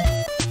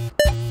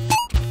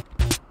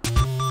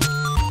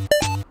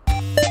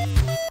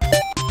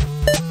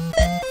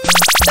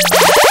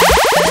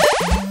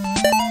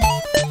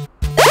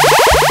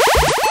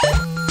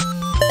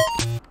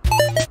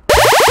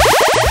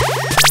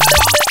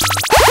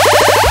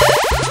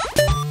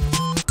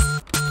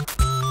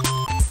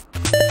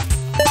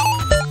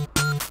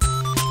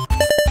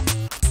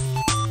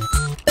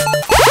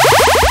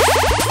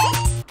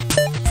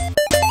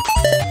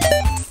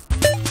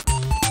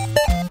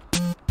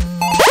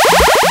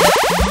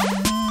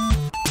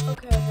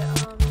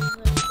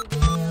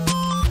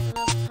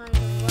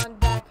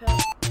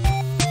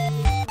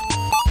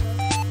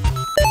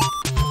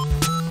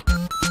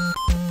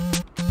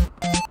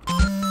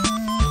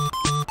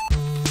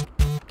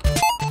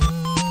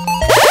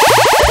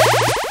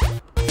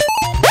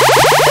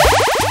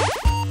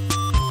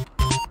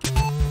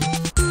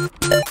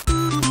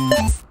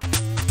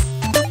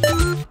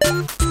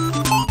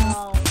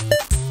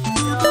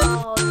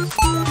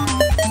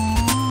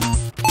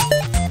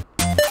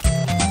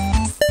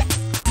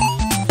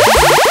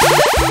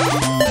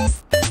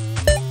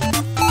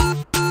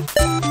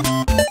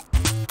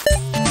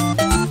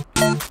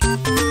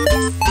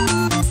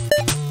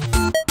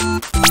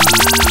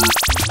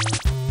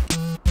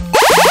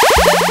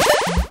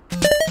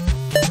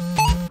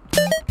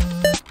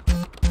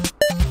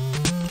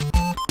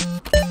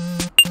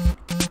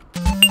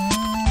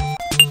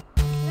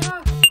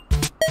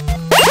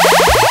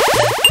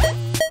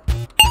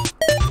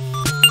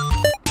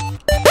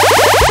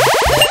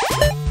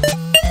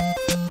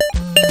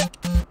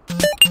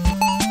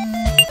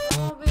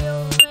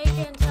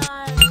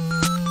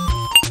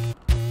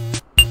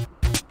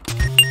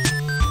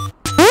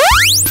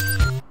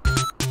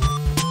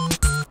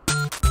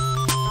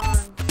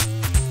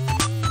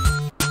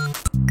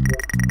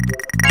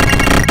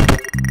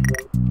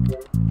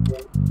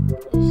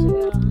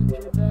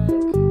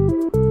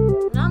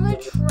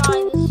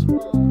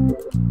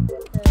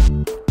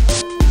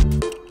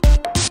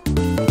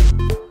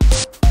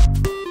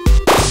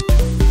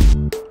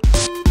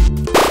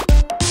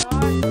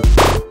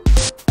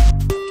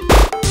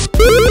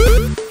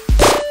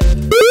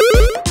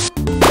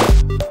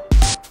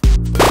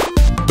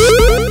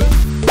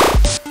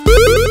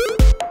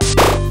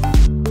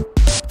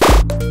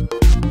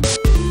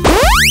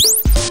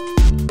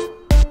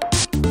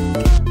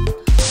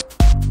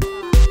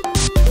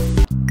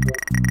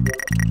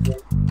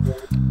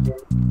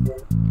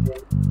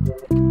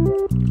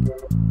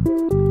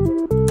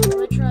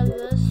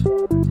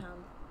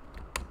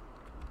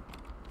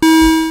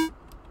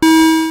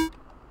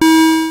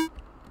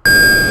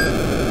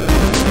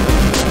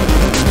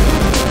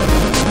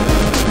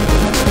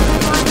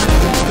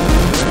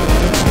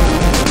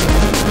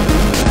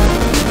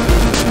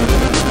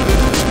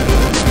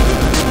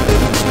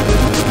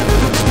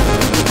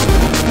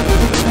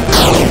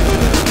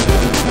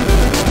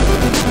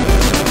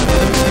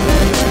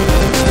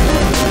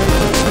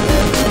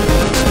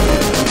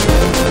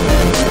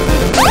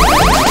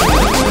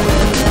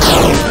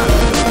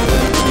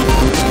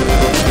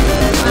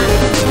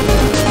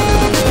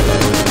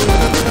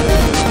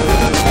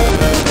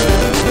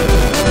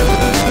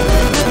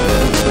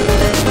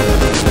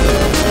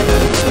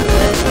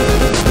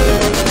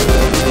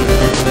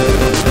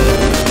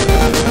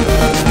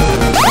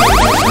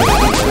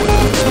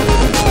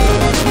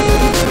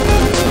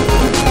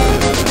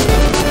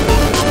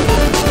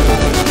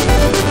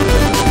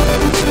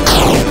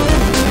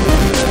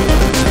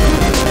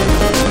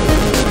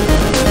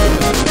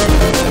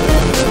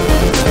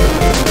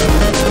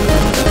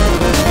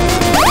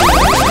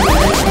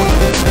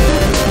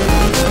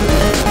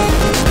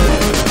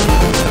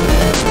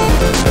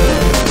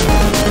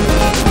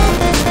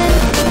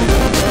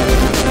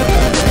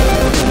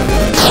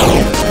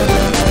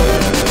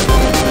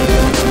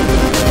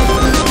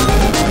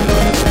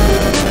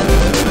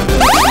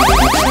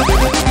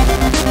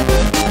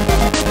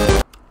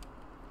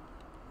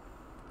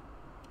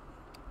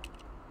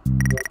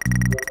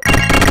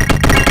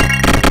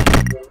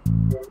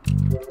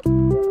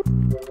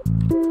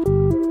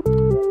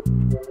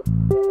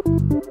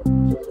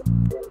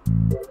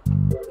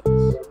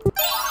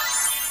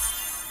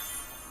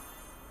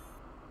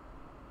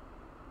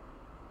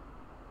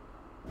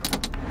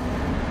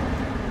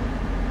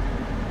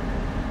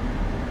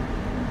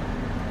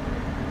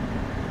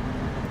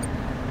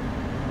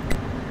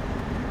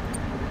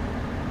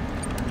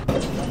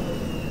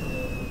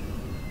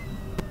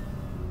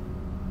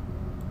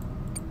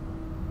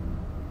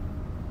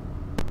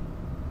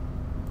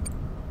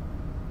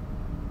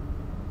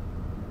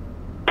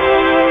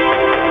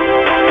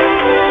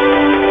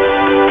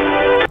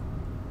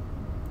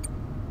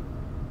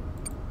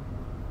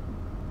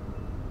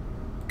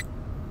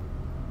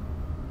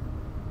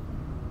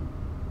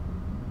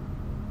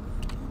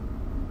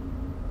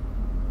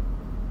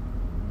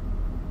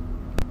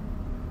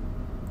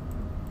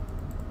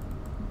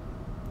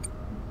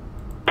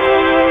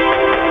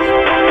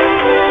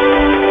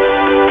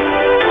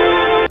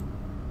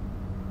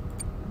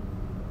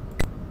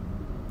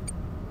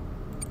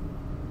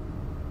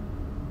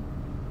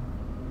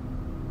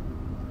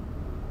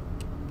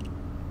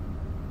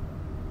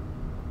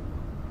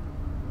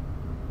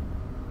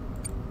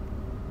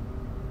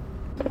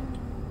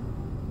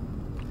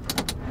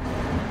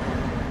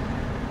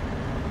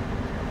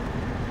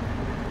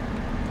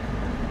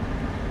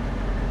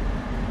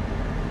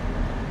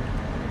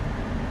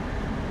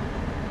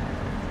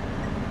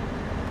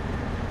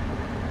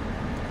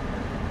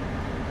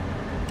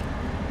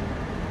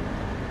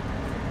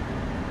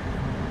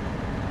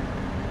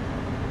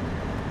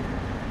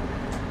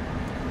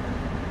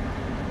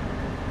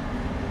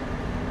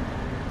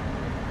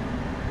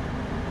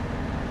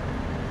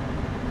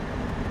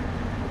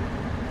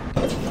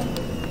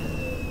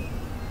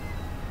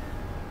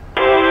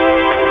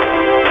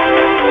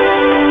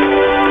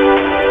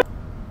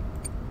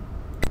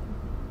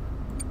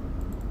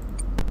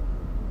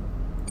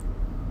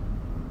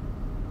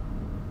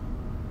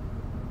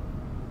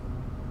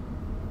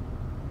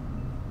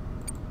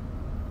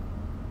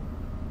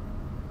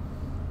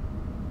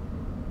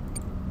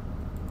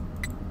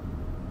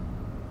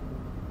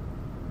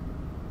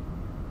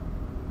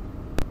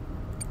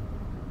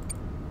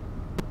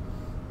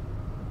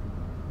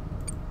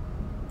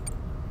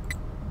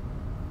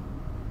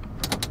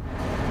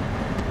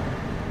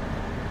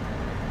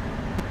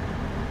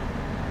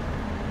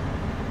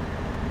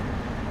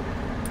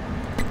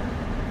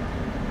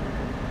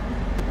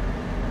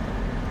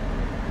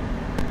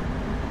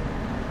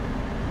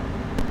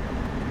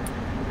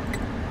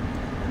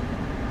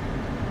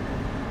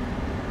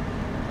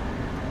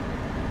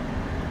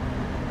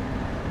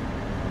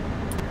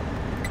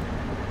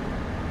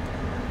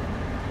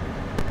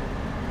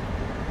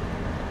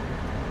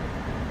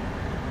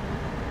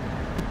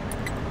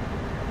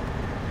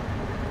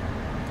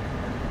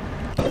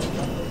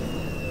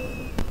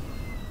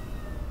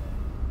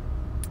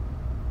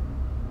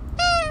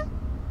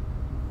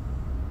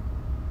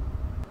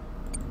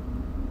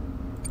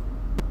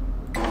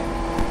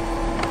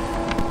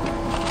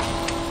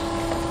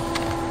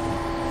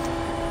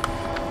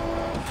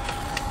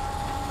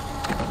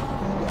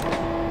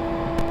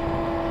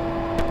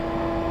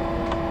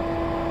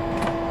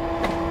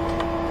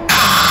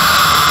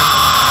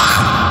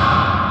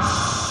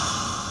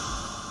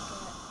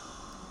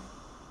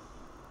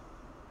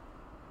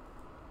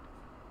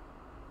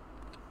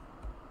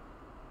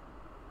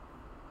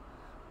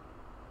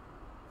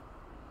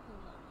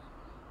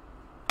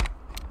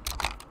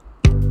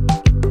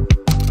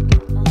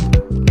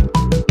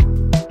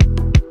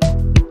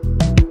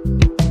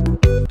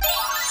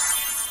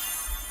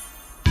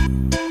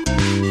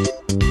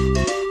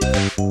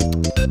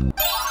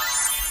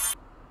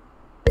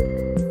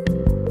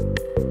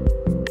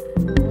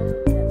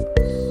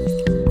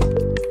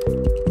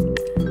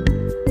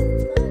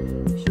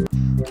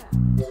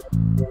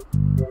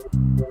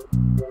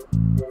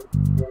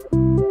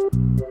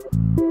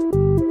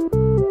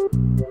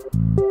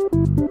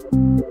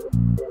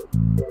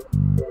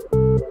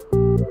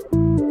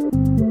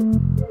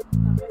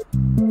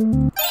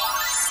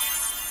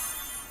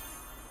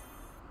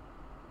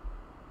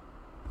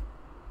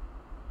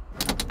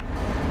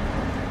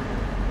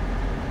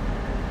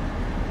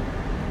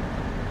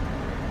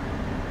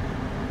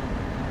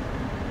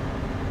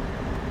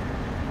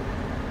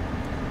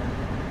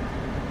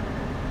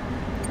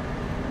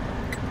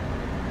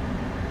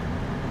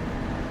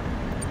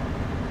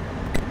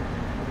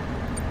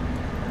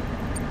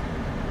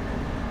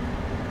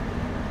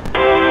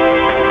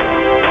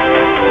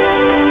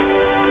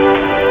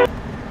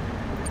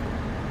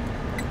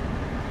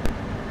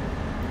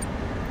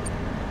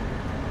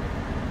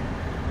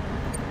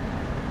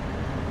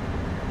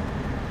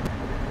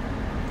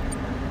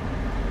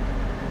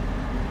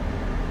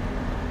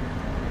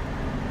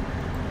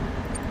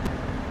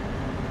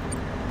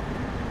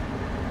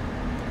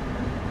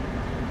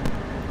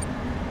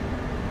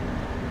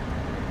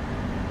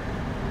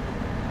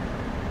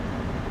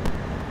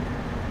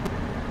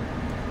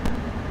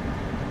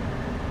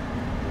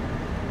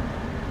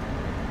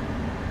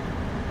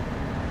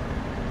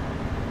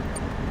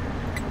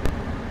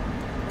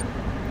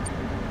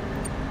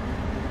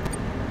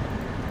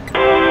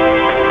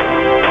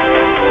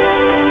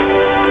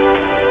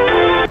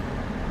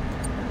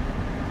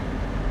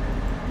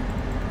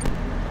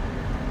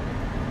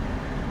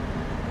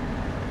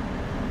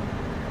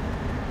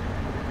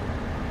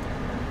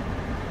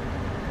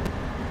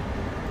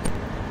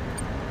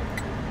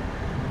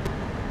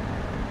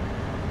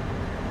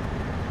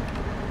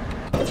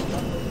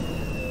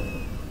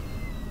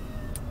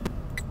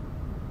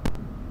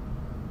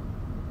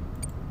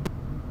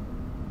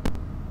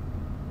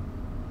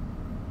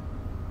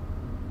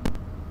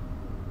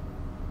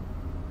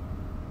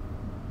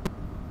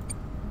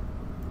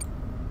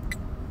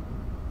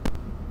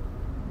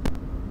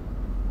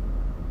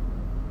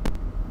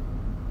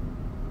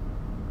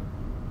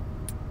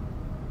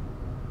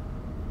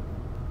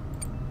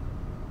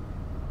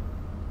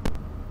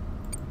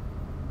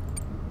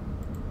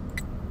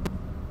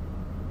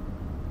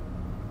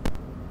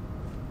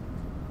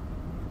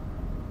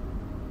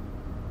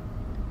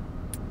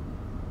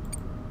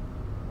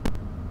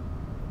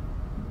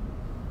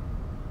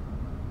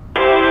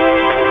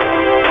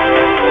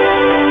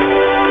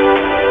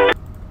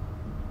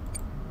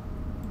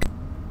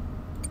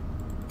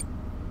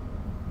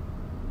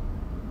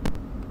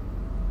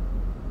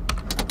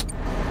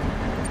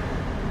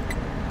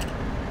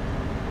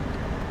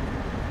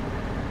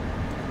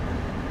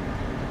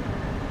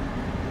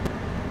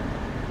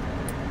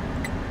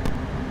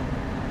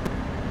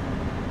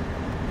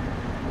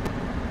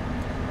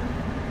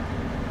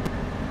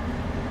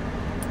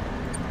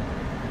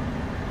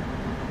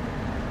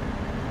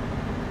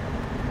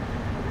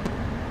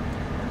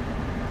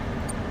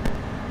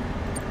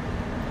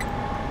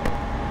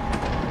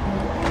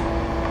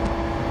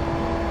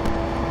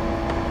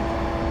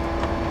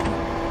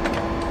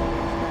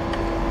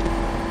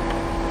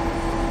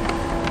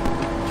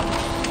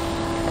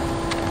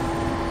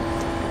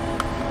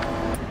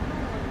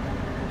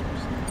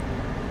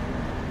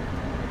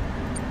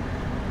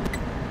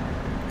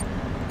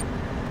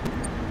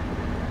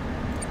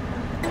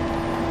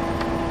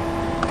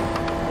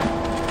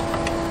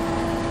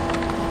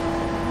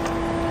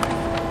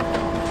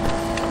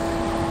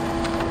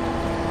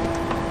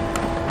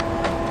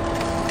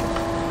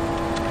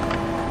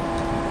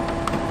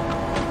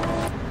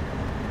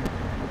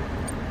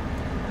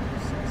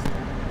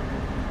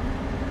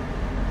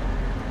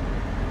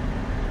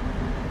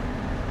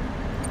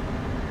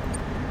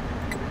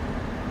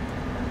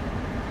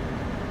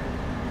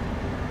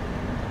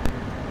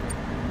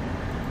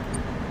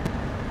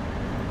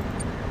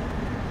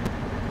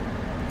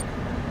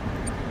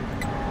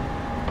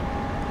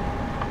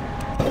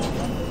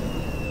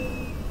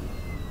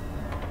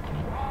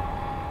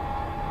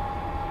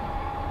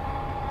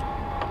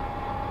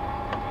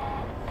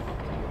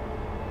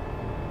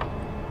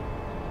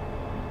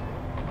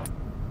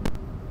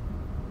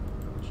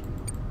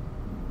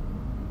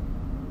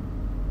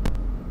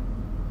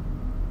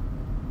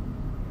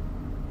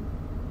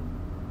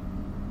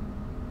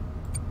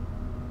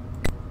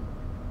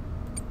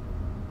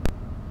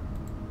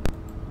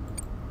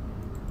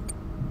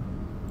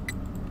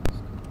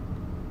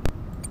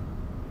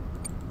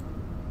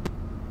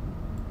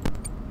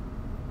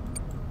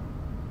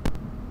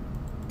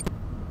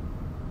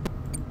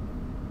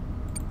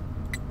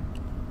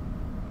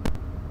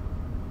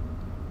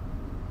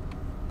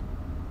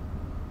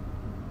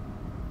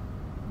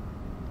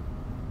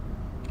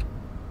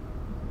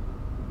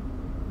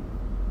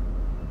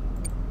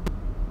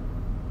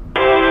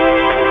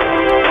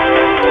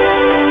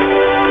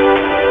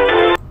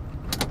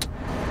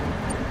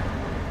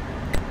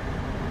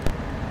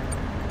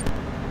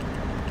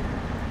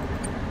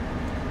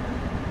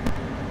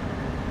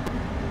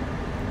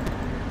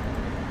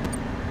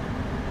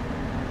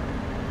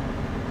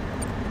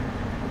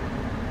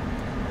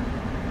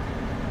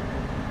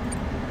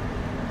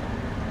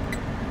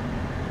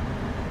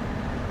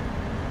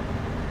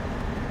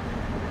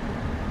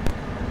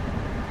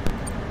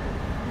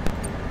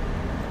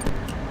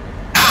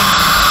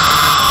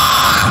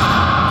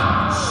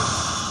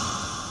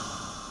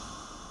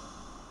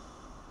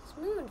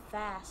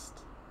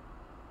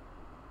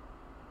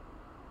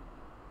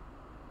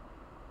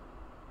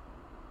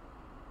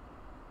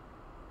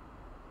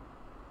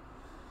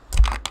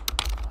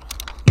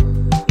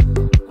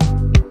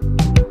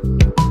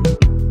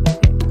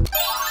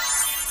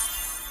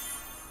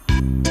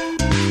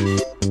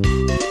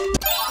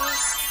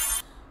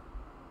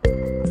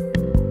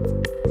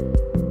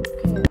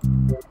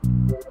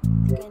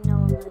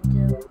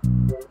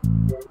 We're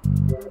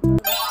gonna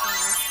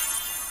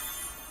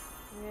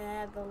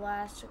have the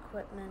last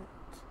equipment.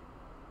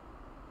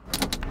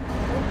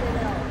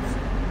 What else?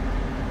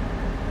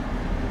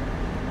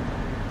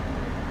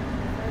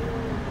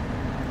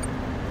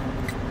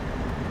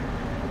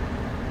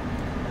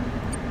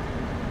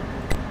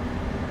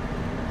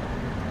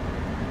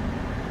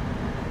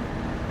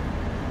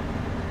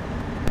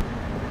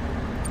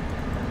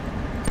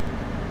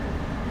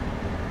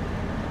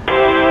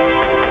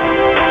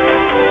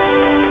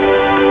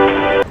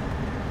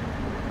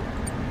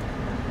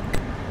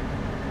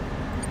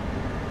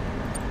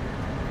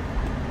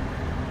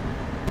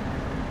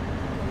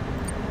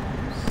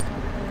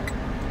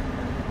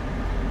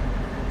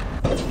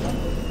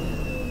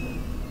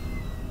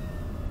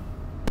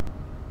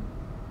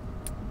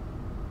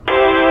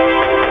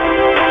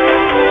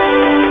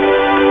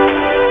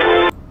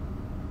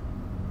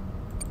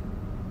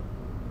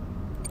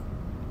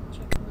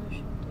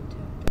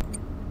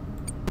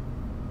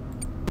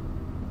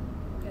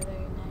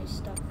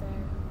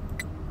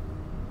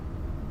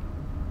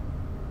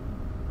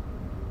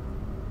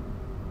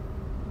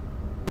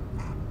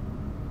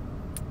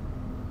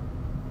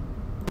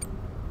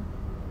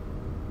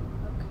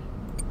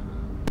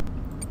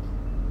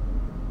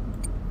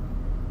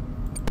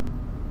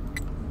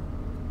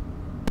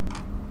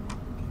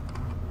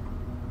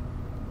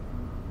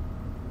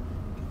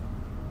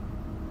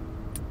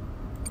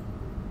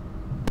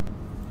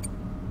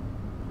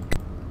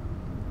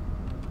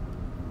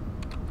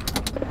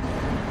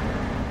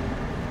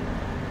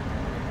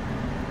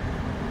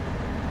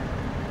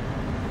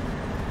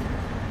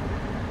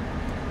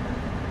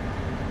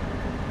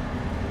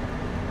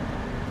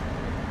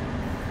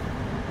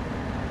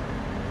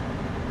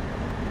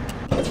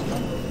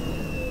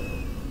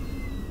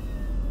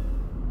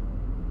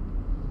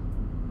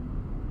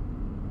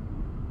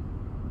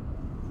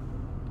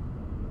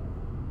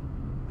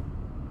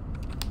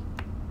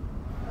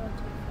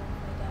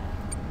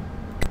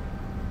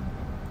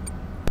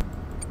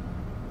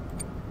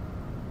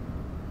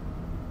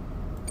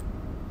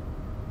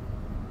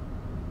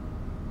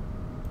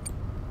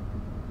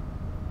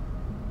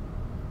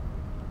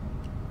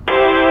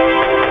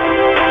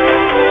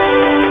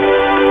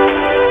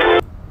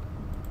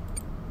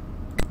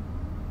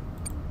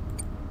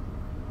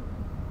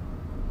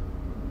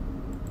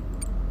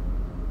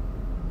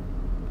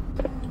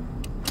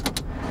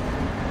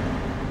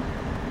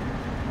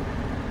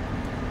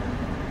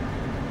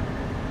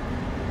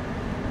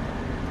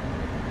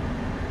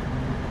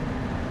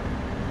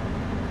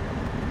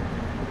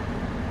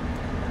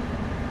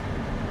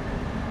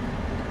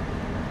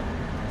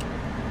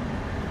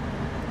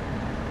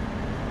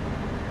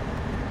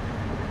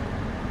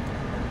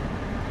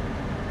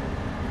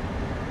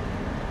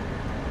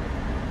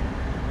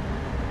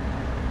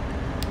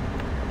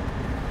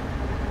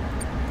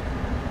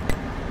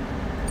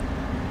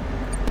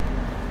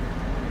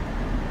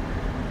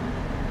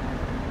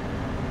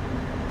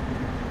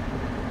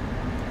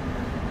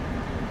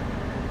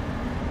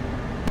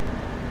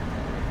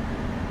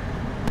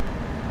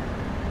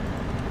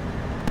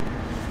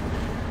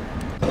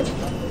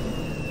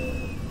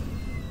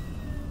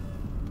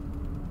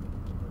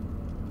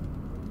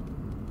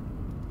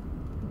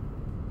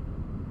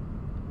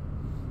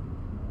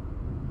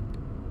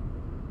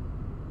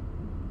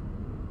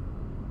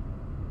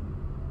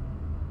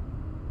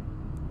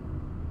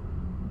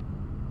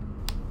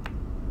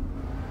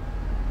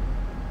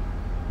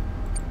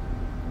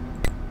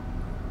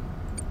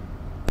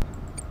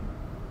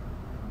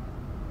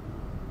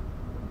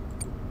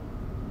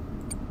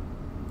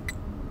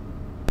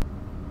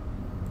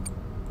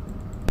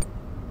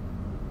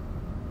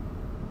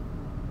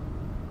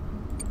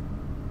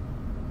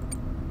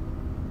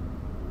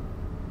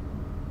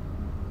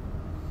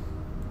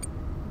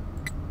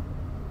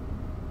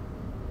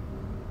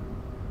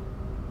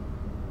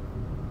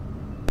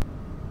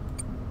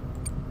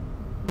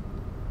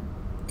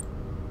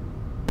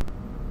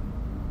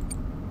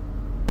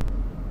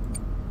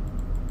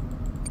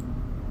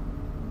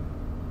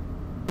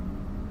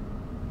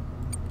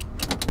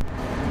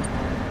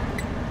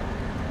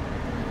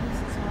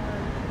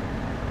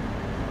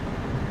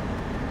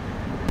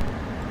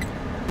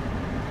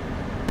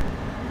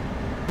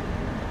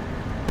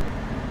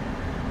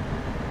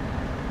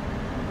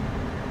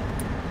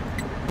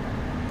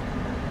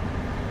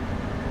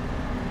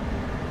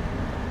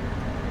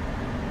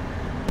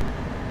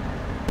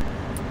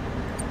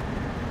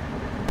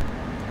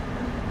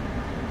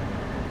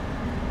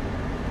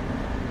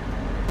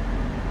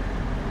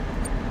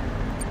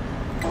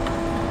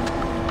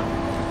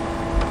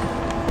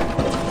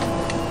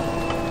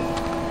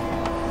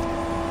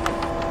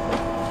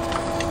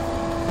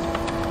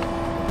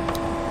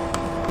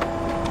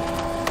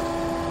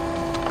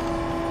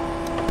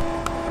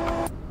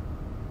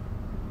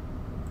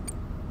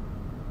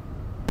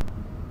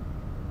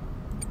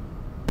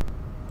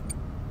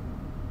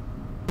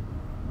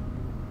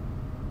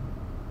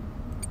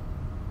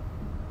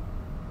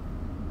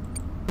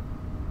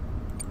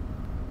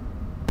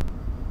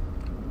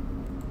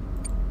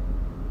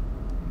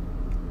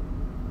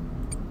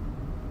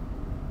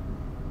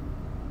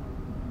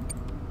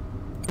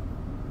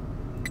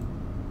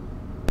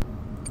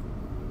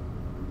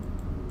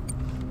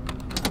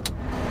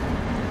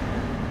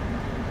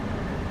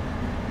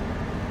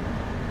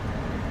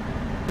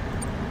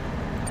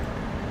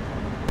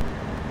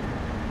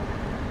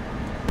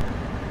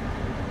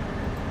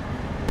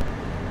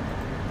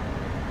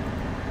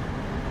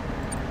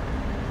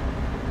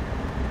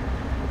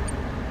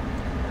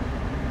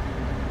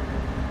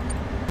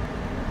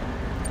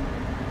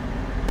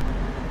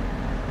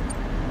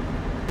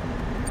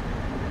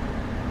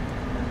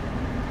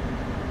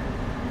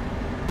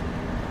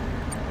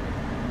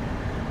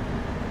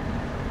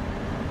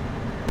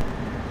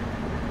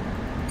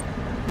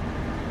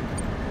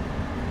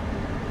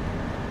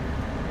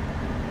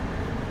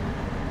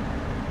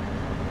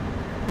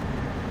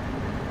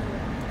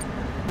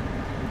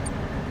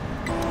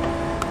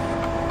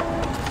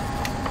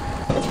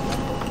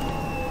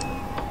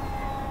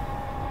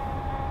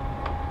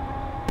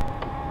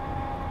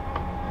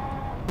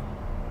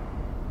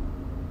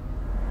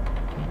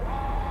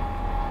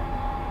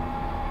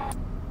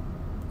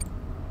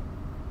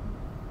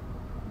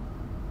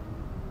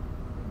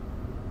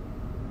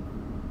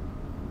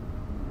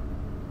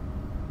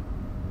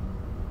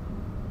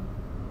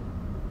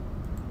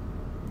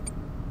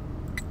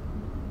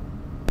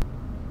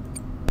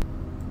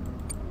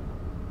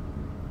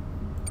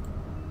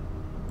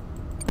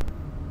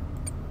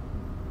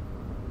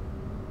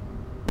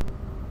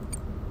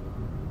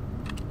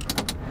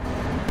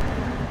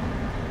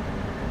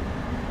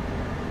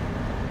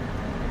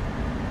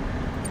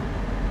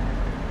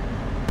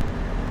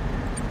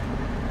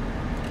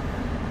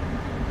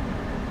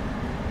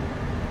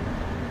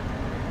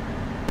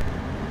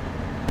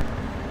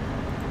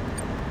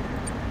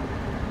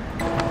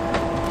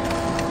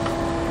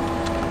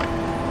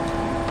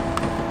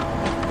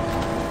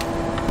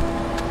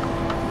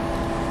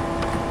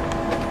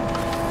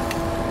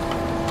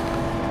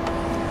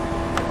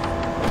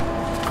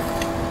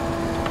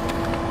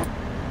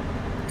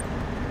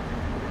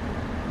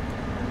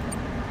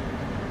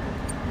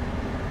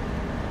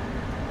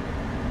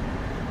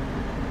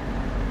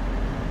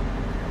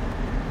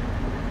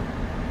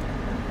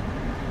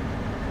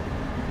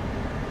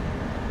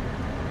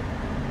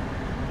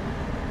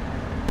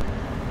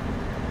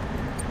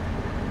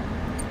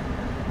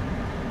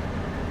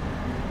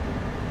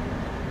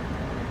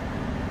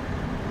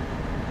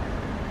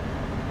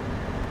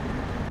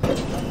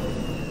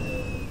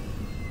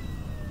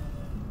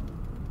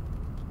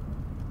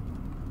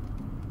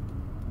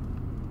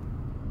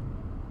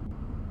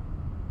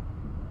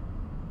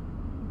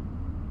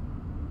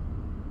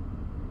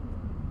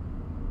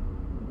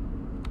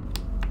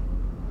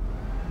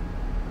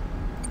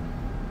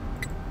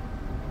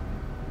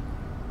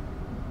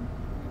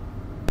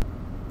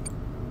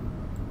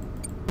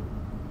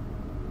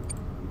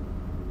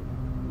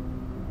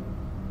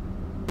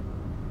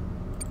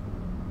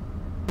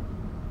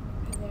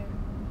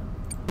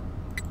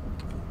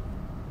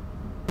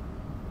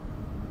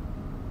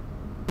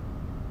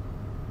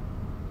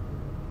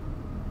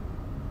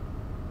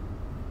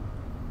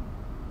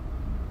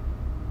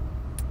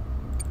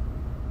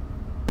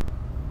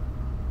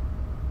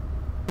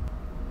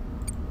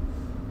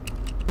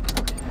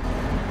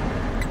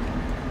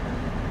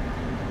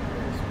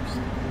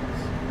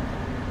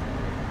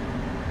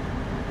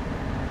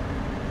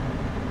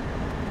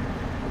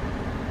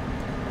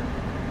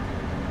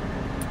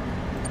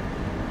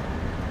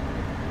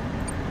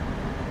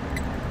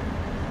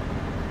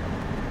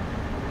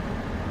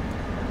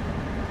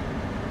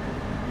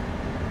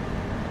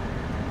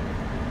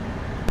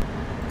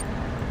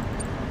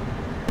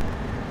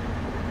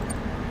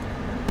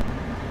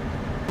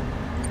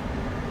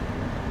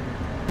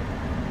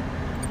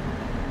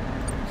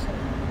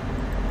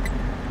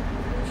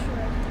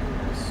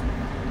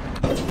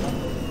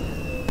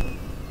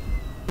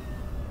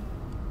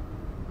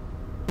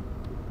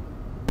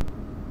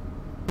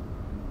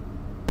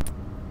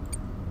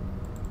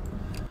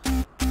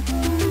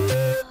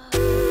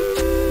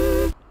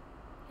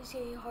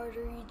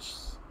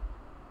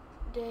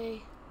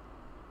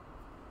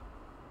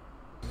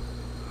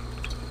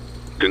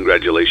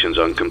 Congratulations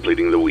on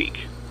completing the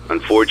week.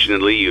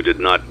 Unfortunately, you did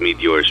not meet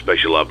your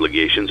special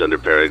obligations under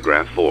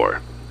paragraph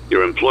 4.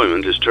 Your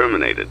employment is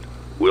terminated.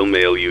 We'll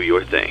mail you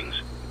your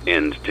things.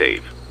 End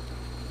tape.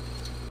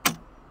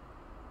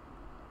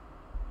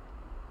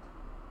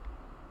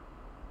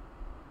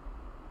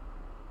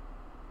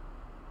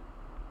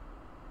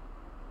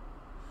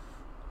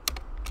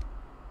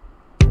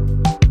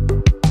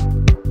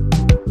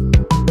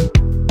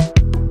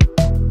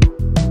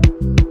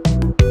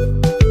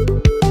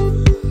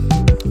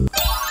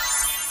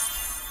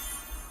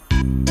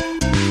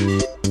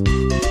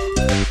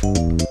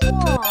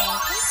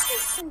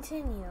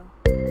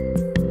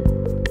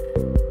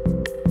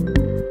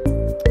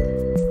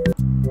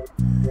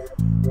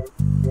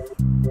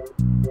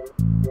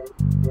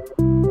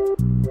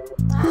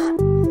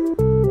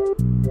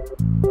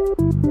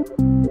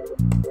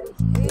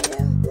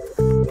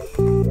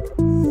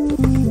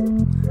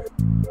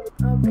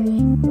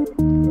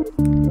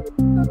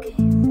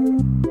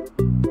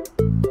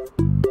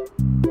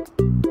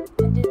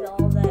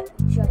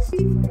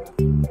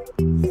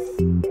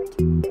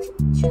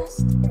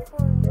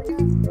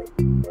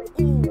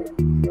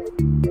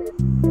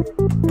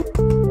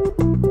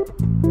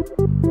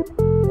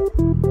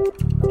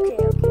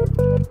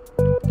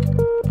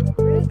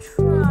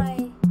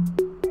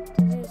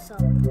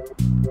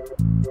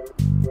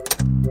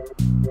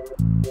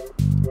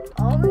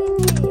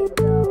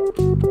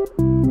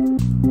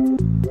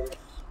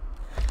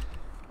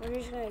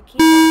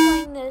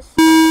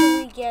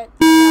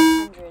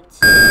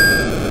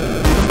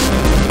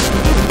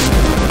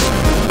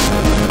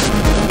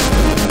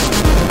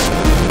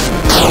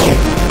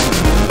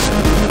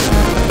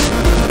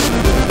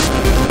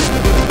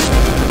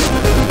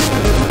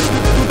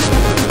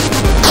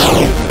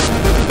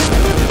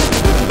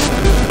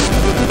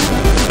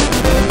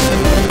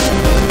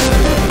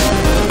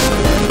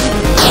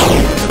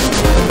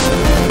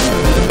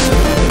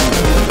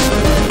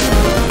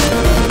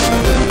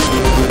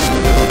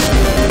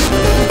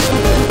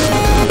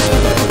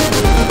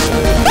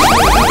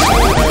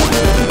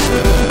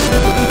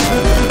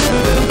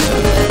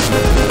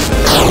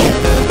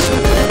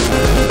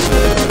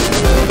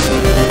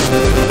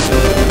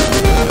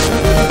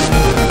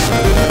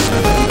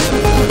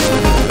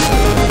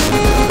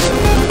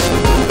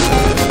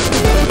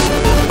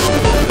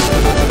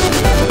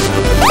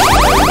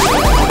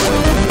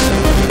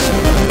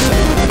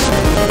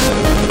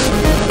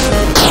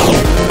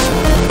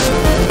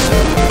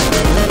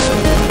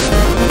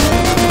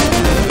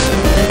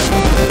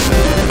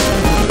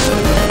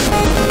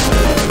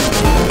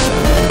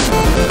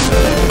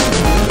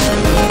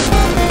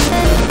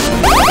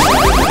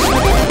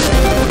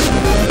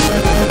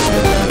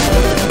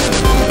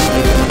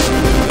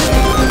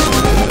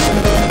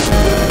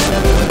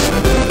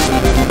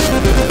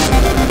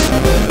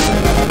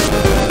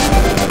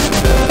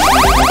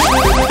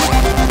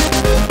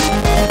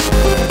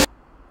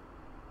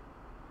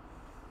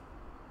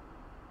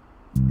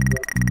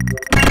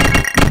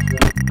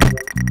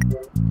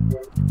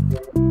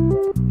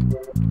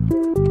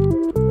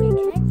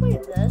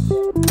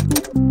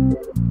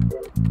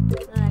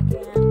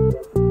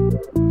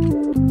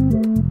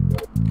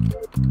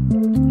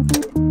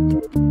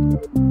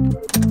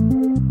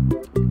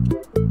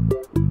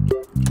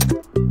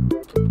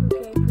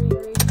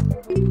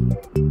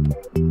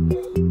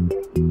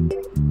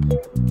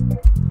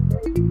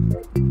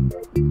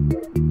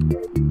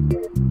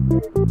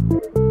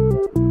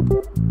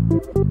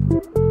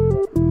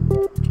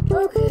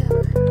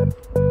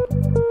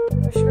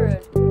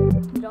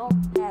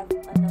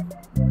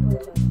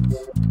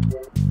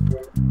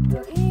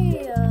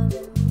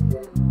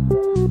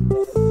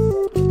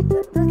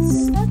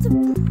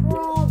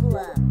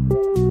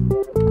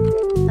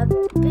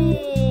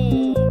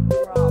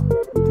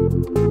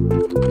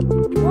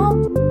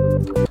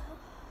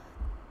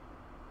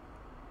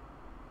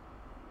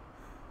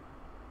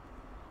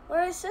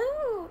 I said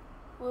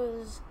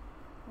was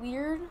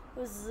weird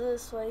was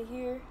this right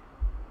here.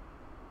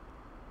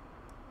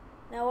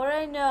 Now what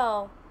I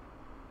know,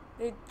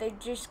 they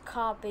just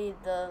copied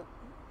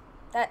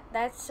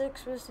that's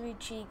supposed to be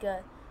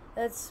Chica,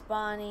 that's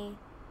Bonnie,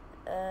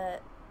 I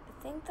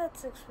think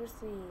that's supposed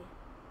to be,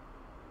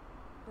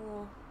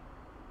 well,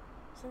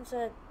 since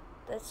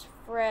that's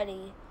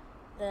Freddy,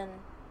 then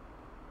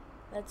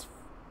that's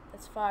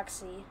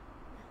Foxy.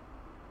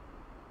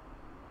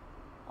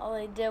 All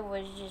they did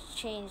was just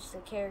change the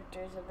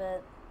characters a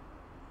bit,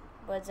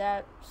 but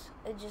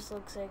it just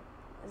looks like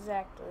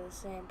exactly the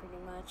same pretty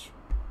much.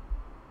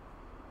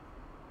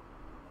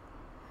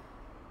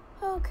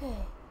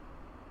 Okay.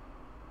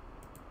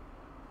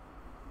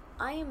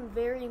 I am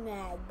very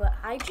mad, but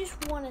I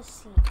just want to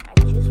see.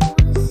 Real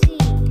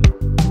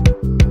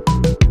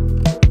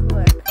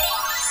quick.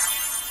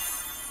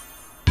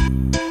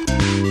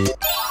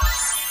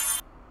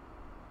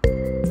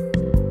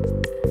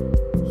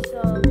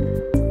 So,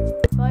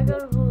 if I go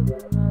to blue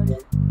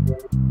mode,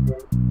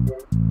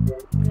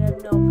 I'm gonna have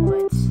no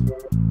points.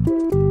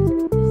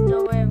 There's no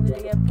way I'm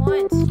gonna get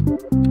points.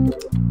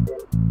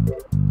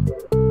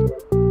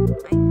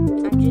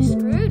 I'm just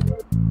screwed.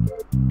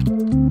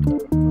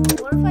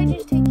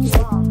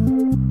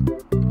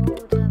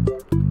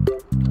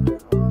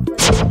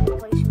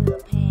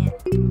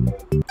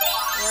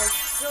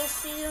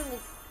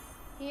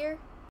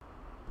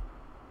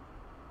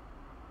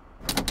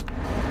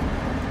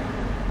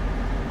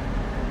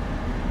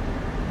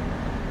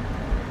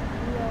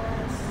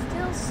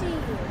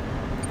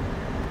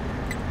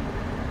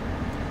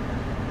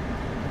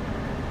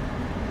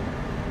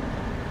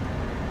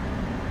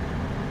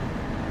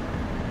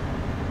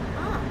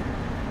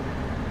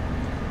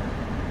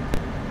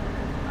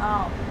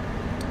 Oh.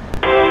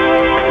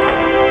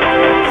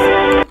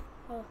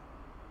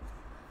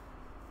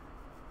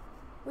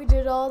 We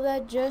did all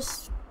that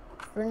just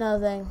for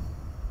nothing.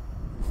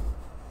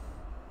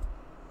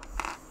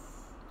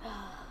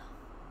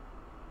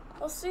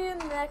 I'll see you in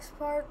the next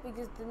part,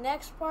 because the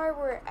next part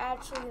we're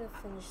actually going to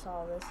finish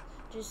all this.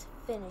 Just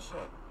finish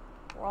it.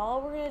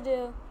 All we're going to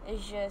do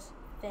is just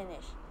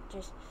finish.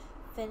 Just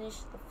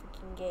finish the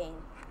freaking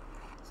game.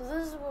 So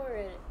this is what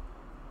we're going to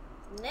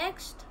do.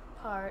 Next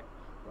part,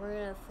 we're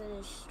going to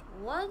finish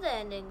one of the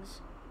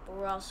endings, but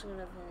we're also going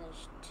to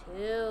finish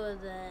two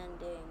of the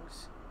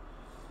endings.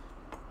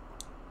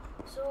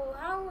 So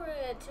how we're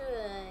going to do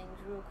the endings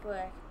real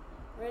quick,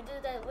 we're going to do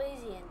that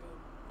lazy ending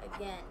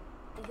again.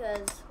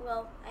 Because,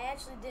 well, I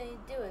actually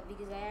didn't do it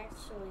because I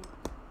actually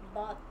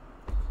bought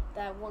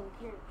that one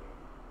character.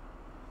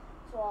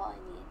 So all I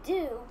need to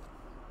do,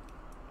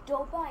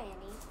 don't buy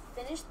any,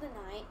 finish the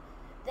night,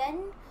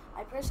 then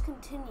I press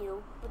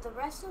continue. With the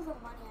rest of the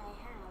money I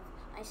have,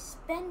 I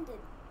spend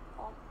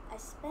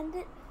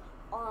it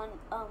on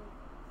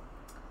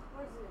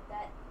what is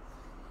it?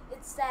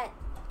 It's that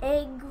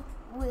egg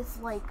with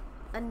like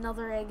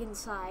another egg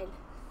inside,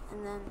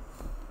 and then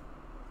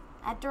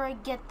after I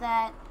get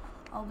that,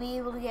 I'll be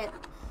able to get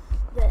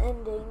the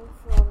ending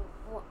from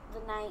the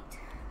night.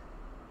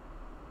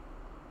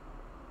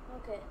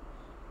 Okay,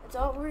 that's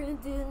all we're gonna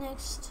do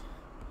next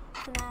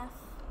FNAF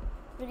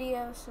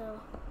video, so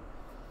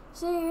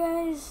see you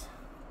guys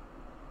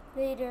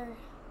later.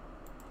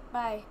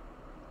 Bye.